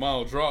that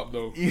mile drop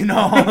though. you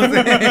know what I'm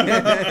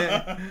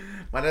saying?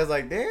 My dad's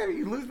like, "Damn,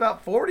 you lose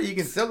about 40, you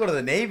can still go to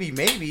the Navy,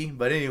 maybe."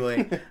 But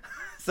anyway,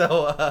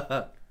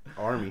 so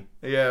Army.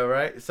 yeah,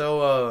 right.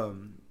 So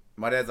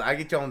my dad's like, "I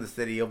get you on the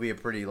city. It'll be a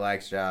pretty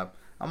lax job."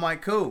 I'm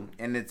like, "Cool."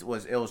 And it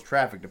was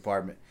traffic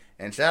department.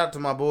 And shout out to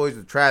my boys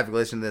with traffic.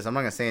 Listen to this. I'm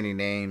not gonna say any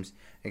names,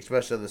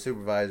 especially the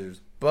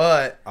supervisors.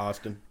 But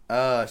Austin.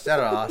 shout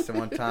out to Austin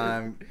one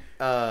time.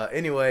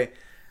 Anyway,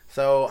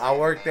 so I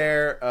worked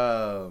there.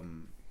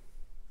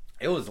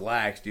 It was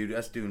lax, dude.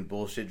 Us doing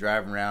bullshit,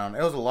 driving around.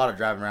 It was a lot of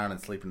driving around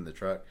and sleeping in the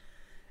truck.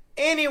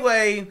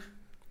 Anyway,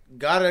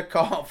 got a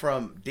call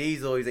from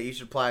Diesel. He's like, "You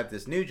should apply for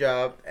this new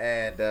job,"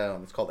 and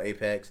it's called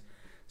Apex.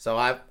 So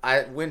I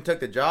went and took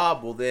the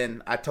job. Well,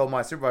 then I told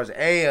my supervisor,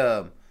 "Hey,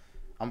 I'm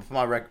gonna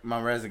put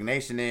my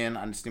resignation in.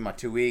 I just need my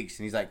 2 weeks,"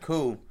 and he's like,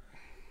 "Cool."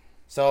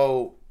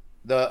 So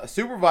the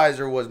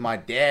supervisor was my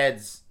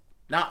dad's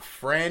not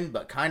friend,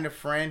 but kind of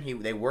friend.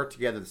 They worked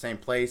together at the same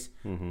place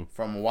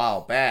from a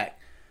while back.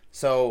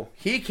 So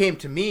he came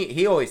to me.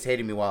 He always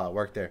hated me while I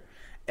worked there,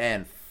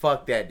 and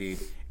fuck that dude.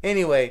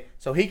 Anyway,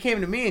 so he came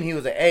to me and he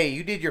was like, "Hey,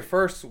 you did your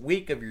first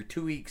week of your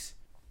 2 weeks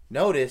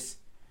notice.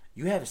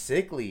 You have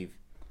sick leave.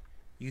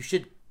 You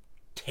should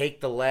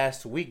take the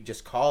last week.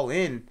 Just call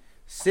in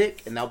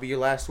sick, and that'll be your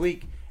last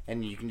week,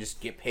 and you can just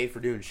get paid for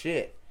doing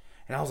shit."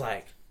 And I was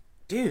like,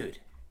 "Dude,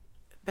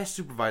 best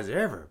supervisor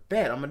ever.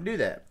 Bet I'm gonna do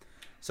that."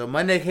 So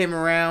Monday came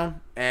around,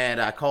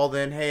 and I called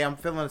in. "Hey, I'm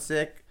feeling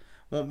sick.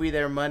 Won't be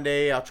there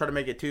Monday. I'll try to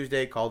make it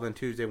Tuesday." Called in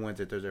Tuesday,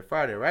 Wednesday, Thursday,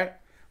 Friday, right?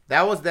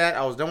 That was that.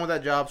 I was done with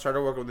that job.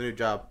 Started working with a new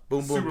job.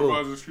 Boom, boom,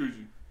 Supervisor boom. screwed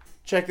you.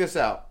 Check this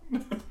out.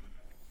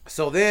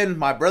 So then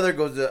my brother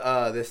goes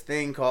to this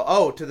thing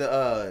called, to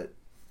the,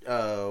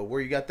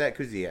 where you got that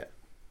koozie at?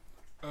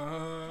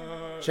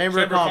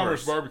 Chamber of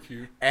Commerce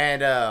barbecue.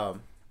 And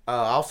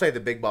I'll say the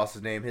big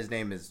boss's name. His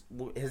name is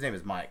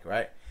Mike,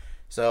 right?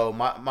 So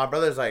my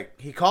brother's like,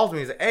 he calls me.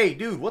 He's like, "Hey,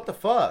 dude, what the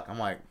fuck?" I'm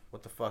like,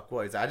 "What the fuck?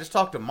 What?" He's like, "I just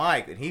talked to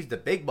Mike, and he's the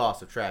big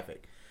boss of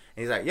traffic."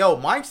 And he's like, "Yo,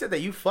 Mike said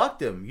that you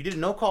fucked him. You did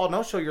no call,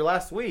 no show your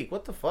last week.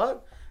 What the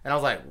fuck?" And I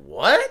was like,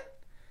 "What?"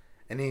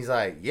 And he's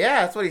like,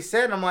 "Yeah, that's what he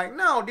said." And I'm like,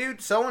 "No,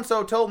 dude,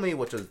 so-and-so told me,"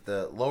 which was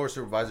the lower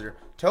supervisor,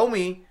 told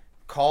me,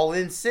 "Call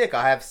in sick.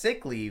 I have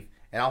sick leave,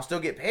 and I'll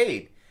still get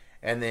paid."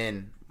 And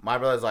then my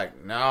brother's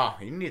like, "No,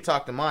 you need to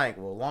talk to Mike."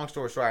 Well, long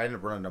story short, I ended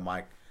up running to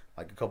Mike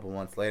like a couple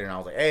months later, and I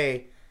was like,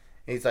 "Hey."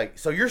 And he's like,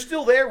 "So you're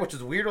still there?" Which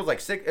is weird. It was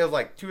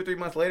like 2 or 3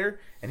 months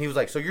later. And he was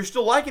like, "So you're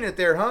still liking it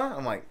there, huh?"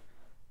 I'm like,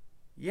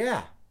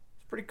 "Yeah,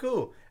 it's pretty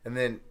cool." And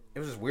then it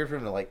was just weird for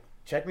him to like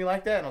check me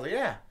like that. And I was like,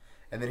 "Yeah."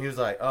 And then he was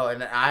like, "Oh,"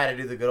 and I had to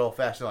do the good old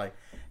fashioned like,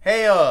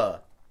 "Hey,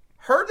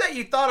 heard that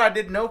you thought I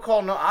did no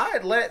call, no. I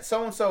had let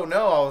so-and-so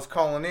know I was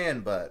calling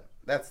in, but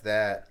that's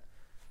that.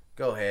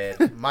 Go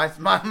ahead." My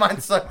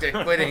mind sucked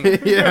at quitting.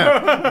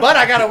 Yeah. But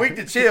I got a week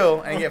to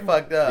chill and get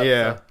fucked up.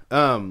 Yeah.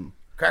 So.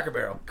 Cracker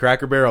Barrel.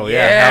 Cracker Barrel, yeah.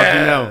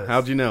 Yes.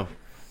 How'd you know?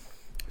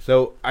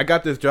 So I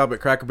got this job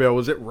at Cracker Barrel.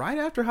 Was it right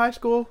after high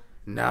school?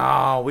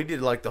 No, we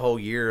did like the whole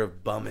year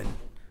of bumming.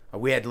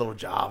 We had little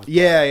jobs.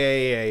 Yeah.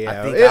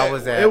 I think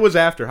it was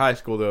after high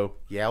school though.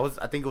 Yeah,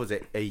 I think it was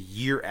a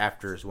year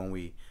after is when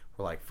we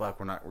were like, "Fuck,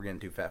 we're getting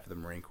too fat for the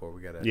Marine Corps.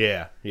 We gotta."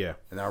 Yeah.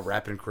 And our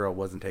rapping career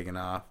wasn't taking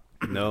off.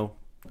 No,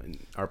 and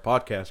our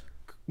podcast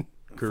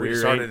career We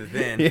started it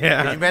then.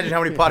 Yeah. Can you imagine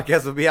how many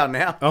podcasts would be out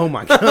now? Oh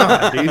my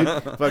god,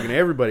 dude! Fucking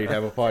everybody'd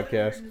have a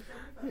podcast.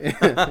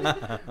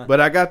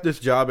 But I got this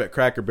job at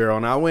Cracker Barrel,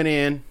 and I went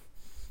in.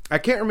 I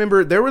can't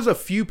remember. There was a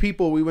few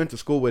people we went to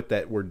school with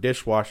that were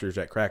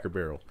dishwashers at Cracker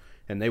Barrel,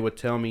 and they would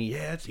tell me,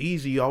 "Yeah, it's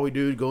easy. All we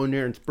do is go in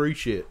there and spray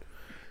shit."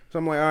 So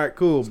I'm like, "All right,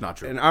 cool." It's not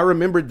true. And I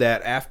remembered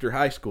that after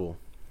high school.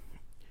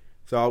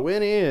 So I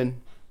went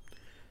in.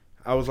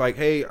 I was like,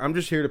 "Hey, I'm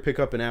just here to pick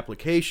up an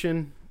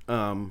application.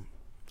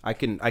 I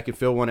can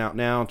fill one out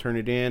now and turn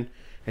it in."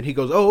 And he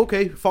goes, "Oh,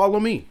 okay, follow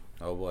me."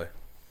 Oh boy.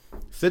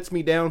 Sits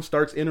me down,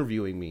 starts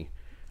interviewing me.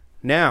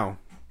 Now,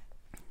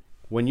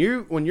 when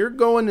you're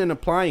going and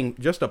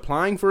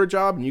applying for a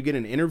job and you get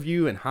an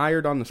interview and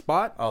hired on the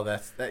spot. Oh,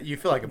 that you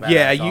feel like a badass.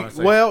 Yeah,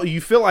 honestly. you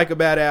feel like a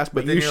badass,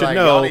 but then you you're should like,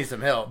 know y'all need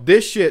some help.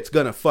 this shit's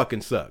gonna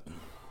fucking suck.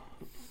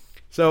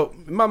 So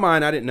in my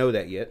mind, I didn't know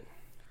that yet.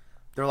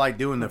 They're like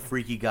doing the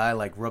freaky guy,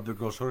 like rub their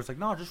girl's shoulders. Like,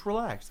 no, just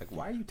relax. Like,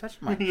 why are you touching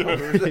my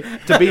shoulders?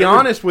 To be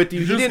honest with you,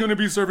 You're he just didn't. gonna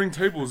be serving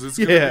tables. It's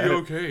gonna Yeah. be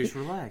okay. Just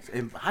relax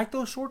and hike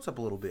those shorts up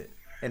a little bit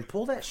and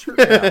pull that shirt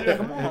down.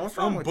 Come on, what's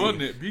wrong with Unbutton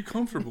you? it. Be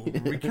comfortable.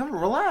 Come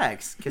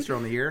relax. Kiss her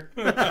on the ear.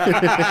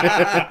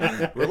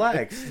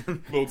 Relax.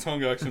 Little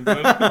tongue action, bud.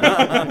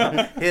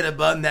 Hit a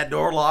button, that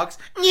door locks.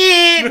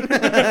 You're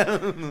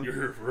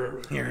here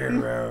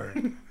forever.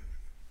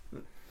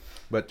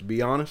 But to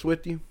be honest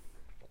with you,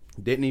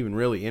 didn't even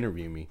really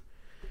interview me.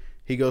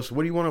 He goes,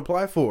 "What do you want to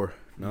apply for?"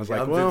 And I was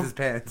like, "Well, his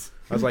pants.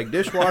 I was like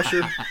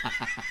dishwasher."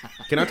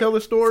 Can I tell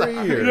the story?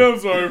 Or? Yeah, I'm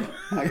sorry.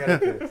 I got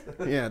this.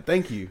 Yeah,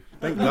 thank you.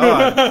 Thank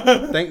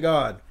God. Thank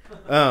God.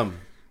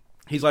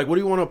 He's like, "What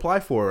do you want to apply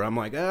for?" I'm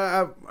like,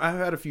 I've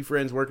had a few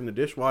friends work in the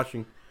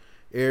dishwashing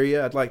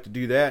area. I'd like to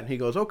do that." And he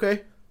goes,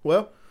 "Okay,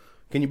 well,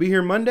 can you be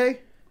here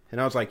Monday?" And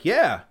I was like,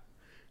 "Yeah."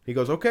 He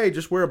goes, "Okay,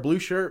 just wear a blue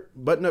shirt,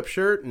 button-up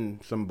shirt,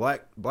 and some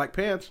black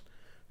pants."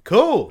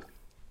 Cool.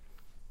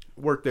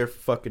 Worked there for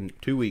fucking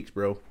 2 weeks,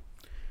 bro.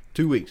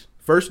 2 weeks.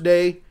 First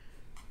day,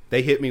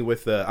 they hit me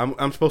with,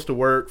 I'm supposed to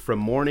work from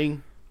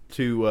morning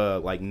to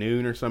like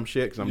noon or some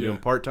shit because I'm doing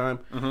part-time.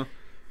 Uh-huh.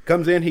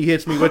 Comes in, he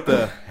hits me with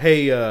the,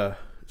 "Hey,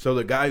 so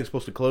the guy who's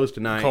supposed to close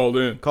tonight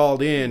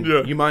called in.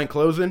 Yeah. You mind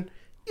closing?"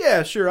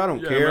 "Yeah, sure. I don't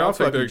Yeah, care. man, I'll I'll take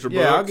the fucking, extra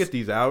yeah, I'll bucks." get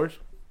these hours."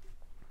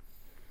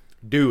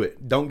 Do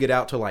it. Don't get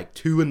out till like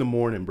 2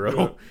 a.m, bro.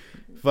 Yeah.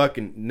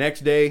 Fucking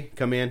next day,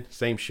 come in,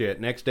 same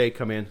shit. Next day,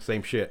 come in,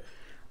 same shit.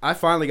 I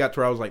finally got to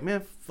where I was like,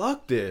 man,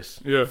 fuck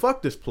this. Yeah.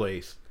 Fuck this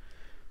place.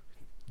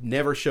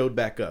 Never showed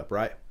back up,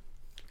 right?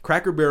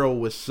 Cracker Barrel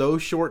was so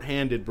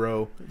short-handed,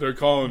 bro. They're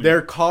calling.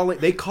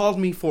 They called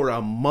me for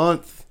a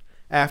month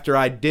after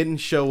I didn't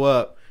show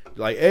up.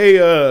 Like, "Hey,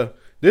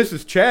 this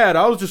is Chad.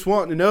 I was just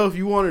wanting to know if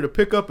you wanted to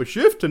pick up a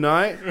shift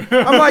tonight."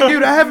 I'm like,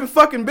 dude, I haven't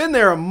fucking been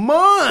there a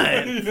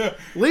month. Yeah.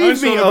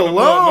 Leave me I showed up in a month.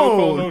 No call,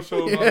 alone. no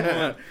show, not a Yeah.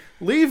 month.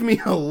 Leave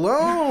me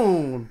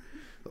alone.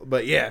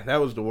 But yeah,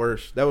 that was the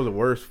worst. That was the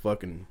worst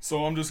fucking.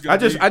 So I'm just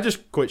gonna. I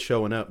just quit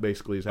showing up.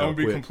 Basically, is how I'm I gonna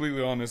be quit.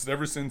 completely honest.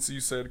 Ever since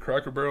you said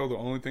Cracker Barrel, the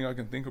only thing I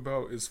can think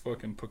about is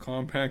fucking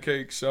pecan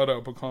pancakes. Shout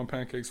out pecan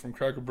pancakes from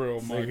Cracker Barrel.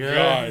 My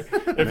God,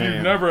 if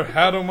you've never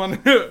had them on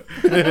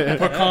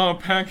pecan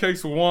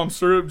pancakes with warm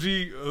syrup,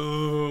 G.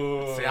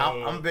 See,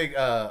 I'm a big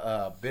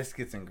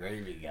biscuits and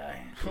gravy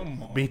guy.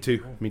 Come on. Me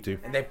too. Me too.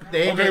 And they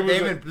Okay, even, was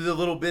even it- put the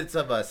little bits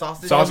of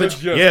sausage.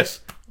 Sausage. yes. Yes.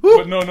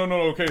 But no.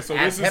 Okay, so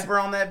Add this is pepper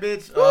on that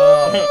bitch.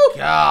 Oh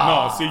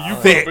God. no. See, you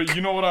Thick. But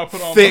you know what I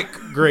put on? Thick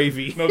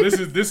gravy. No, this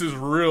is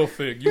real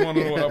thick. You want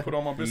to know what I put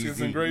on my biscuits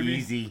and gravy?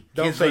 Easy.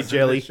 Don't Kids say listen to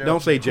jelly. this show.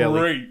 Don't say jelly.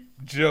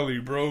 Great jelly,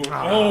 bro.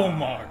 Oh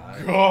my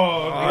God.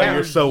 Oh,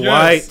 you're so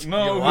Yes. white. No,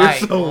 You're You're white.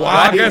 so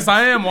I white. guess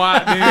I am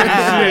white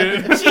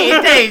then. Shit.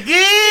 Shit, tastes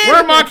good.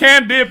 Where my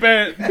can dip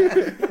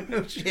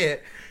at?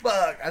 Shit.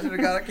 Fuck. I should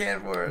have got a can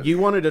for it. You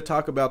wanted to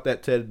talk about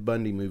that Ted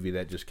Bundy movie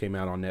that just came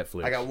out on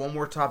Netflix. I got one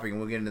more topic and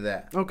we'll get into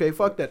that. Okay,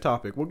 fuck that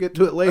topic. We'll get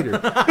to it later.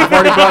 I've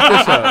already brought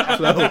this up,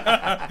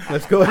 so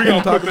let's go ahead gonna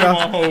and talk put them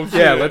about. on hold,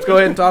 Yeah, shit. let's go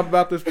ahead and talk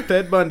about this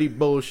Ted Bundy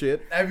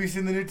bullshit. Have you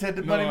seen the new Ted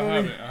Bundy I movie?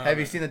 haven't, I Have haven't.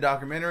 you seen the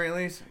documentary at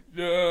least?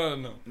 Yeah,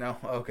 no. No?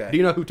 Okay. Do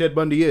you know who Ted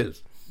Bundy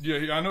is?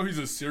 Yeah, I know he's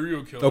a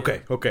serial killer.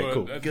 Okay, but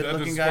cool. That's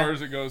Good-looking as guy? far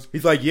as it goes.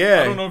 He's like, I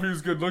yeah, don't know if he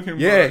was good looking.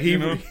 yeah. but, He you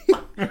know,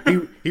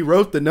 he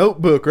wrote the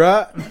Notebook,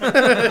 right?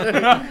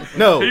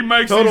 No, he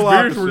makes total these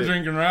beers opposite. we're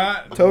drinking,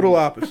 right? Total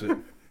opposite.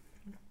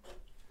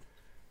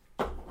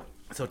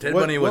 So Ted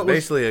What- Bundy was what was-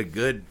 basically a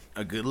good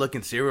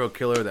looking serial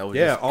killer that was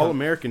Yeah, just, all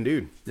American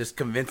dude. just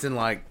convincing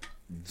like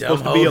dumb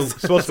Supposed to be a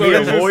hoes. supposed to So be a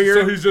he's, just, lawyer.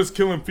 so he's just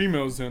killing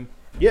females then.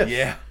 Yes.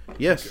 Yeah.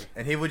 Yes.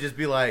 And he would just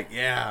be like,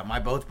 "Yeah, my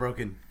boat's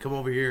broken. Come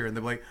over here." And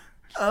they're like,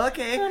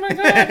 "Okay."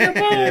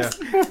 Yeah.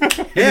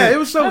 Yeah. It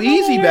was so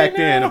easy back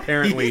then.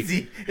 Apparently.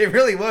 Easy. It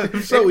really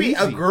was. so It'd be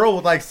a easy. girl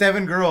with like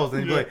 7 girls,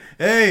 and he'd be like,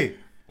 "Hey."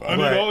 I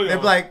need all They'd y'all.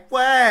 be like,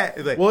 "What?"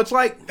 He'd be like, Well, it's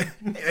like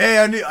 "Hey,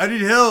 I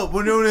need help.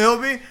 Want to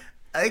help me?"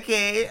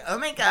 Okay. Oh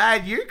my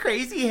God, you're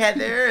crazy,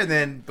 Heather. And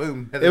then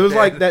boom. it was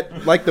like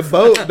that, like the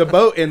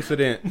boat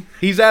incident.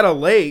 He's at a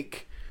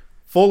lake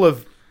full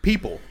of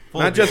people,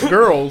 not just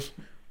girls,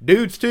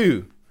 dudes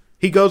too.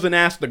 He goes and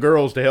asks the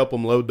girls to help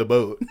him load the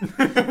boat.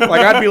 Like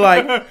I'd be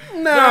like, Nah,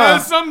 nah,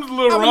 there's something a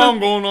little I'm wrong gonna-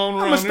 going on I'm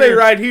around gonna stay here.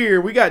 right here.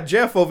 We got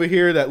Jeff over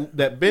here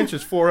that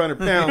benches 400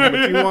 pounds,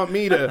 but you want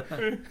me to?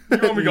 You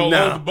want me to go No.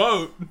 load the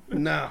boat?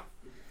 No.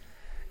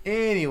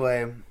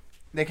 Anyway,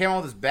 they came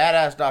out with this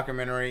badass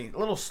documentary. A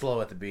little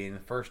slow at the beginning. The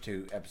first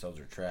 2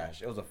 episodes are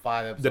trash. It was a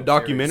 5-episode The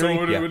documentary?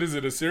 So Yeah. what is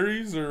it? A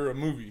series or a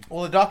movie?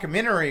 Well, the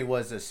documentary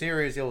was a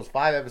series. It was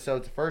 5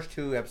 episodes. The first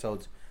 2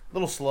 episodes, a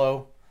little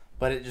slow,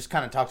 but it just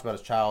kind of talks about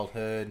his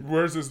childhood.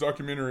 Where's this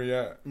documentary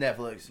at?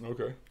 Netflix.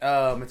 Okay.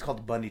 It's called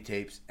the Bundy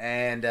Tapes,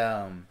 and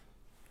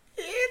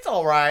it's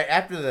all right.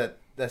 After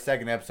the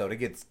second episode, it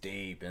gets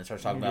deep and it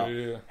starts talking about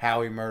Yeah.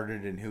 how he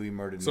murdered and who he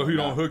murdered. So and he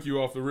whatnot. don't hook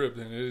you off the rip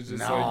then. It's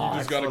just No, like you just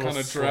it's got to a little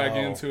kind of drag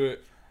slow. into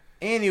it.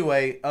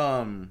 Anyway,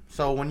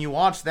 so when you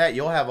watch that,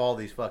 you'll have all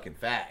these fucking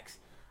facts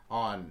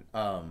on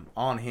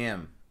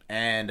him,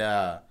 and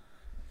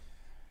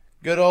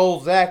good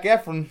old Zac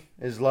Efron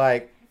is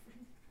like,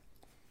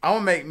 I'm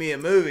gonna make me a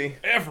movie,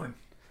 Efron.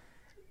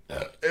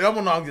 and I'm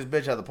gonna knock this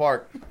bitch out of the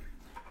park.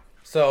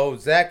 So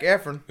Zac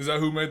Efron, Is that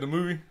who made the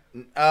movie?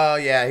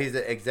 yeah, he's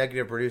the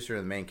executive producer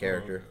and the main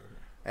character.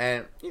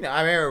 And you know,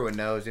 I mean, everyone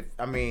knows.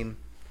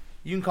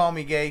 You can call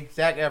me gay.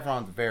 Zac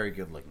Efron's a very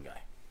good-looking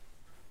guy.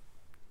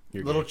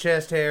 You're Little gay.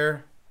 chest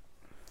hair,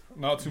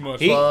 Not too much.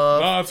 He-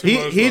 Not too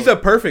much. He's though. a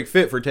perfect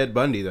fit for Ted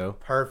Bundy, though.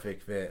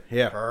 perfect fit.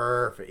 Yeah.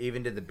 Perfect.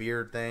 Even did the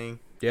beard thing.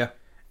 Yeah.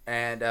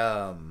 And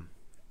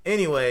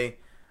anyway,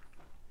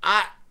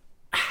 I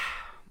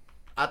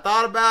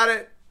thought about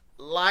it,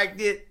 liked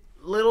it,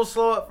 little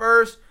slow at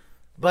first,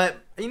 but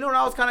you know what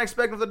I was kind of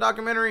expecting with the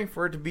documentary?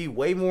 For it to be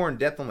way more in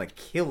depth on the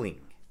killing.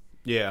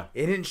 Yeah.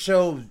 It didn't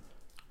show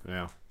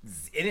Yeah.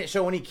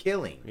 any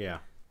killing. Yeah.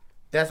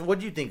 What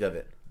do you think of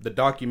it? The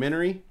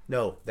documentary,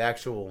 No, the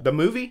actual. the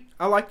movie.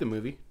 I like the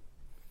movie.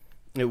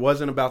 It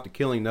wasn't about the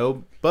killing,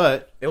 though.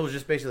 But It was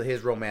just basically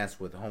his romance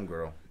with the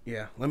homegirl.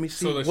 yeah, let me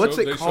see. So they What's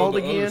showed, it they called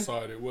showed the again? other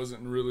side. It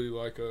wasn't really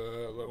like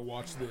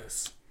watch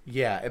this.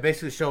 Yeah, it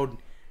basically showed.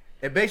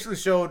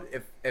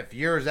 If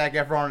you're Zac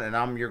Efron and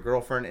I'm your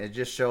girlfriend, it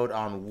just showed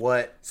on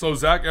what. So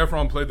Zac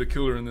Efron played the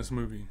killer in this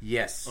movie.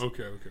 Yes.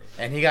 Okay.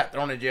 And he got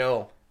thrown in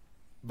jail.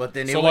 But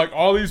then So like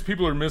all these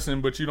people are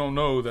missing, but you don't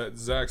know that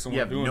Zach's the one you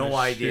have doing no this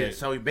idea. shit.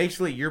 So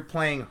basically, you're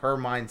playing her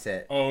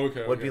mindset. Oh,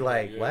 okay. Would okay, be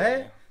like, yeah, what?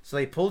 yeah. So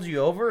they pulled you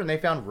over and they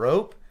found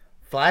rope,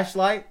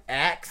 flashlight,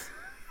 axe.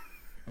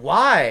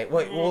 Why?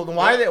 Wait, well,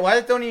 why are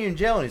they throwing you in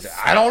jail? And he's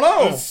like, I don't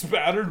know. There's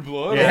spattered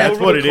blood. Yeah, all that's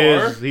over what the it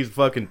car. is. He's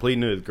fucking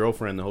pleading to his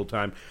girlfriend the whole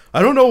time.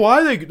 I don't know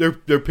why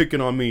they're picking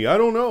on me. I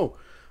don't know.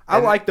 I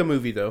liked the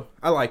movie though.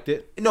 I liked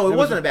it. No, it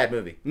wasn't a bad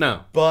movie.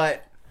 No.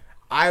 But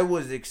I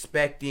was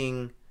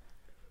expecting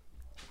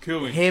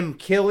Killing. him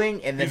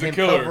killing and then He's a him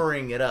killer.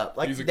 covering it up.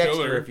 Like He's a Dexter,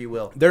 killer. if you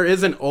will. There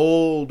is an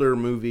older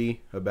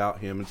movie about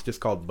him. It's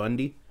just called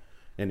Bundy,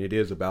 and it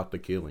is about the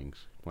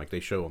killings. Like they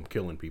show him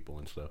killing people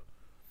and stuff.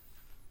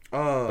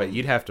 But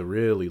you'd have to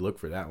really look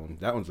for that one.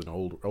 That one's an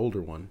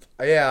older one,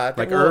 Yeah, I think,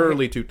 like well,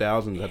 early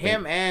 2000s. I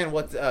Him think. and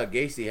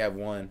Gacy have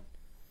one.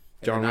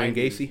 In John the Wayne 90s.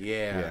 Gacy?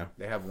 Yeah, Yeah.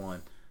 they have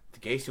one. The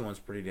Gacy one's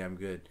pretty damn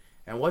good.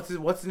 And what's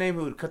the name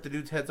who would cut the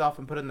dude's heads off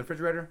and put it in the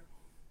refrigerator?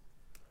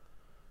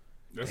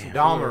 That's some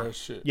Dahmer. killer ass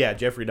shit. Yeah,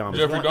 Jeffrey Dahmer.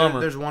 Jeffrey One-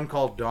 Dahmer. There's one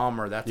called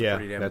Dahmer. That's Yeah, a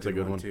pretty damn that's a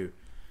good one. too.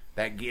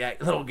 That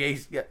little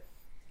Gacy. Yeah.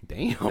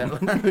 Damn.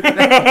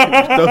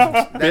 That-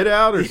 Stuff spit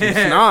out or some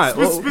Yeah.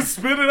 snot?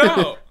 Spit it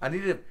out. I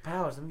needed a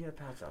pouch. Let me get a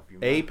pouch off you.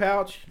 A man.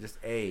 pouch? Just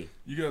A.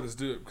 You got this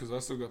dip because I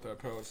still got that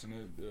pouch in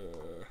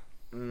it.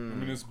 I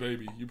mean, it's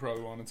baby. You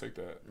probably want to take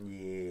that.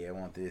 Yeah, I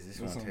want this. This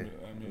That's one. some- too.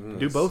 I mean,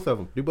 Do both of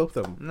them. Do both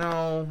of them.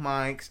 No,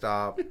 Mike,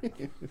 stop.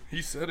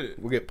 He said it.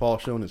 We'll get Paul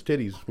showing his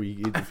titties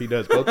if he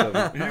does both of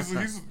them.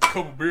 He's a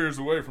couple beers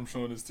away from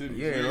showing his titties.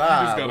 You ain't just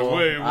lying. got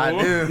boy. away. I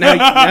boy. do.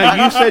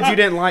 Now, you said you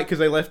didn't like because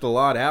they left a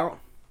lot out.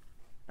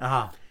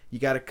 Uh-huh. You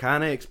got to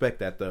kind of expect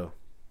that, though.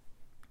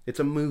 It's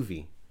a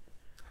movie.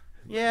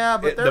 Yeah,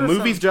 but The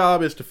movie's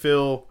job is to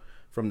fill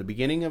from the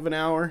beginning of an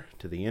hour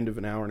to the end of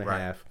an hour and a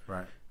half.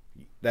 Right.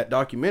 That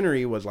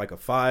documentary was like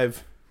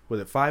five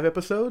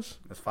episodes?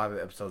 That's 5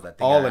 episodes. I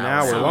think All an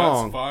hour So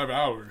long. that's 5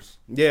 hours.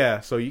 Yeah,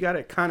 so you got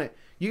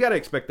to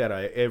expect that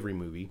out of every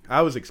movie.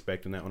 I was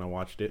expecting that when I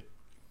watched it.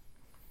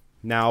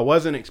 Now, I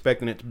wasn't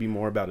expecting it to be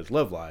more about his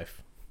love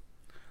life.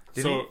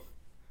 So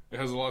it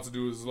has a lot to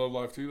do with his love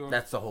life too, though.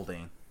 That's the whole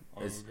thing.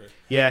 Oh, It's okay.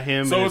 Yeah,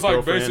 him So and it's his like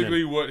girlfriend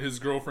basically and- what his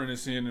girlfriend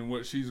is seeing and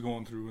what she's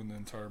going through in the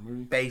entire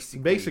movie.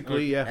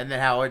 Basically, yeah. And then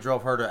how it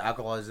drove her to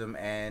alcoholism.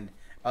 And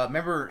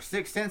remember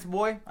Sixth Sense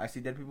boy? I See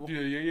Dead People.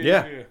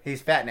 Yeah.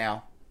 He's fat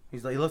now. He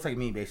looks like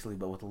me basically,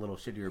 but with a little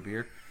shittier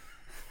beard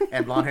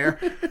and blonde hair.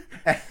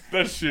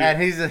 That shit.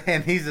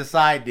 And he's a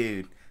side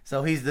dude.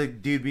 So he's the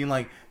dude being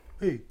like,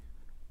 "Hey,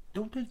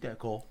 don't take that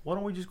call. Why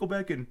don't we just go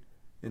back and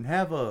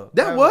have a?"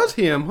 That was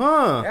him,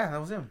 huh? Yeah,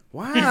 that was him.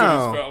 He's just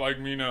Wow. felt like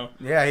me now.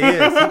 Yeah, he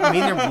is. Me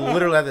and him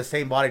literally have the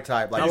same body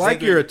type. I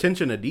like your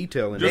attention to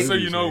detail. In Just so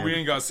movies, you know, man. we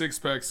ain't got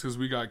 6-packs because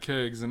we got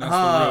kegs, and that's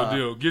Ah. the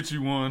real deal. Get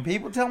you one.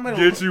 People tell me to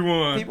Get you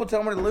one. People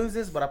tell me to lose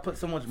this, but I put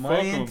so much Fuck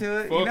money 'em. into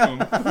it. Fuck You 'em.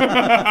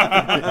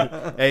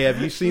 know? Hey,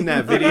 have you seen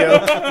that video?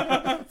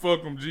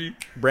 Fuck them, G.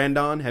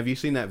 Brandon, have you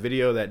seen that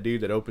video of that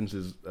dude that opens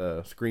his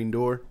screen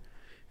door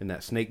and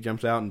that snake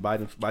jumps out and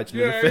bites him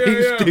in Yeah, the yeah,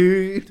 face, yeah.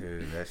 dude?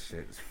 Dude, that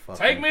shit is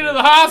fucking. Take me to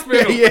the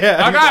hospital.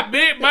 Yeah. I got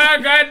bit by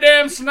a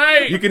goddamn You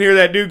snake. can hear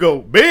that dude go,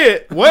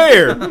 "Bit?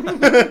 Where?"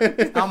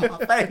 on my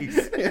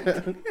face.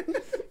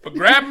 But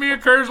grab me a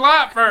Coors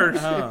Light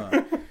first.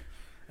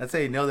 That's how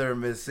you know they're in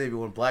Mississippi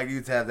when black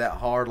dudes have that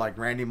hard, like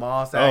Randy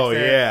Moss accent. Oh,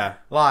 yeah.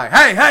 Like,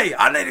 hey,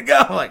 I need to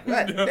go. Like,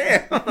 God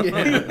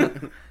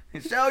damn.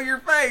 Show your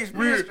face,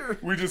 mister.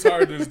 We just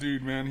hired this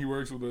dude, man. He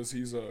works with us.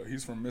 He's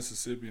from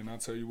Mississippi, and I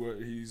tell you what,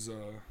 he's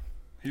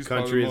Country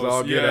probably is the all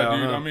most- get yeah, out,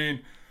 dude. huh? I mean,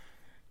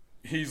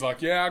 he's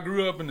like, yeah, I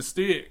grew up in the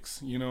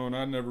sticks, and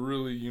I never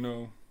really,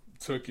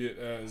 took it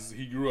as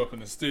he grew up in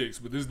the sticks.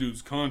 But this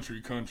dude's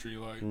country,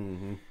 like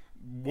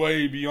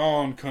way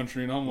beyond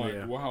country, and I'm like,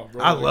 Yeah. wow,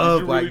 bro. I Like, love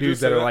did you black really dudes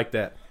just that say are like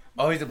that.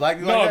 Oh, he's a black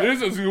dude. No, like that?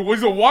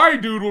 he's a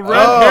white dude with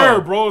red Oh.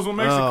 hair, bro. Is what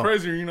makes Oh. it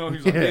crazier. You know,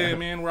 he's like, Yeah. yeah,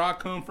 man, where I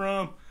come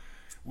from,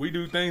 we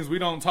do things we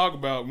don't talk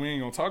about. We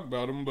ain't gonna talk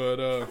about them, but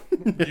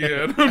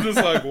yeah. And I'm just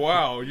like,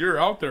 wow, you're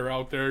out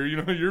there.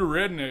 You know, you're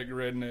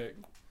redneck.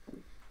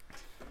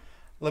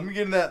 Let me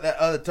get into that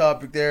other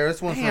topic there. This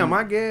one's Damn, from,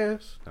 I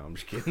guess. No, I'm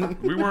just kidding.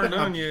 We weren't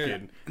done I'm just yet.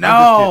 kidding. No, I'm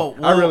just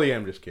kidding. I well- really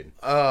am just kidding.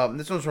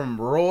 This one's from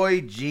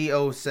Roy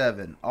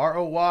G07.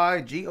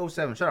 ROY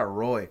G07. Shout out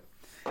Roy.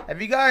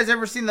 Have you guys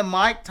ever seen the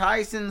Mike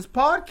Tyson's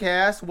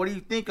podcast? What do you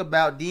think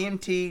about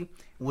DMT?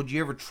 Would you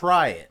ever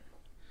try it?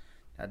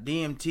 Now,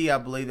 DMT, I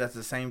believe that's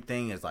the same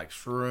thing as like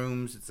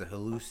shrooms. It's a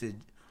hallucinogenic,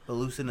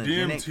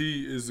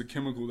 DMT is a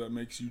chemical that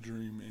makes you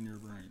dream in your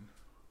brain.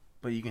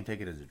 but you can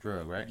take it as a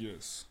drug, right?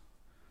 Yes.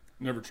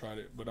 Never tried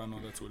it, but I know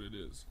that's what it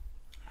is.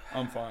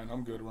 I'm fine.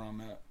 I'm good around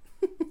that.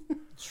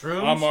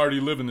 Shrooms? I'm already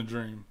living the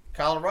dream.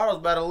 Colorado's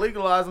about to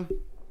legalize them.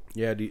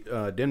 Yeah,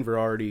 Denver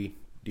already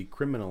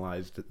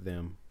decriminalized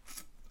them.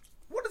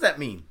 What does that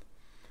mean?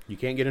 You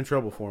can't get in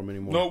trouble for them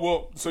anymore. No,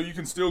 well, so you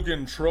can still get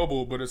in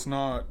trouble, but it's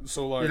not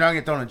so like You're not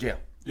getting thrown in jail.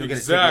 You'll get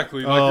a ticket.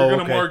 exactly like Oh, you're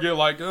gonna okay. mark it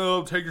like,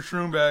 oh, take your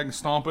shroom bag and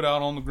stomp it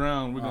out on the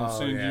ground. We're gonna Oh,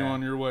 send you yeah.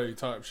 on your way,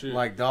 type shit.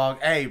 Like,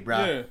 dog, hey,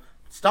 bro. yeah,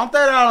 Stomp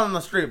that out on the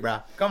street,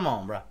 bro. Come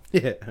on, bro.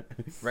 Yeah.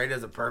 Ray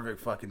does a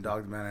perfect fucking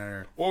dog man out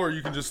here. or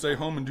you can just stay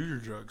home and do your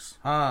drugs.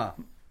 Huh.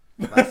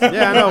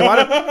 Yeah, I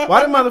know.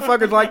 Why do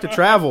motherfuckers like to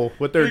travel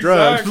with their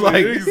drugs?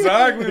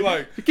 Exactly.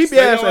 Like Keep stay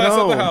your ass at the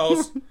home.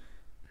 house.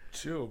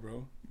 Chill,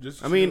 bro.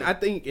 Just I mean, chill. I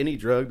think any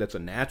drug that's a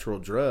natural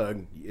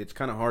drug, it's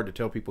kind of hard to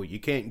tell people you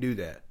can't do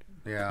that.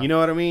 Yeah. You know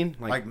what I mean?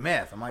 like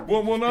meth. I'm like,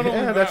 well, not only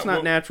yeah, that, that's not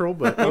well, natural,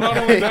 but well, not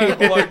only that,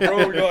 but like, bro,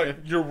 you're like,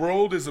 your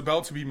world is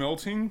about to be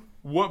melting.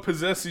 What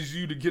possesses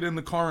you to get in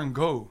the car and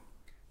go?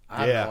 I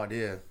have Yeah. no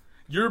idea.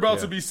 You're about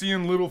Yeah. to be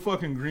seeing little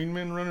fucking green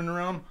men running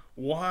around.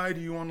 Why do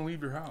you want to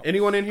leave your house?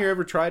 anyone in here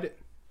ever tried it?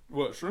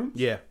 What, shrooms?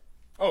 Yeah.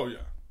 Oh, yeah.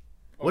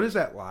 What is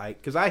that like?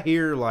 Because I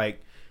hear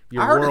like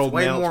your I heard world it's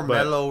way melts, more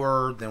but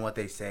mellower than what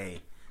they say.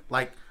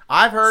 Like,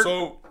 I've heard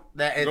So,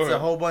 that go it's a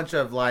ahead. whole bunch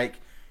of like,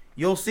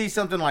 you'll see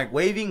something like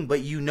waving,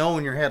 but you know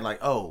in your head like,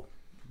 oh,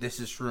 this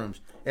is shrooms.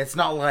 It's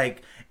not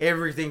like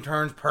everything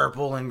turns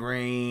purple and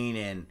green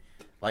and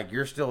like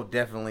you're still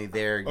definitely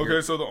there. You're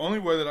okay, so the only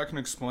way that I can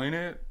explain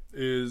it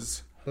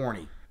is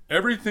horny.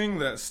 everything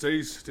that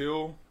stays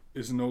still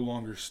is no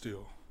longer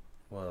still.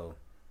 Whoa.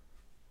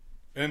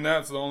 And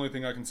that's the only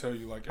thing I can tell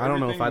you. Like, I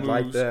don't know if I'd everything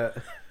like moves.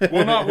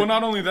 that.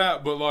 Not only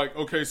that, but like,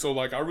 okay, so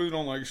like, I really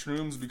don't like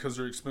shrooms because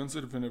they're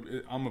expensive,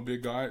 and I'm a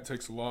big guy. It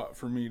takes a lot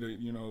for me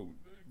to,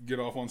 get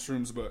off on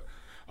shrooms. But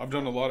I've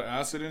done a lot of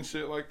acid and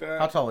shit like that.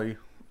 How tall are you?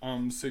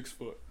 I'm 6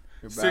 foot.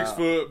 You're 6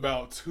 foot,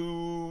 about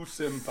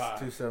 275.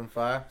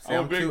 275. See, I'm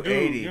a I'm big dude,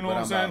 280. you know but what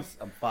I'm saying?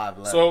 I'm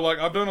 5'11". So like,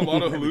 I've done a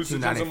lot of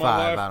hallucinogens in my 295.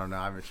 I life. don't know.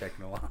 I haven't checked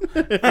in a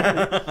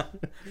while.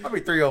 I'll be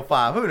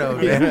 305. Who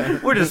knows,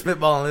 man? We're just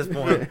spitballing at this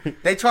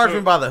point. They charge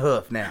me by the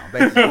hoof now,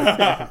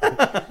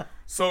 basically.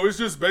 So it's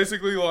just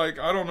basically like,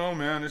 I don't know,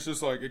 man. It's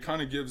just like, it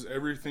kind of gives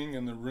everything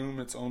in the room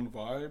its own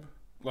vibe.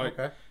 Like,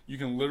 Okay. you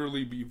can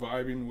literally be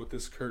vibing with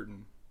this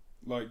curtain.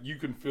 Like, you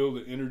can feel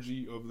the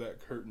energy of that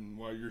curtain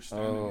while you're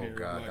standing Oh, here.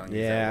 God, Like, don't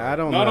Yeah, I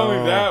don't not know.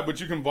 only that,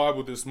 but you can vibe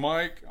with this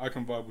mic. I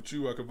can vibe with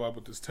you. I can vibe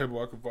with this table.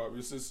 I can vibe.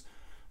 It's just,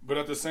 but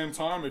at the same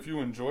time, if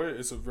you enjoy it,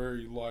 it's a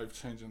very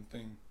life-changing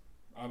thing.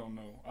 I don't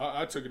know.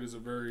 I took it as a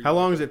very... How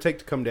long does it take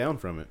to come down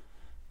from it?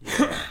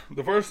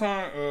 The first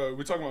time,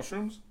 we talking about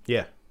shrooms?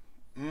 Yeah.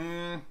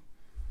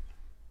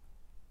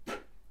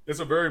 It's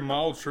a very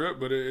mild trip,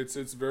 but it's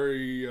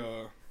very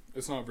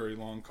it's not very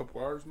long.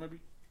 Couple hours maybe.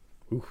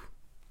 Oof.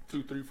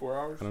 2, 3, 4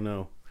 hours. I don't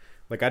know.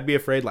 Like, I'd be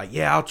afraid, like,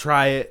 yeah, I'll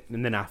try it,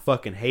 and then I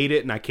fucking hate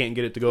it, and I can't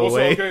get it to go Well,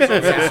 away.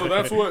 so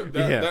that's what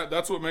Yeah.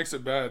 that's what makes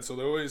it bad. So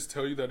they always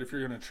tell you that if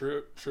you're gonna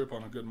trip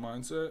on a good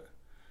mindset,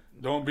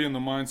 don't be in the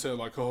mindset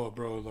like, oh,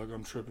 bro, like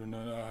I'm tripping.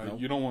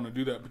 You don't want to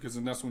do that because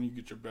then that's when you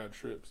get your bad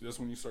trips. That's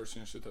when you start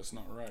seeing shit that's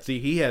not right. See,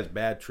 he has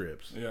bad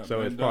trips, Yeah, so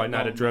man, it's probably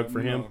not a don't- drug no, for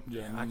him. no,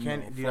 yeah, I no,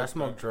 can't, dude. I fuck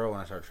smoke that. dro when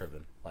I start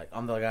tripping. Like,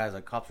 I'm the guys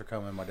like, cops are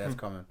coming, my dad's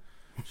coming.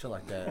 Shit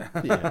like that.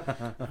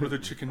 Yeah. Or the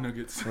chicken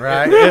nuggets.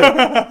 Right?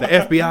 The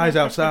FBI's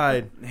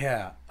outside.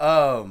 Yeah.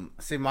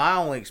 See, my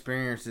only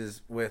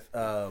experiences with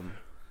I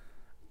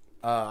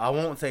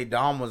won't say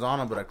Dom was on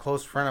him, but a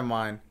close friend of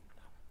mine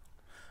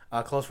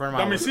was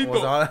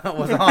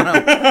on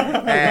him,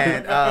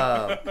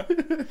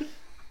 and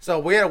so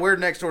we had a weird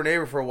next door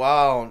neighbor for a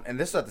while, and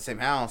this is at the same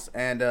house,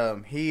 and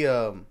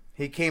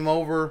he came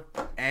over,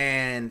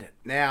 and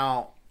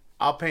now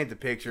I'll paint the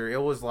picture. It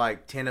was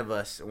like 10 of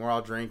us, and we're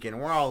all drinking.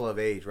 We're all of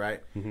age,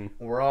 right? Mm-hmm.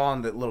 We're all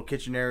in the little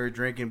kitchen area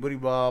drinking, booty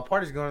ball.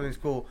 Party's going, everything's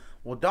cool.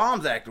 Well,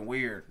 Dom's acting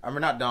weird. I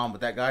mean, not Dom,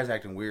 but that guy's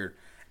acting weird.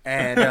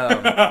 And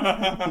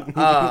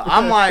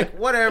I'm like,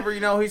 whatever,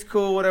 he's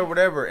cool,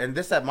 whatever. And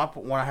this at my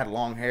point when I had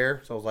long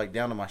hair, so it was like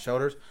down to my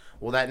shoulders.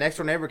 Well, that next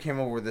door neighbor came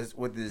over with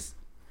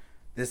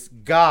this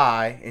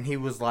guy, and he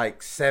was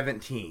like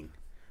 17,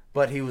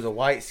 but he was a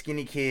white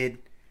skinny kid,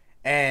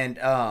 and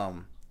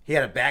he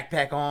had a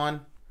backpack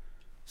on.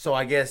 So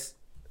I guess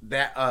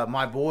that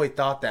my boy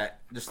thought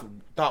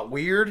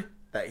weird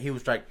that he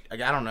was like I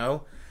don't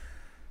know.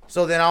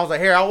 So then I was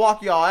like, here, I'll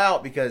walk y'all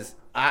out because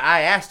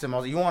I asked him, I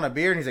was like, you want a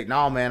beer? And he's like,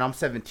 no, man, I'm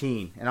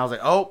 17. And I was like,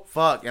 oh,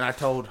 fuck. And I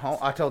told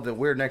the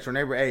weird next door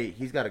neighbor, hey,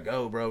 he's got to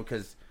go, bro,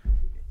 because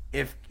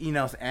if, you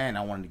know, and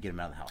I wanted to get him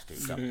out of the house, too.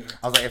 So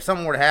I was like, if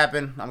something were to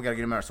happen, I'm going to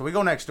get him out. So we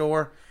go next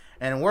door,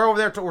 and we're over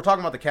there, we're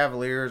talking about the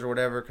Cavaliers or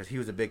whatever, because he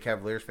was a big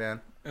Cavaliers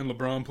fan. And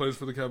LeBron plays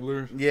for the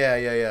Cavaliers?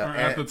 Yeah.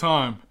 At the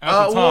time.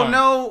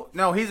 Well,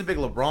 no, he's a big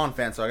LeBron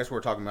fan, so I guess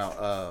we're talking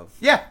about,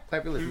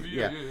 Cavaliers.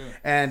 Yeah.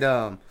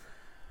 And,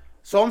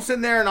 so I'm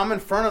sitting there and I'm in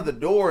front of the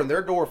door and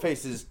their door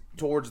faces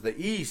towards the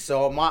east.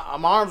 So my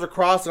arms are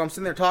crossed and I'm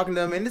sitting there talking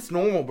to them and it's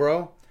normal,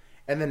 bro.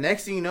 And the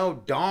next thing you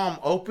know, Dom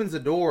opens the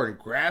door and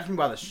grabs me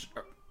by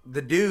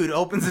the dude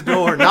opens the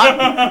door.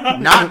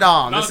 Not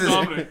Dom. This is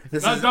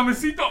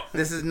Domicito.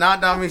 This is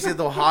not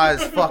Domicito high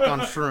as fuck on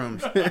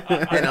shrooms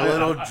and a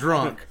little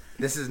drunk.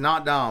 This is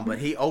not Dom. But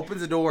he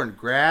opens the door and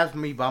grabs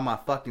me by my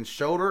fucking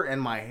shoulder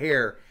and my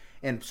hair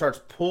and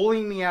starts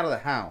pulling me out of the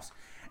house.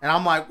 And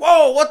I'm like,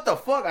 whoa, what the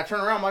fuck? I turn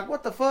around, I'm like,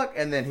 what the fuck?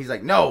 And then he's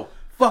like, no,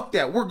 fuck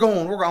that. We're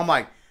going. I'm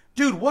like,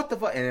 dude, what the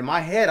fuck? And in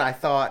my head, I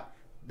thought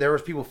there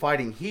was people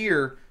fighting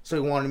here,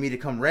 so he wanted me to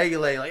come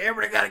regulate. Like,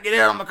 everybody got to get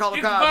out. I'm going to call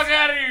the cops. Get the fuck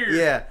out of here.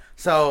 Yeah.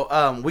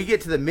 So we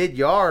get to the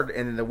mid-yard,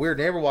 and then the weird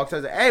neighbor walks out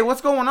and says, hey,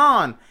 what's going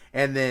on?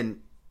 And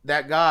then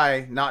that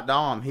guy, not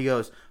Dom, he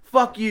goes,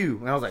 fuck you.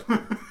 And I was like,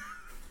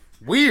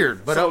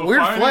 weird, but so a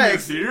weird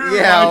flex.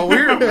 Yeah,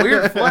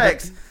 weird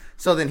flex.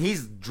 So then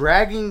he's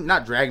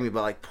not dragging me,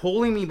 but like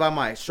pulling me by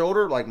my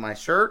shoulder, like my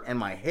shirt and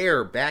my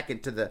hair back in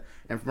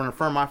front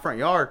of my front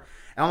yard.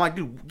 And I'm like,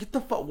 dude, get the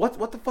fuck,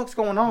 what the fuck's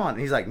going on?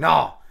 And he's like,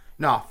 nah,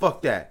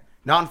 fuck that.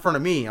 Not in front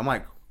of me. I'm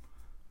like,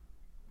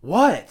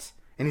 what?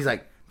 And he's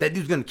like, that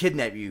dude's going to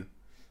kidnap you.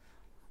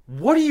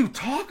 What are you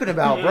talking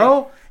about,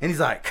 bro? And he's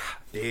like,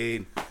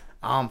 dude,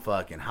 I'm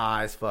fucking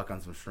high as fuck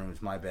on some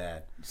shrooms. My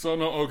bad. So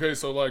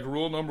like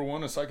rule number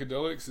 1 of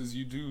psychedelics is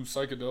you do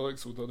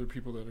psychedelics with other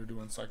people that are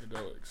doing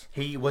psychedelics.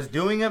 He was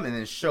doing them and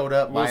then showed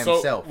up by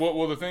himself.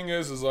 Well, the thing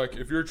is like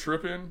if you're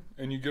tripping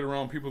and you get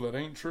around people that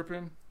ain't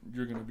tripping,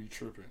 you're gonna be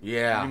tripping.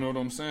 Yeah. You know what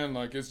I'm saying?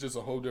 Like it's just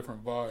a whole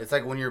different vibe. It's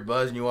like when you're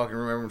buzzed and you walk in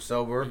the room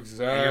sober.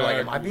 Exactly. And you're like,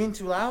 am I being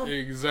too loud?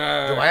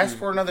 Exactly. Do I ask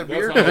for another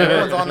beer? Because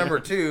everyone's on number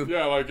 2.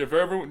 Yeah, like if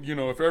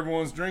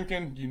everyone's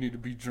drinking, you need to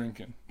be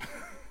drinking.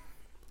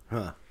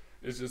 Huh.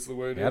 It's just the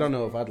way it is. I don't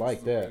know if I'd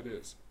like that. It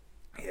is.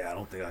 Yeah, I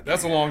don't think I can.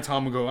 That's a long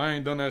time ago. I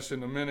ain't done that shit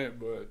in a minute,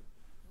 but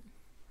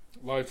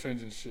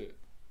life-changing shit.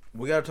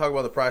 We got to talk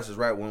about The Price is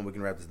Right when we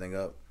can wrap this thing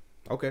up.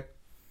 Okay.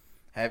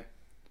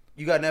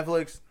 You got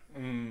Netflix?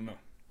 No.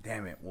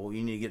 Damn it. Well,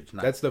 you need to get it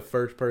tonight. That's the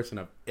first person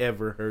I've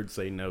ever heard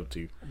say no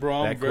to.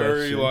 Bro, I'm that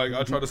very, question.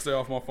 I try to stay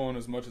off my phone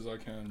as much as I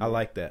can. I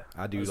like that.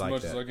 I do like that. As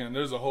much as I can.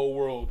 There's a whole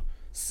world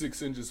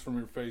 6 inches from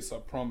your face, I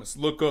promise.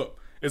 Look up.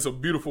 It's a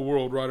beautiful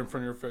world right in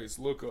front of your face.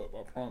 Look up,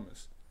 I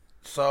promise.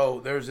 So,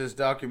 there's this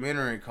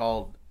documentary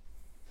called...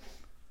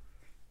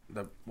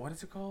 What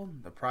is it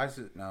called? The Price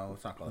is... No,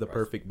 it's not called The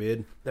Perfect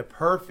Bid. The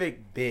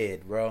Perfect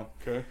Bid, bro.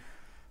 Okay.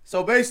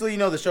 So, basically,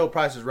 the show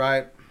Price is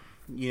Right.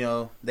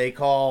 They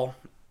call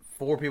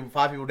 5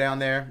 people down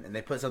there, and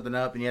they put something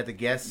up, and you have to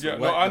guess. Yeah,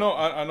 I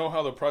know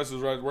how The Price is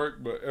Right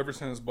work, but ever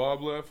since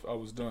Bob left, I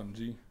was done,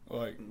 G.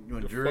 Like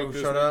when Drew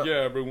showed up?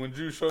 Yeah, but when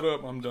Drew showed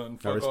up, I'm done.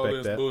 Fuck all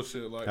this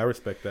bullshit. Like I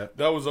respect that.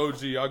 That was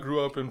OG. I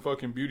grew up in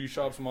fucking beauty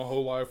shops my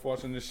whole life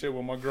watching this shit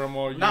with my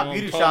grandma. Not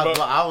beauty shops,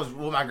 but I was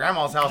with my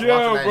grandma's house watching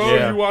that bro, shit.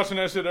 Yeah, you watching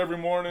that shit every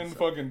morning.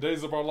 Fucking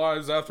Days of Our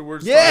Lives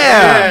afterwards.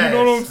 Yeah, you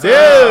know what I'm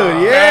saying?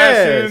 Dude,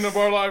 yes. Passion of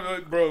Our Life,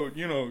 like, bro.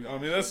 I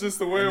mean, that's just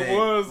the way it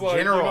was. Like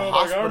General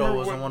Hospital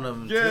was one of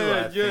them too.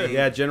 I think.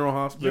 Yeah, General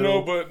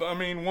Hospital. But I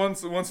mean,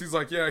 once he's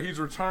like, yeah, he's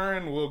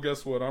retiring. Well,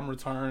 guess what? I'm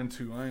retiring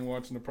too. I ain't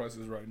watching The Price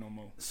is Right no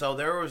more. So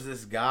there was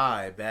this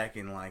guy back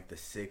in like the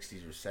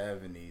 60s or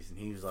 70s, and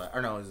he was like,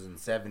 or no, it was in the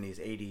 70s,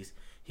 80s.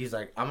 He's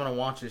like, I'm gonna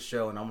watch this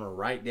show and I'm gonna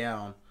write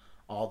down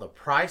all the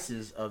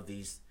prices of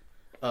these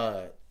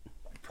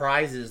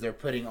prizes they're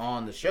putting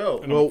on the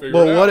show.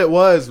 Well, what it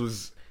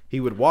was he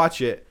would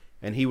watch it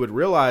and he would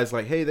realize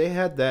like, hey, they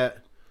had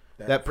that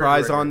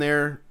prize on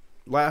there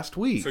last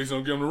week. So he's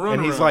gonna give him the run.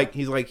 And he's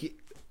like,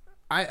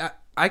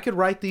 I could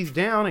write these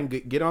down and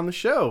get on the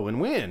show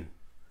and win.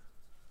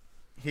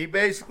 He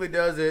basically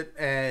does it,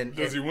 and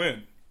does he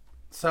win?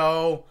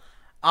 So,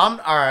 all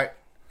right.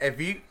 If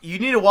you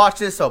need to watch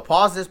this, so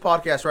pause this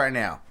podcast right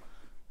now.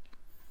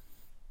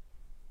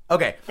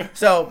 Okay,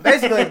 so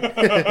basically,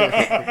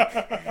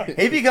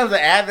 he becomes an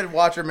avid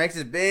watcher, makes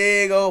this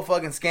big old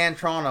fucking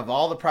Scantron of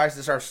all the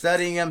prices, starts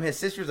studying them. His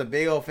sister's a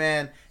big old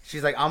fan.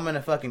 She's like, I'm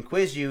gonna fucking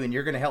quiz you, and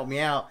you're gonna help me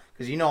out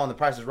because on The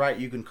Price is Right,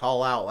 you can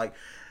call out like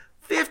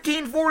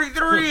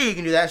 1543. You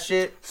can do that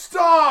shit.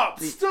 Stop!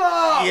 Yeah.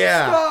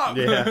 Stop!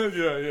 Yeah.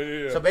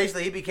 Yeah. So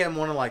basically, he became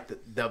one of like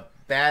the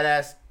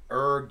badass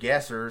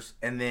guessers,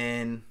 and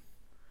then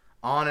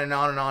on and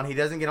on and on. He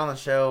doesn't get on the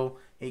show.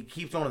 He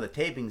keeps on to the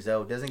tapings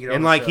though. Doesn't get on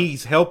And the like show.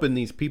 he's helping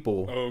these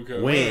people Okay.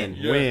 win,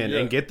 Yeah, yeah.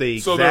 and get the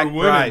So they're exact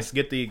winning. price.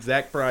 Get the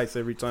exact price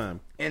every time.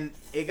 And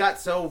it got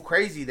so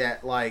crazy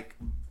that like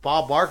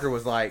Bob Barker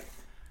was like,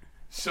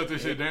 Shut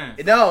this shit down.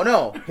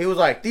 no, he was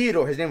like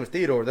Theodore. His name was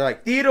Theodore. They're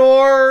like,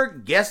 Theodore,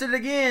 guess it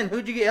again.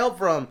 Who'd you get help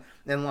from?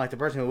 And like the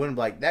person who wouldn't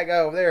be like that guy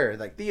over there,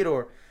 like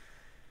Theodore.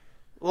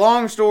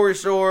 Long story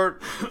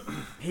short,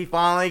 he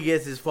finally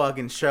gets his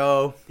fucking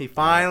show. He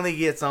finally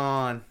gets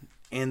on,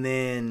 and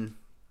then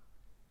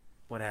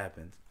what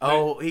happens?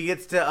 Oh, he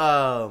gets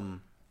to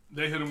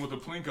They hit him with a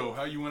Plinko.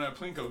 How you win at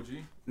Plinko,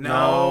 G?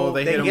 No,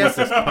 they hit him guess-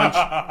 with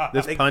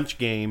this punch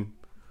game,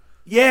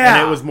 yeah,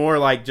 and it was more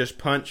like just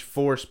punch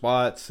 4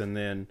 spots, and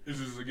then It's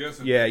just a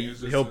guessing. yeah, thing. It's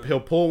just he'll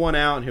pull one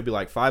out, and he'll be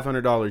like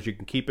 $500. You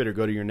can keep it or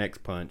go to your next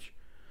punch.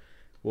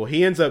 Well,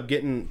 he ends up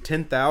getting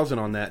 10,000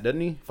 on that,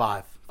 doesn't he?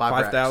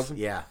 5,000.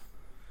 Yeah.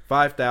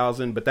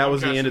 5,000, but that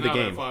was the end of the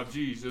game.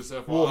 5Gs, just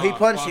FYI. Well, he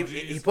punched. 5Gs.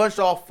 He punched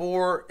all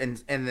 4, and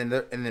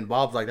then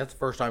Bob's like, that's the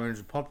first time he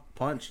was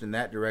punched in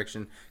that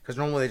direction because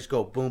normally they just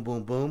go boom,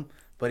 boom, boom.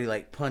 But he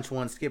like punch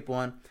one, skip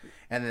one,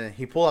 and then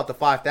he pulled out the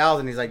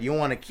 5,000. He's like, you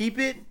want to keep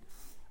it?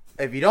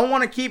 If you don't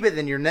want to keep it,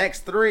 then your next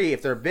 3,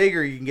 if they're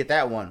bigger, you can get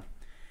that one.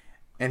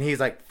 And he's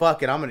like,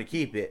 fuck it, I'm gonna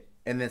keep it.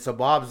 And then so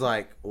Bob's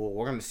like, well,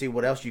 we're gonna see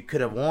what else you could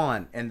have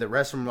won, and the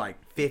rest of them were like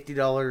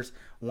 $50,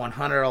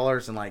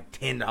 $100, and like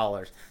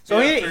 $10. So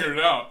Yeah, he figured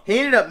it out. he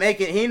ended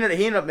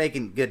up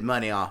making good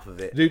money off of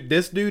it. Dude,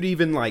 this dude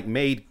even like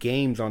made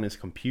games on his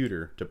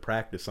computer to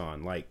practice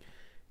on, like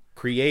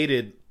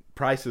created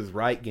Price is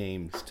Right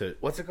games to.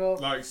 What's it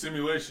called? Like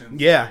simulation.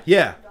 Yeah.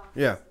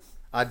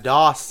 A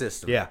DOS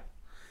system. Yeah.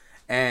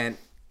 And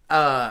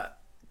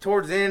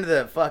towards the end of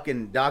the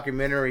fucking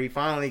documentary, he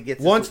finally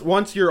gets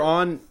Once you're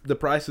on The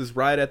Price is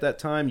Right at that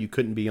time, you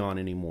couldn't be on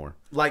anymore.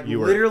 like you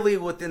were- literally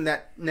within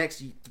that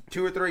next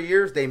 2 or 3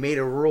 years, they made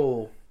a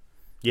rule.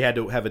 You had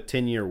to have a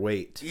 10-year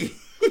wait.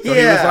 So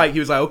Yeah. he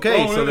was like,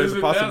 okay, Bro, so there's is a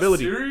it that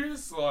possibility.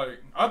 serious? Like,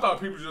 I thought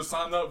people just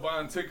signed up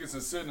buying tickets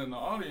and sitting in the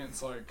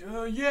audience like,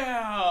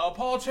 yeah,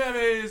 Paul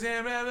Chavez,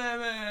 yeah, blah, blah,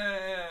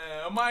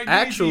 blah, Mike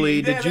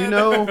Actually, Gigi, did you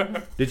blah, blah, know?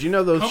 blah. Did you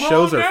know those Come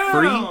shows on are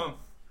free? down.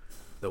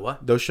 The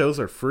what? Those shows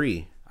are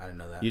free. I didn't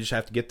know that. You just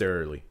have to get there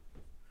early.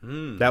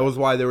 Hmm. That was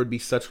why there would be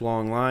such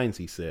long lines.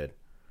 He said,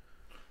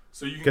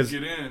 So you can because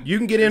get in. you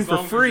can get in as for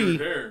long as free. you're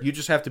there. You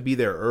just have to be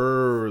there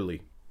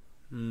early.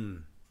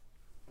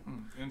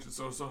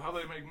 So how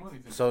they make money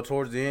then? So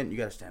towards the end, you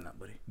gotta stand up,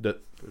 buddy. The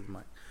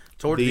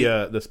Towards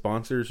the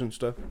sponsors and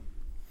stuff,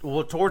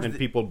 well, towards and the,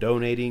 people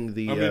donating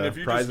the I mean, if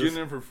you're just prizes. getting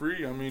in for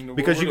free, I mean,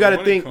 Because where you the got to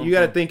money think, come you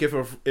got to from? think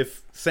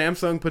if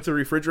Samsung puts a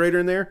refrigerator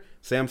in there,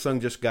 Samsung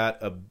just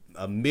got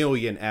a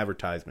million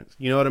advertisements.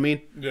 You know what I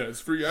mean? Yeah, it's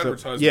free So,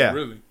 advertising, yeah.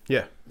 really.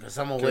 Yeah,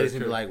 some old lady's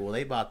gonna be like, well,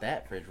 they bought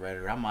that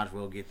refrigerator. I might as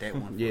well get that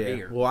one for yeah.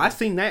 here. Well, I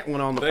seen that one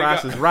on The They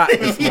Price got- is Right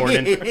this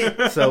morning.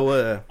 So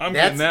I'm That's-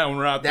 getting that one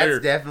right That's there.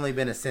 definitely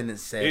been a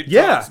sentence said. It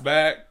Yeah. talks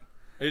back.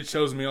 It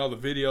shows me all the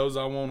videos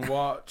I want to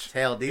watch.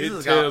 Hell, It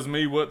Diesel's tells got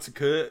me what to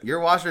cut.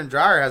 your washer and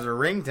dryer has a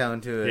ringtone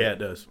to it. yeah, it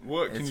does.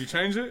 What? Can It's- you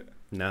change it?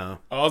 No,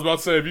 I was about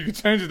to say, if you can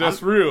change it,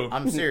 that's real.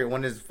 I'm serious.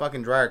 When his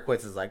fucking dryer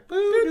quits, it's like, yeah,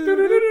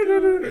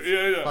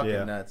 yeah. fucking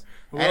Yeah. nuts.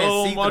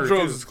 Well, and my it's dros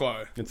see-through, is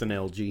Clyde. it's an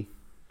LG.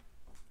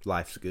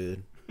 Life's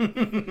good. Life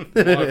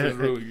is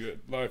really good.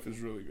 Life is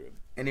really good.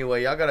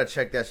 Anyway, y'all gotta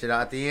check that shit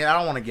out. At the end, I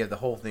don't want to give the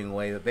whole thing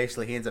away, but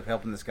basically, he ends up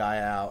helping this guy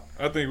out,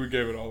 I think we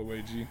gave it all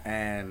away, G.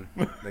 and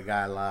the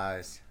guy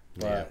lies.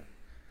 But Yeah.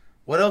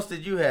 what else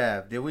did you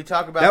have? Did we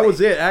talk about That was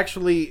it.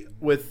 Actually,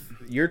 with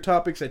your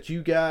topics that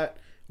you got,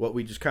 what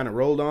we just kind of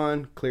rolled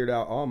on, cleared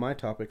out all my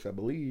topics, I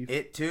believe.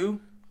 It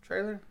Too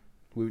trailer?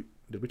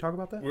 Did we talk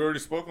about that? We already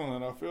spoke on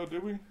that, I feel,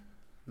 did we?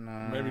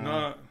 No, Maybe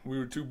not. We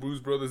were two Booze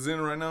Brothers in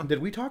right now.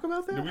 Did we talk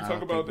about that? Did we I talk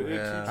don't about think the we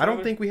It have. Too I don't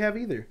trailer? think we have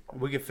either.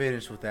 We can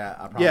finish with that.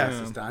 I promise Yeah.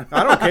 this time.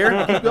 I don't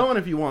care. Keep going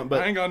if you want, I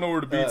but ain't got nowhere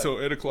to be till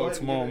 8 go o'clock ahead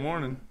and tomorrow get it.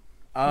 morning.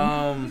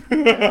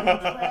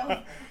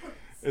 Well,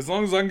 As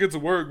long as I can get to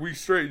work, we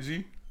straight,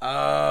 G.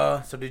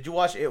 So did you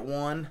watch It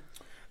One?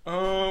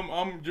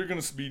 You're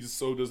gonna be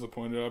so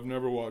disappointed. I've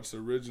never watched the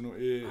original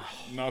It,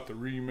 not the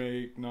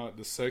remake, not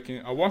the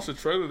second. I watched the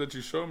trailer that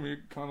you showed me.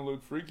 It kind of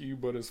looked freaky,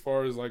 but as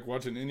far as like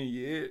watching any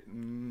It,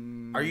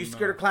 Are you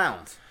scared of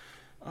clowns?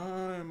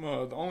 I'm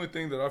the only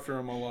thing that I fear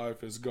in my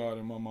life is God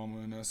and my mama,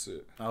 and that's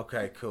it.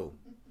 Okay, cool.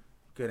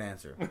 Good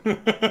answer.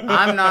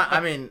 I'm not. I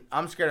mean,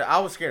 I'm scared. I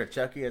was scared of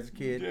Chucky as a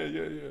kid.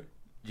 Yeah.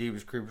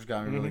 Jeepers Creepers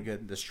got me really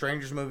good. The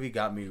Strangers movie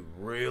got me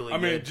really I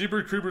mean, good.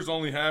 Jeepers Creepers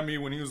only had me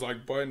when he was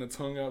like biting the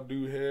tongue out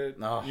dude head.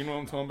 Oh, You know what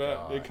I'm talking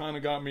about? God. It kind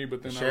of got me,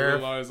 but then I Sheriff?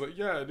 realized like,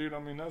 yeah, dude. I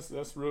mean,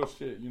 that's real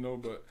shit, you know.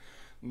 But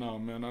no,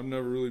 man, I've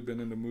never really been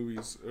into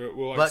movies.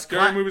 Well, like but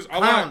scary movies. I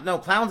clown, like. no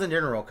clowns in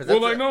general. Cause Well,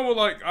 that's like no, well,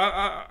 like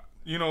I,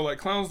 you know, like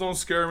clowns don't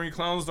scare me.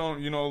 Clowns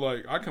don't, you know,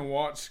 like I can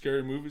watch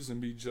scary movies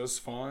and be just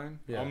fine.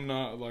 Yeah. I'm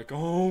not like,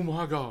 oh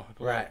my god,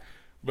 like, right.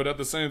 But at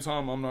the same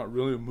time, I'm not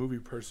really a movie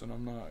person.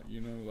 I'm not,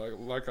 you know,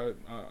 like I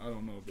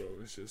don't know, bro.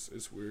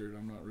 It's weird.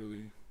 I'm not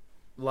really.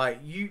 Like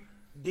you,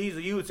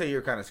 Diesel, you would say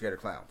you're kind of scared of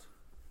clowns.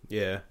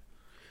 yeah,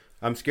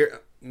 I'm scared.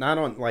 not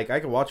on like I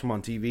could watch them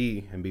on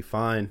TV and be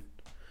fine.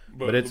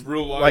 But it's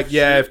real life. like,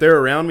 yeah, shit. if they're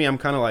around me, I'm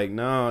kind of like,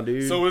 no,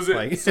 dude. So is it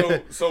like,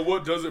 so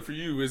what does it for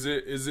you? Is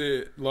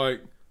it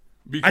like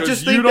because I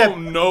just you think that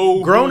don't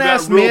know grown who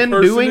ass that real men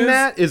person doing is?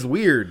 that is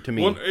weird to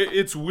me. Well,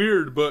 it's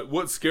weird, but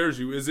what scares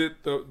you? Is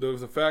it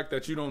the fact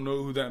that you don't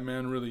know who that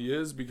man really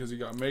is because he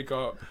got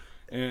makeup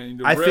and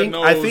the I red think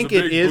nose, it the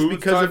big is boobs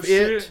because type of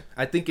shit? it.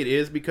 I think it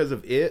is because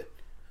of it.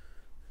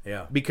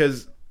 Yeah.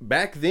 Because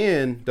back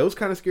then, those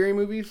kind of scary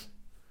movies,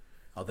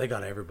 Oh, they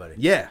got everybody.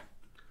 yeah,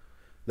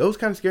 those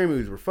kind of scary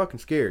movies were fucking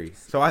scary.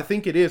 So I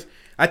think it is.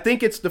 I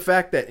think it's the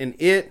fact that in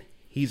it,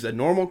 he's a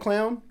normal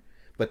clown,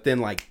 but then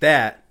like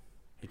that,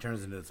 He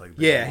turns into this like.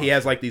 yeah, he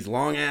has like these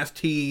long ass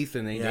teeth,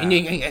 and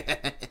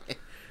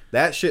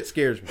that shit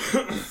scares me.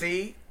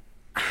 See,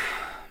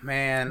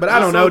 man. But I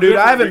don't That's know, so dude. I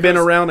different haven't been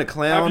because around a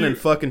clown have you- in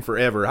fucking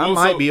forever. I Well,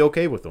 might so- be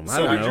okay with them. I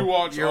So don't did you know.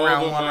 watch You're all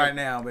around the one like, right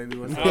now, baby.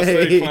 What's I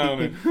say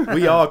clowning.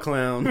 We all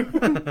clown,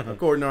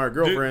 according to our Did,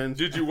 girlfriends.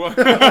 did you watch?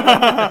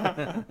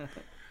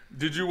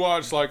 Did you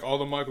watch like all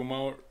the Michael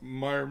Myers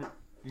movies?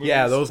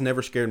 Yeah, those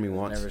never scared me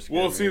once. Never scared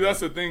Well, me. see,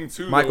 that's the thing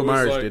too. Michael though, is,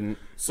 Myers like, didn't.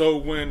 So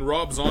when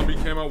Rob Zombie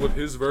came out with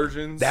his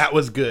versions, That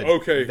was good.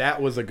 Okay. that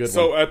was a good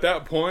so one. at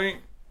that point,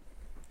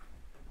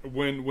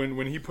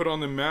 when he put on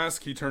the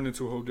mask, he turned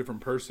into a whole different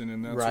person,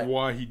 and that's Right.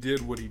 why he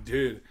did what he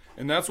did.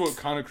 And that's what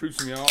kind of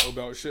creeps me out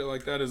about shit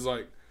like that. Is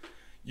like,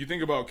 you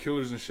think about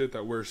killers and shit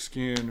that wear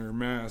skin or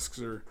masks,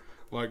 or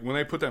like when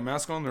they put that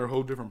mask on, they're a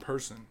whole different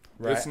person.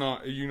 Right. It's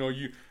not,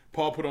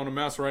 Paul put on a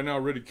mask right now,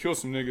 ready to kill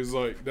some niggas.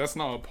 Like that's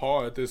not a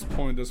Paul at this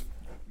point. That's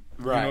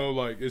Right.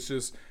 like it's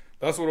just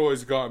that's what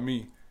always got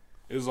me.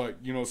 Is like,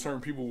 certain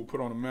people will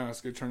put on a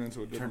mask, they turn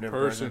into a different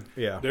different person.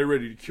 Yeah. They're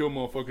ready to kill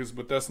motherfuckers,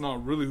 but that's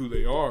not really who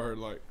they are.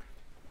 Like,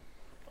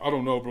 I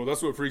don't know, bro.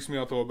 That's what freaks me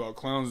out though about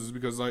clowns is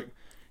because like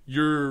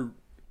you're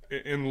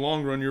in the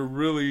long run, you're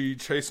really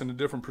chasing a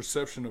different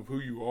perception of who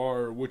you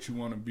are or what you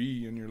want to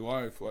be in your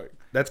life. Like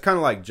That's kind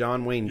of like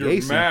John Wayne you're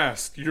Gacy.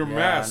 masked. You're Yeah,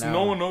 masked. I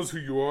know. No one knows who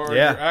you are.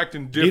 Yeah. You're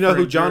acting different. Do you know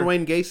who John You're-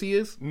 Wayne Gacy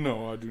is?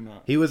 No, I do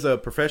not. He was a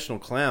professional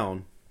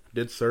clown.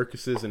 Did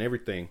circuses and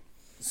everything.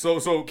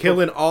 So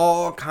Killing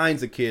all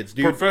kinds of kids,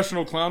 dude.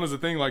 professional clown is a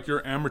thing. Like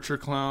you're amateur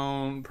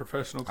clown,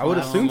 professional I clown. would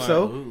assume like,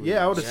 so.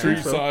 Yeah, I would assume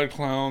Street so. side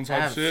clown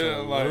type shit.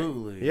 Like,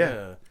 Absolutely.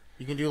 Yeah.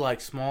 You can do like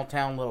small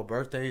town little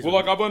birthdays. well,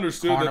 like I've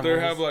understood that they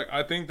Carnivals. have like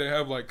I think they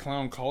have like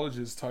clown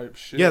colleges type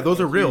shit. Yeah, those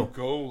Like, are real. you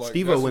Go like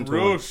Steve-O that's went to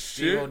real one.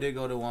 shit. Steve did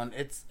go to one.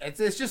 It's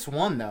just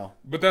one though.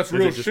 But that's Is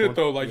real it just shit one?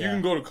 though. Like you Yeah.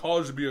 can go to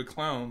college to be a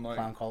clown. Like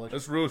Clown college.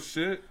 that's real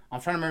shit.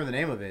 I'm trying to remember the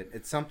name of it.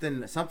 It's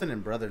something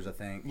in Brothers, I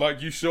think.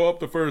 Like you show up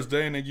the first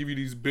day and they give you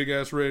these big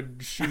ass red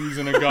shoes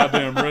and a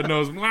goddamn red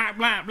nose. Blah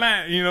blah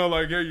blah.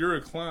 Like yeah, you're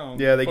a clown.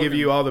 Yeah, they give Fucking-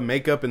 you all the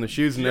makeup and the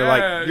shoes, and they're Yeah,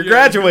 like, "You're yeah.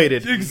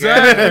 graduated."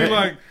 Exactly.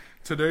 Like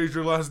today's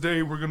your last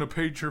day. We're gonna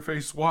paint your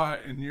face white,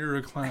 and you're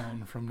a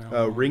clown from now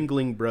on.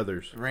 Ringling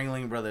Brothers.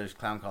 Ringling Brothers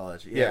Clown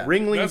College. Yeah, Yeah.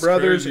 Ringling That's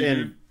Brothers crazy, and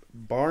dude.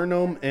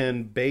 Barnum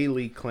and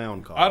Bailey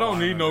Clown College. I don't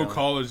need no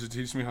college to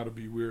teach me how to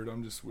be weird.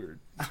 I'm just weird.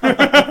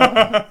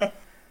 but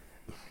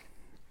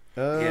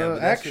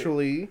that's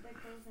Actually,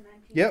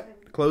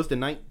 yep, closed in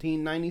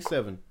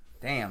 1997.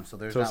 Damn. So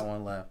there's So not it's-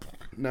 one left.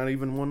 Not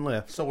even one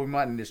left. So we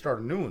might need to start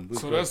a new one.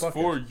 So that's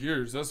 4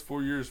 years. That's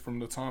 4 years from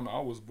the time I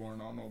was born.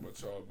 I don't know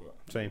about y'all,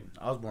 but Same.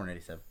 I was born in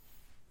 '87.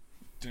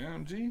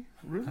 damn, G,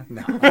 really?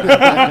 No.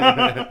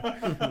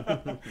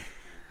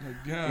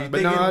 Yeah,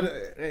 But no,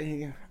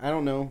 I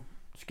don't know.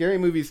 Scary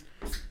movies.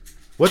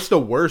 What's the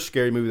worst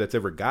scary movie that's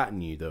ever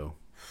gotten you, though?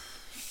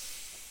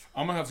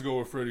 I'm gonna have to go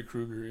with Freddy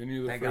Krueger. Any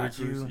of the That Freddy got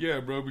you? Kruegers. Yeah,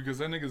 bro, because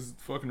that nigga's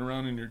fucking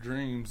around in your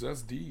dreams.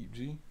 That's deep,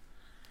 G.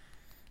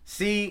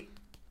 See,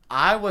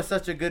 I was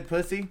such a good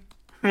pussy.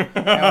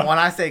 And when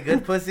I say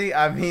good pussy,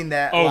 I mean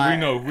that. Oh, like,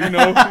 we know,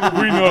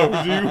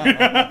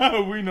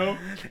 G. We know.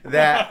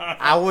 that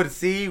I would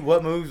see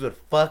what movies would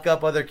fuck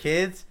up other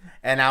kids,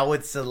 and I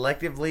would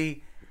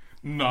selectively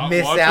Not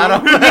miss watch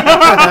out them.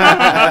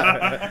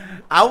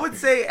 on. I would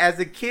say, as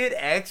a kid,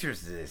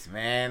 Exorcist,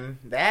 man,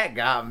 that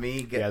got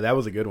me. Yeah, that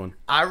was a good one.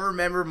 I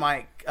remember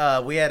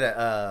we had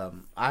a.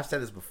 I've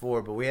said this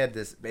before, but we had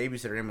this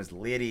babysitter. Her name was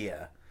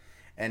Lydia,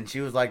 and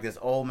she was like this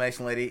old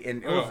Mexican lady,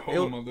 and it was,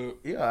 Hold on, my dude.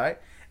 yeah, all right.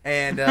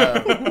 And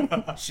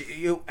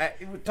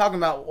talking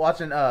about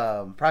watching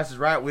Price is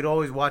Right, we'd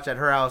always watch at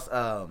her house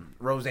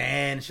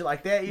Roseanne, shit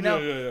like that, you know.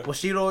 Yeah. Well,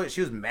 she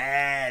was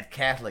mad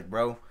Catholic,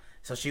 bro.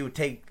 So she would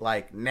take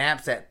like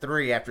naps at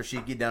 3 after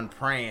she'd get done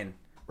praying,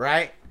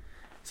 right?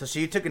 So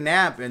she took a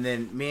nap, and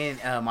then me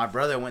and my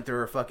brother went through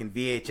her fucking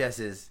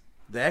VHS's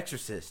The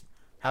Exorcist.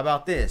 How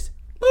about this?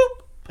 Boop,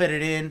 put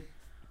it in.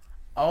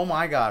 Oh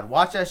my God,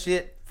 watch that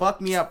shit. Fuck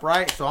me up,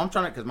 right? So I'm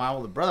trying to, because my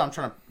older brother, I'm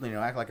trying to,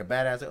 act like a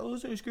badass. Like, oh,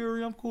 this ain't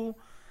scary, I'm cool.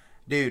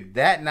 Dude,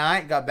 that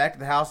night, got back to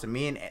the house, and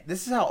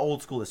this is how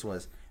old school this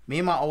was. Me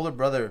and my older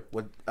brother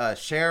would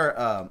share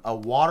a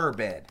water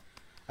bed.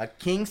 A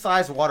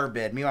king-size water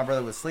bed. Me and my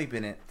brother would sleep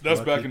in it.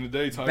 That's back in the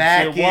day type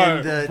Back shit. in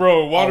Why? the...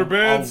 Bro, water a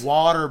beds?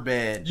 water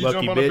bed. You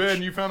Lucky jump on a bitch. bed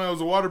and you found out it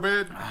was a water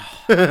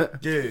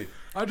bed? Dude,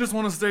 I just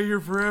want to stay here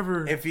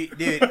forever. If you,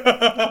 dude,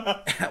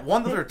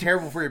 one, those are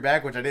terrible for your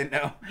back, which I didn't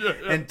know,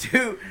 and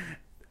two,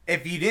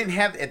 if you didn't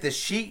have, if the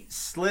sheet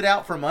slid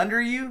out from under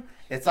you,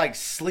 it's like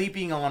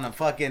sleeping on a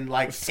fucking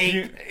like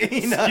tape,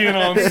 you know? Skin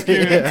on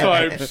skin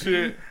type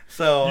shit.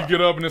 So You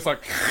get up and it's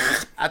like,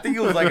 I think it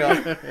was like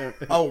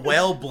a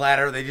well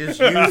bladder they just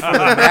used for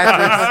the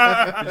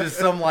mattress, just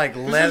some like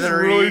this is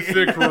leathery, really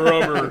thick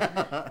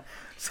rubber.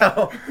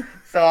 So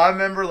I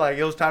remember like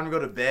it was time to go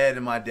to bed,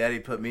 and my daddy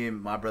put me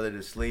and my brother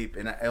to sleep,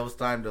 and it was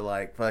time to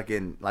like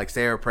fucking like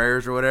say our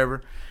prayers or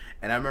whatever.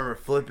 And I remember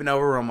flipping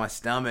over on my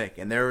stomach,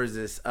 and there was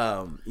this.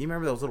 You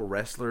remember those little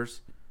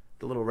wrestlers,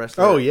 the little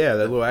wrestler? Oh yeah,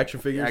 that little action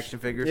figures. Action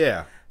figures.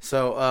 Yeah.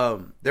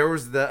 So there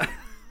was the.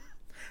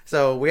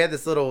 So we had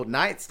this little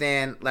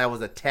nightstand that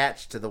was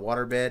attached to the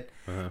waterbed,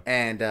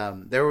 and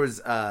there was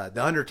the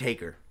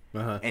Undertaker,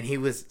 and he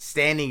was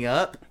standing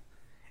up.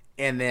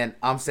 And then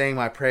I'm saying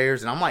my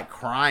prayers, and I'm like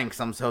crying because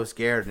I'm so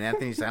scared. And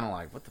Anthony's kind of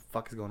like, "What the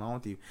fuck is going on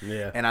with you?"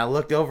 Yeah. And I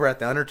looked over at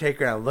the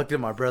Undertaker, and I looked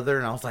at my brother,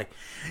 and I was like,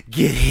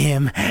 "Get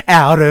him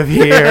out of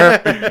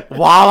here!"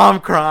 while I'm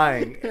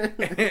crying.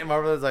 And my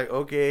brother's like,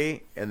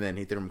 "Okay." And then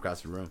he threw him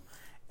across the room.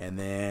 And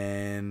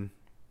then,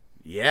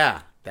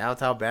 yeah, that was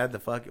how bad the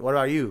fuck. What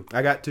about you?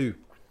 I got two.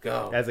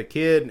 Go. As a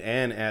kid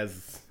and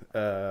as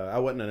I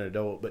wasn't an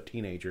adult but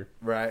teenager.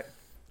 Right.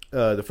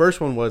 The first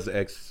one was The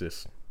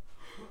Exorcist.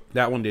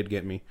 That one did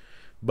get me.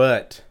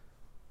 But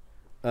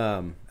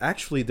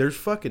actually there's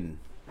fucking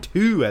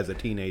two as a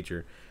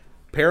teenager.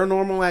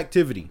 Paranormal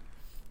Activity.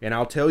 And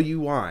I'll tell you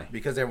why.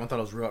 Because everyone thought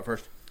it was real at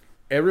first.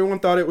 Everyone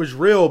thought it was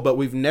real, but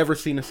we've never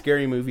seen a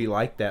scary movie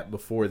like that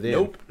before then.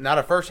 Nope. Not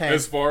a first hand.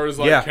 As far as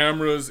like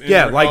cameras, in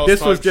Yeah, your like house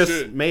this was type just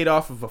shit. made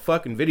off of a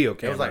fucking video It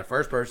camera. was like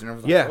first person. It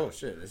was like, Yeah. oh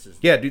shit, this is.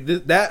 Yeah,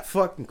 dude, that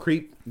fucking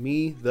creeped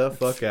me the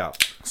fuck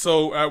out.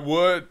 So, at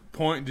what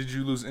point did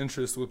you lose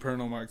interest with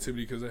Paranormal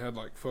Activity? Because they had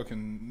like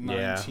fucking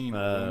 19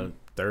 of them.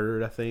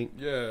 Third, I think.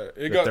 Yeah, it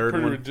the got third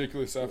pretty one.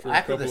 ridiculous after a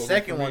After couple the of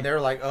second them for one, me. they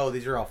were like, "Oh,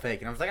 these are all fake,"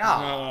 and I was like,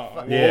 "Oh,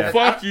 fuck." Yeah.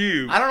 Well, fuck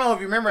you. I don't know if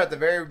you remember at the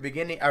very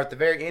beginning or at the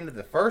very end of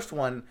the first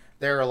one,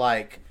 they were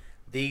like,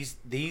 "These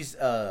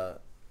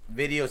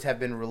videos have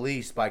been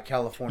released by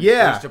California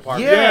Yeah. Police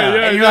Department." Yeah.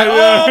 And you're like,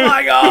 "Oh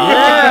my god!"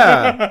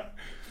 Yeah.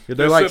 They're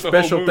They like set the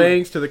whole special mood.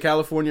 things to the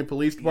California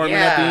Police Department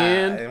at the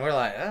end. and we're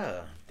like,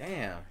 "Oh,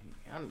 damn,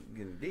 I'm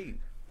getting deep."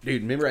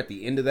 Dude, remember at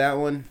the end of that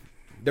one,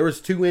 there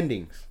was two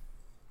endings.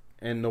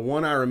 And the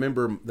one I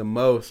remember the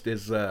most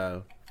is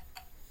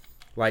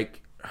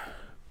like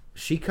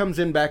she comes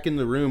in back in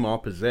the room all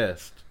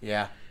possessed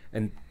Yeah,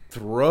 and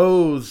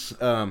throws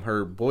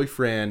her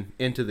boyfriend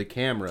into the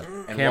camera.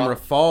 And Camera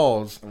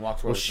falls. and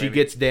walks Well, towards she baby.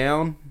 gets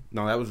down.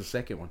 No, that was the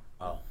second one.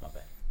 Oh, my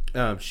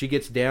bad. She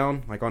gets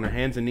down like on her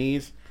hands and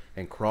knees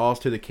and crawls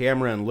to the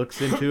camera and looks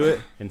into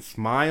it and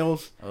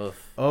smiles.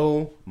 Oof,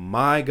 Oh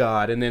my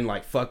god! And then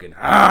like fucking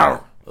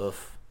ow!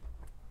 oof.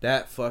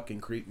 That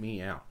fucking creeped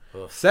me out.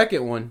 Oof.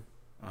 Second one,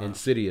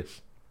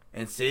 Insidious.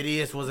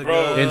 Insidious was a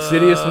Bro. good.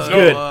 Insidious was No,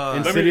 good. let me-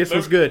 Insidious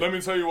was good. Let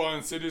me tell you why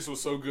Insidious was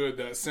so good.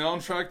 That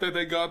soundtrack that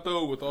they got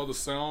though, with all the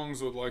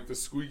sounds, with like the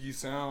squeaky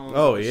sounds.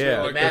 Oh, and shit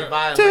yeah. like Mad that.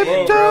 Violin,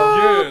 Bro,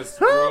 bro. yes,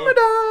 bro.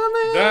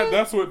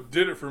 That's what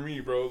did it for me,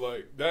 bro.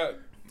 Like that.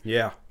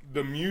 Yeah.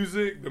 The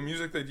music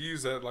they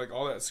use, that like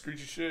all that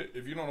screechy shit.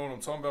 If you don't know what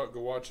I'm talking about, go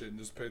watch it and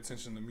just pay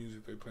attention to the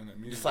music they play in that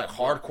music. Just like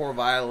hardcore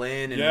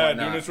violin and Yeah,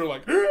 whatnot. dude, it's real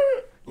like,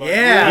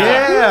 Yeah.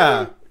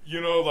 Yeah. You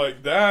know,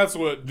 like that's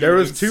what. Dude, There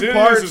was two Insidious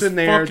parts is in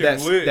there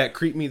fucking lit. that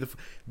creeped me.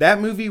 That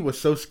movie was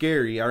so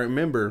scary. I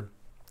remember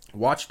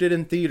watched it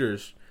in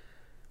theaters.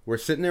 We're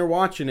sitting there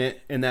watching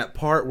it, and that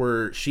part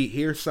where she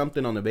hears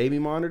something on the baby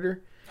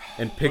monitor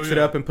and picks it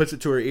yeah. up and puts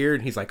it to her ear,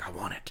 and he's like, "I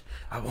want it,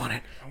 I want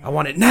it, I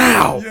want it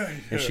now!" Yeah.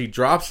 And she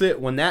drops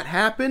it. When that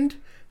happened,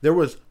 there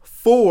was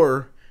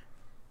 4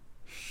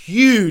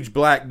 huge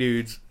black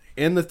dudes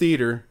in the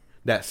theater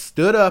that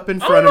stood up in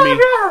front of me.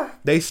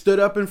 They stood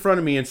up in front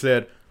of me and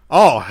said,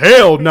 "Oh,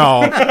 hell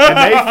no." And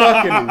they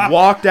fucking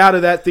walked out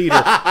of that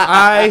theater.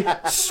 I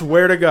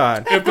swear to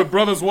God. If the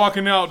brother's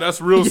walking out,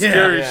 that's real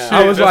scary yeah. shit.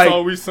 I was that's like-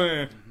 all we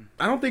saying.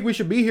 I don't think we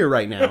should be here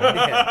right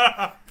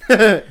now.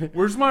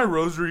 Where's my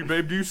rosary,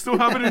 babe? Do you still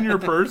have it in your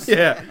purse?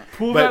 Yeah.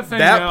 Pull But that thing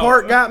that out.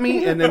 part got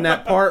me. And then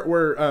that part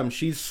where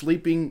she's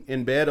sleeping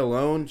in bed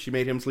alone. She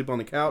made him sleep on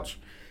the couch.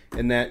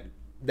 And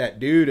that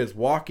dude is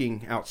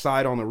walking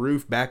outside on the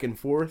roof back and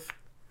forth.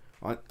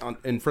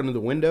 In front of the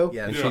window,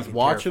 Yeah, and that's she's fucking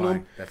watching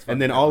terrifying. him, That's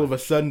and then fucking all of a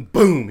sudden,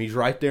 boom, he's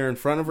right there in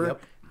front of her.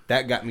 Yep.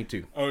 That got me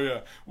too. Oh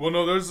yeah. Well,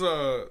 no, there's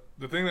the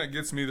thing that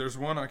gets me. There's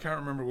one, I can't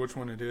remember which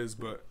one it is,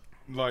 but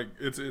like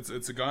it's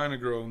a guy and a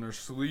girl and they're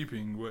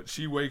sleeping, but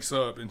she wakes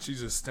up and she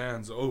just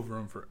stands over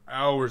him for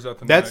hours at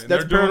the That's night. And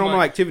that's they're doing, Paranormal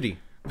like, Activity.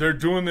 They're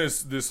doing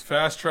this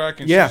fast track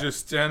and Yeah. she's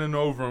just standing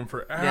over him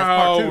for that's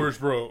part 2. hours,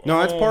 bro. No,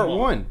 that's part my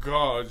 1.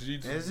 God, you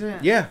Is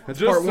it? Yeah, that's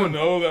just part to 1.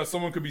 know that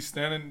someone could be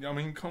standing. I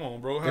mean, come on,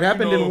 bro. How It you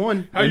happened know, in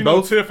one. How In you know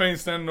both. Tiff ain't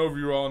standing over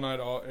you all night?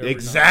 Every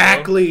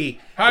Exactly.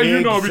 Night, bro? How you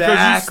know? Because you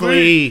Exactly.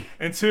 sleep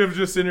and Tiff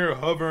just in here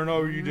hovering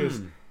over you,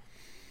 just.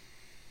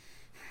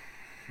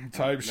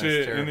 type That's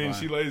shit, and then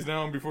terrifying. she lays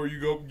down before you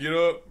go get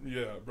up.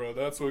 Yeah, bro,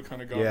 that's what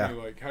kind of got Yeah. me.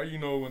 Like, how you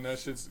know when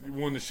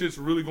the shit's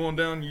really going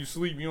down, and you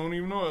sleep, you don't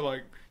even know it.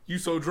 Like, you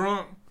so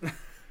drunk,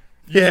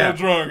 Yeah. so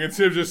drunk, and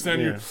Tip just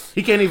standing Yeah.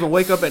 He can't even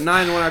wake up at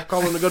 9 when I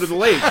call him to go to the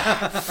lake.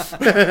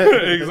 here.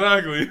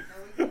 Exactly.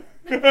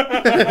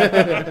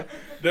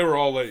 They were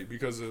all late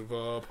because of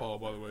Paul,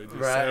 by the way. Just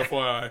Right.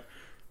 FYI.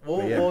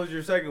 What, Yeah. what was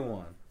your second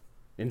one?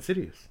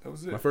 Insidious. That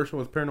was My it. first one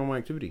was Paranormal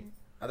Activity.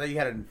 I thought you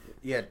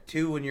had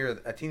two when you're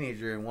a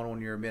teenager and one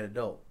when you're a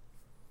mid-adult.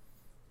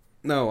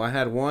 No, I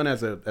had one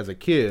as a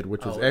kid,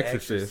 which was Oh,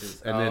 Exorcist,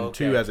 Exorcist. and then Oh,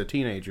 two okay. as a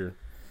teenager.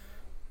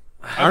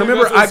 I think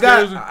remember that's what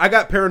scares me. I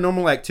got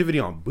Paranormal Activity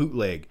on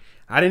bootleg.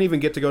 I didn't even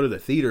get to go to the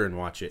theater and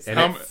watch it, and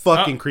How it m-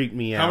 fucking how- creeped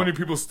me out. How many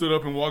people stood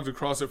up and walked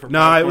across it from? Nah,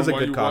 it popcorn was a while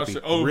good you copy. watched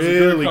it? Oh, it was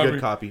Really a good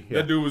copy. Yeah.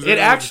 That dude was. It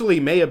actually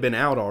may have been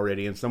out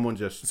already, and someone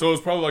just. So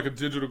it's probably like a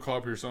digital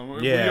copy or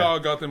something. Yeah. We all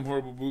got them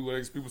horrible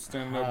bootlegs. People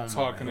standing up and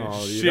talking and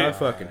Oh, shit. dude, I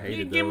fucking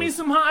hated Give me those.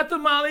 some hot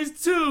tamales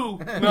too.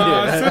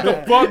 Nah, sit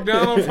the fuck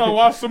down. I'm trying to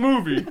watch the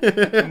movie.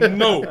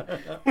 No,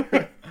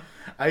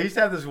 I used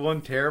to have this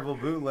one terrible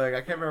bootleg. I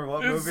can't remember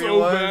what it's movie so it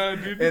was.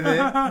 bad, dude. And then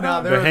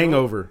no, there The was,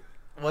 Hangover.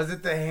 Was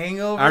it The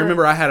Hangover? I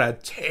remember I had a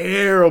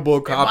terrible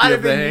It might copy have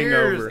of The been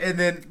Hangover. years. And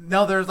then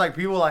no, there's like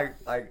people like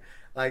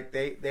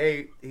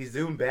he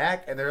zoomed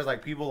back and there's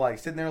like people like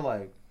sitting there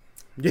like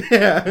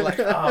Yeah. oh my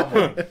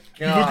god.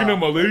 You looking at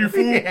my lady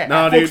fool? Yeah.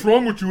 Nah, What's dude.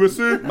 wrong with you, I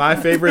said? My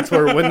favorites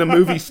were when the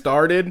movie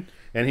started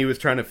and he was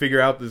trying to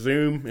figure out the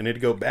zoom and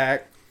it'd go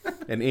back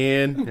and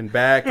in and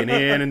back and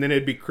in and then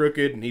it'd be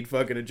crooked and he'd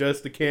fucking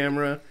adjust the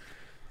camera.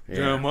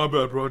 Damn, my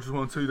bad, bro. I just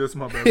want to tell you that's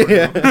my bad.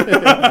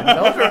 Right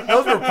now.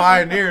 those were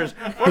pioneers.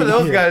 What are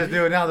those guys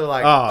doing now? They're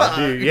like, Oh,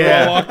 dude, You're all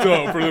yeah. locked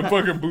up for the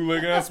fucking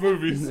bootleg ass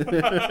movies.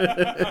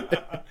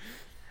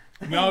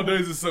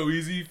 Nowadays it's so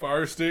easy.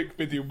 Fire stick,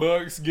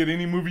 $50. Get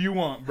any movie you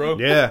want, bro.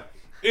 Yeah.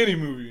 Any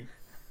movie.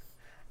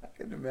 I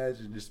can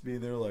imagine just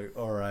being there like,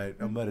 all right,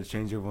 I'm about to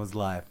change everyone's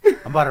life.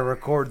 I'm about to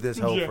record this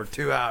hoe Yeah. for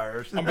 2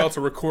 hours. I'm about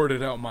to record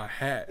it out my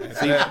hat.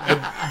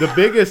 The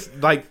biggest,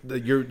 like,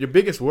 your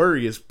biggest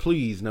worry is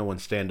please no one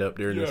stand up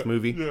during Yeah, this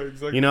movie. yeah,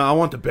 exactly. You know, I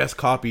want the best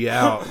copy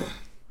out.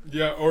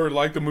 Yeah, or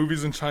like the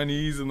movies in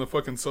Chinese and the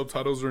fucking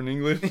subtitles are in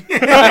English. Them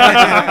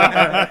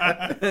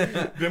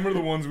are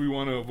the ones we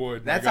want to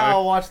avoid. my That's guy.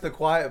 how I watched The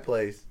Quiet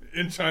Place.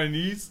 In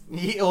Chinese.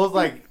 It was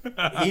like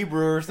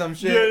Hebrew or some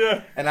shit. Yeah,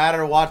 yeah. And I had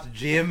to watch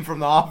Jim from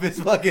The Office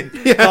fucking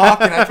talk,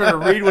 and I tried to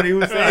read what he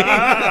was saying.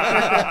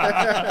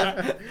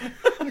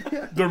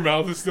 Their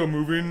mouth is still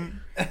moving,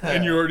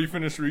 and you already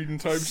finished reading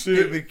type shit.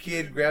 Stupid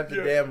kid grabbed the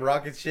Yeah. damn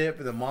rocket ship,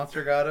 and the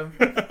monster got him.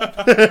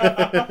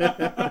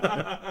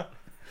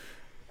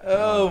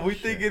 Oh, we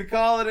thinking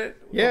calling it?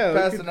 Yeah, We're we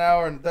past could- an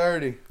hour and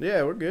 30.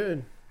 Yeah, we're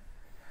good.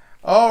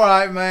 All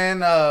right,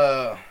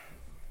 man.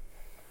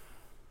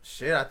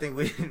 Shit, I think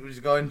we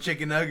just go ahead and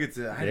chicken nuggets.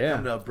 I had to Yeah.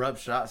 come to an abrupt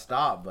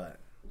stop, but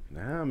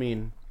Nah, I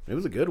mean, it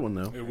was a good one,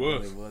 though. It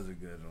was. it was a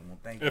good one. Well,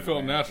 thank you. It felt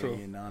for natural.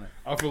 opinion on it.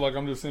 I feel like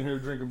I'm just sitting here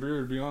drinking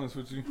beer, to be honest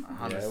with you.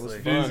 Honestly. it was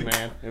fun. fun,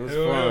 man. It was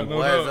Hell yeah, fun. no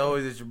Well, as doubt.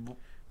 always,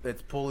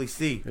 it's Pulley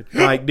C.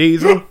 Mike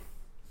Diesel.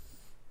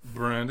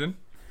 Brandon.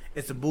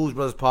 It's the Booze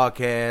Brothers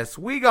podcast.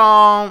 We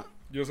gone.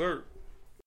 Yes, sir.